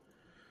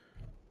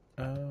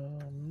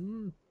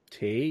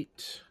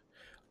 Tate.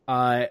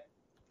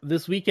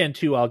 This weekend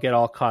too, I'll get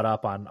all caught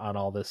up on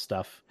all this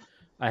stuff.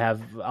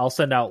 I'll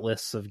send out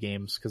lists of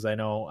games because I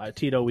know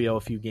Tito, we owe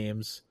a few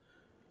games.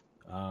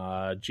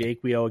 Jake,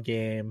 we owe a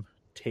game.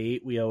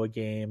 Tate, we owe a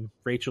game.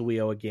 Rachel,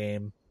 we owe a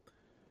game.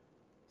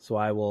 So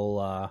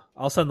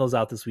I'll send those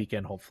out this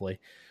weekend,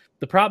 hopefully.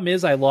 The problem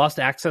is I lost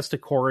access to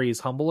Corey's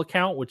Humble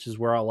account, which is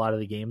where a lot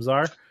of the games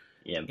are.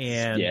 Yeah.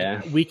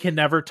 And we can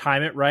never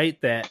time it right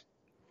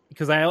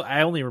because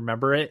I only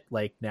remember it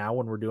like now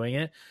when we're doing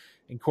it.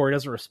 And Corey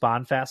doesn't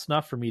respond fast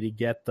enough for me to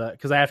get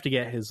because I have to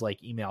get his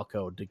like email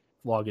code to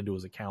log into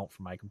his account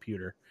from my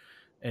computer.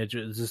 And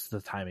it's just the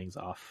timing's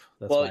off.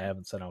 That's why I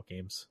haven't sent out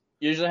games.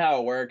 Usually how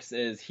it works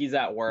is he's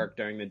at work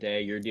during the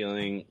day. You're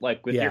dealing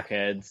like with your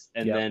kids.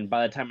 And then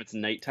by the time it's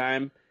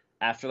nighttime,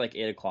 after like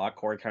 8 o'clock,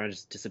 Corey kind of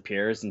just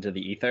disappears into the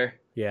ether.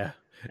 Yeah.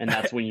 And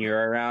that's when you're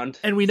around.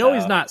 And we know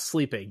he's not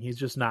sleeping. He's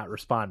just not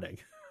responding.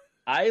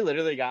 I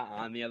literally got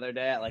on the other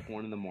day at like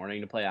 1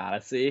 a.m. to play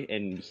Odyssey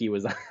and he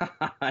was on.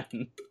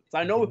 So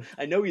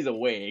I know he's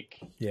awake.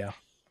 Yeah.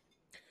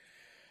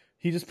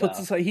 He just puts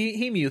us,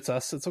 he mutes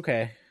us. It's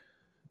okay.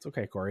 It's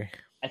okay, Corey.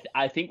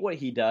 I think what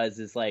he does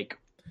is like,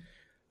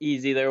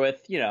 he's either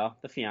with,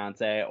 the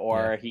fiance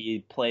or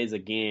he plays a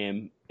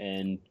game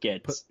and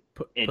gets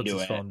puts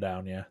his phone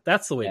down. Yeah.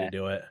 That's the way to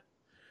do it.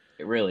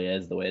 It really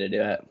is the way to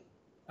do it.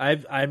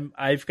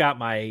 I've got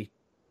my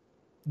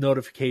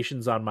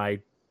notifications on my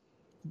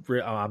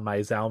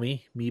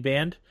Xiaomi Mi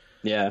Band.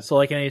 Yeah. So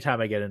like anytime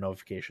I get a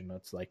notification,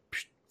 it's like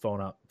phone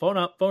up.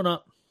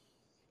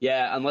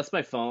 Yeah. Unless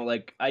my phone,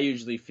 like I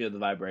usually feel the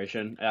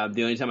vibration.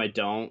 The only time I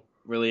don't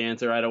really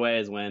answer right away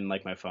is when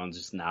like my phone's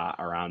just not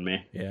around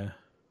me. Yeah.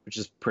 Which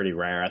is pretty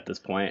rare at this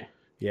point.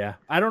 Yeah.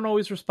 I don't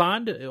always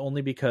respond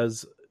only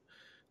because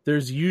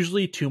there's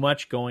usually too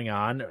much going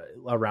on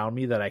around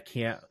me that I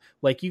can't,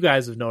 like you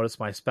guys have noticed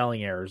my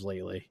spelling errors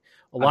lately.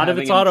 A lot of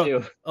it's bad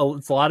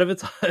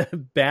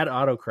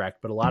autocorrect,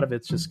 but a lot of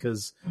it's just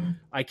because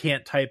I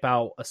can't type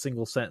out a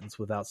single sentence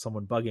without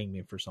someone bugging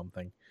me for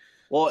something.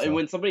 Well, and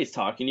when somebody's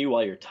talking to you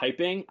while you're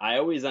typing, I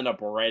always end up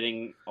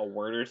writing a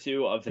word or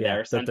two of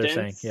their sentence. They're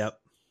saying. Yep.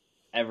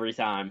 Every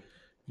time.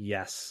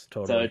 Yes,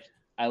 totally. So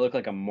I look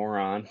like a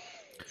moron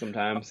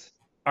sometimes.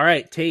 All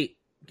right, Tate,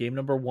 game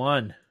number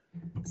 1.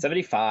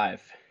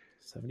 75.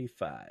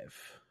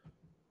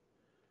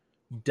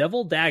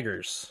 Devil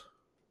Daggers.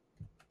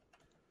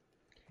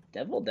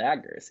 Devil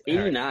Daggers,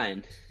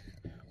 89.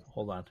 Right.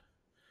 Hold on.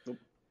 Nope.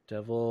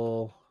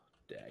 Devil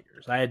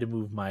Daggers. I had to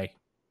move my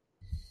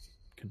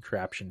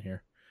contraption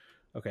here.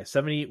 Okay,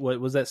 70. What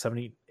was that?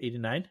 70,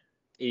 89?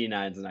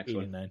 89 is the next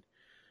 89. one.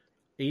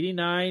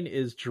 89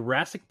 is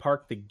Jurassic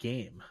Park the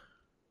game.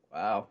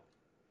 Wow.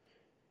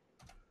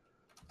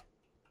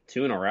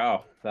 2 in a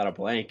row without a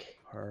blank.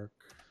 Park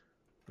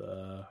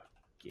the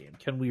game.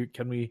 Can we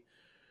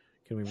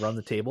run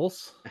the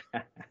tables?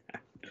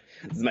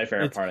 This is my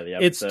favorite part of the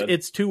episode.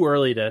 It's too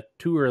early to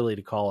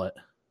call it.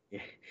 I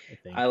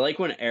think. I like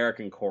when Eric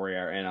and Corey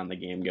are in on the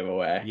game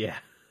giveaway. Yeah.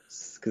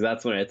 Because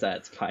that's when it's at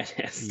its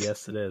finest.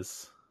 Yes, it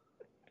is.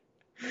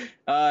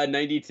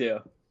 92.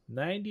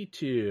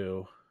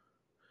 92.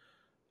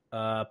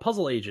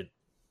 Puzzle Agent.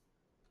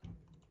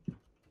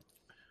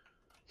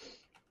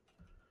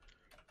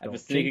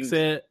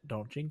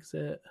 Don't jinx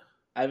it.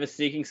 I have a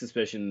sneaking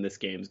suspicion this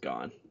game's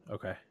gone.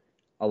 Okay.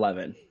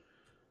 11.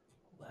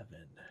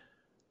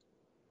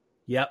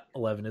 Yep,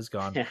 11 is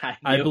gone.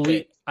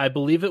 I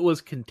believe it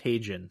was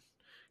Contagion,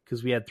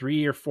 because we had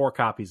 3 or 4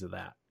 copies of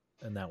that,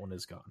 and that one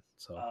is gone.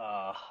 So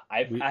I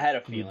had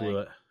a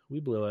feeling.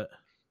 We blew it.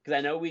 Because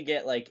I know we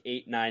get like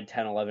 8, 9,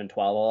 10, 11,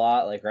 12 a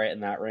lot, like right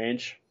in that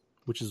range.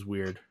 Which is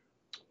weird.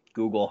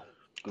 Google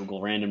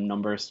random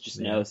numbers, just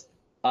knows.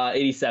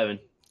 87.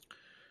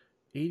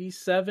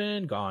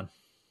 87, gone.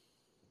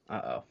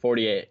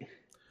 48.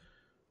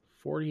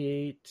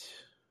 48.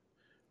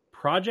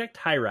 Project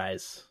High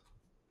Rise.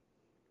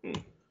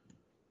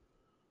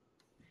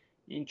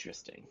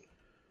 Interesting.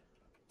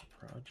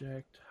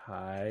 Project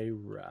High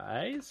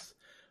Rise.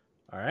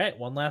 All right,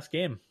 one last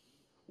game.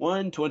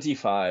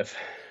 125.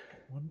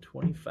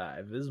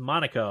 125 This is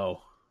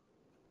Monaco.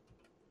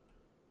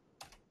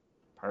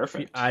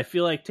 Perfect. I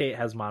feel like Tate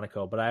has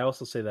Monaco, but I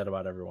also say that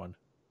about everyone.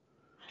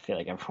 I feel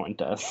like everyone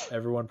does.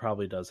 Everyone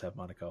probably does have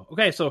Monaco.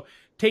 Okay, so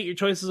Tate, your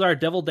choices are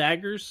Devil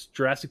Daggers,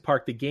 Jurassic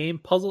Park the game,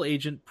 Puzzle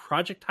Agent,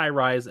 Project High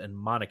Rise, and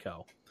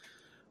Monaco.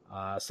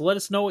 So let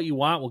us know what you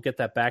want. We'll get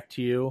that back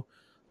to you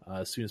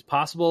as soon as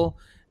possible.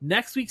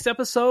 Next week's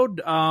episode,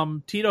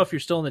 Tito, if you're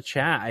still in the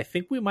chat, I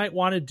think we might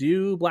want to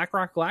do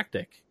Blackrock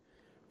Galactic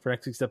for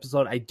next week's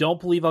episode. I don't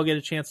believe I'll get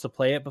a chance to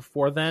play it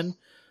before then.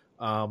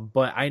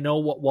 But I know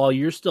while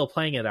you're still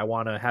playing it, I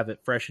want to have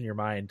it fresh in your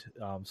mind.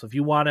 So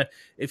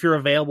if you're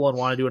available and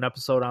want to do an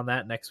episode on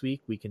that next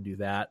week, we can do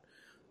that.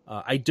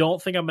 I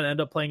don't think I'm going to end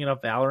up playing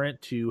enough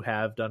Valorant to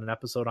have done an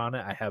episode on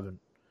it.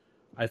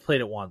 I've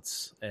played it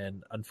once,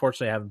 and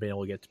unfortunately I haven't been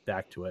able to get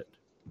back to it.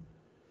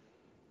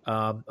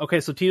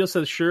 Okay, so Tito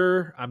says,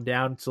 sure, I'm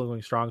down, still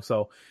going strong.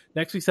 So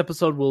next week's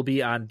episode will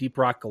be on Deep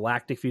Rock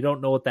Galactic. If you don't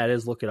know what that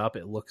is, look it up.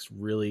 It looks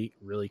really,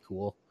 really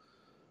cool.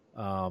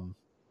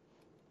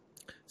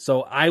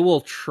 So I will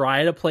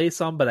try to play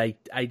some, but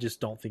I just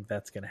don't think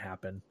that's going to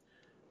happen.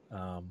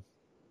 But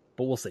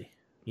we'll see.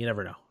 You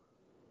never know.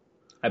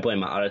 I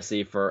blame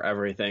Odyssey for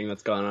everything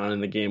that's going on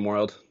in the game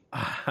world.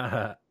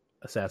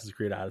 Assassin's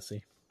Creed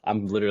Odyssey.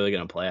 I'm literally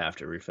going to play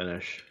after we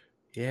finish.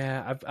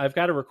 Yeah, I've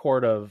got a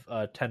record of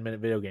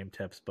 10-minute video game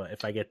tips, but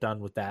if I get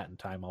done with that in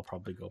time, I'll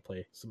probably go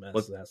play some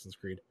Assassin's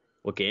Creed.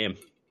 What game?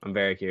 I'm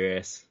very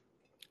curious.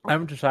 I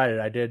haven't decided.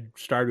 I did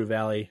Stardew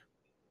Valley,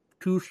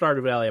 2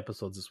 Stardew Valley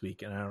episodes this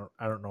week, and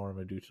I don't know what I'm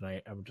going to do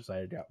tonight. I haven't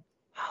decided yet.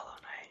 Hollow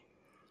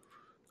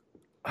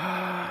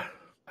Knight.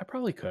 I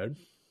probably could.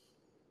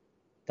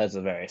 That's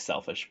a very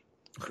selfish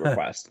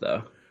request,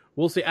 though.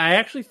 We'll see. I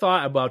actually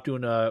thought about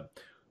doing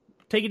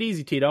take it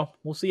easy, Tito.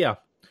 We'll see ya.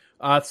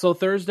 So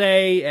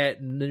Thursday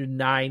at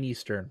 9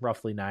 Eastern,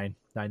 roughly 9,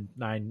 10,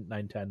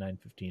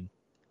 9:15.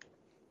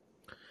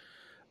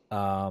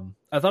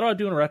 I thought about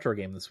doing a retro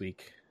game this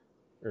week,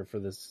 or for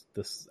this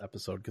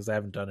episode, because I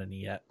haven't done any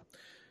yet.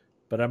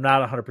 But I'm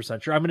not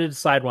 100% sure. I'm going to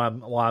decide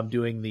while I'm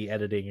doing the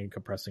editing and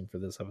compressing for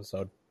this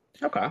episode.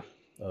 Okay.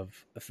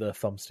 Of the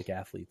Thumbstick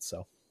Athletes.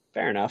 So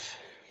fair enough.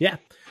 Yeah.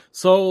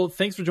 So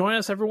thanks for joining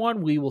us,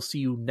 everyone. We will see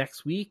you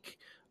next week.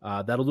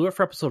 That'll do it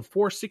for episode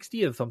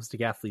 460 of the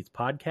Thumbstick Athletes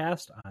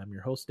podcast. I'm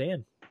your host,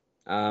 Dan.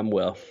 I'm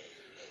Will.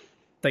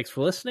 Thanks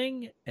for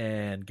listening,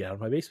 and get out of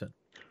my basement.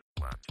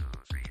 1, 2,